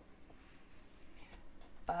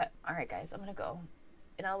 But, alright guys, I'm gonna go.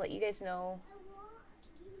 And I'll let you guys know.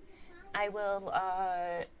 I will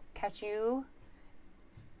catch you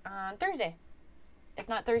on Thursday. If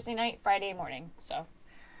not Thursday night, Friday morning. So,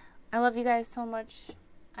 I love you guys so much.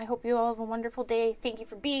 I hope you all have a wonderful day. Thank you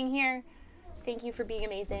for being here. Thank you for being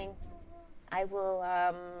amazing. I will,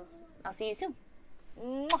 I'll see you soon.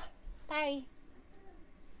 Mwah. Bye.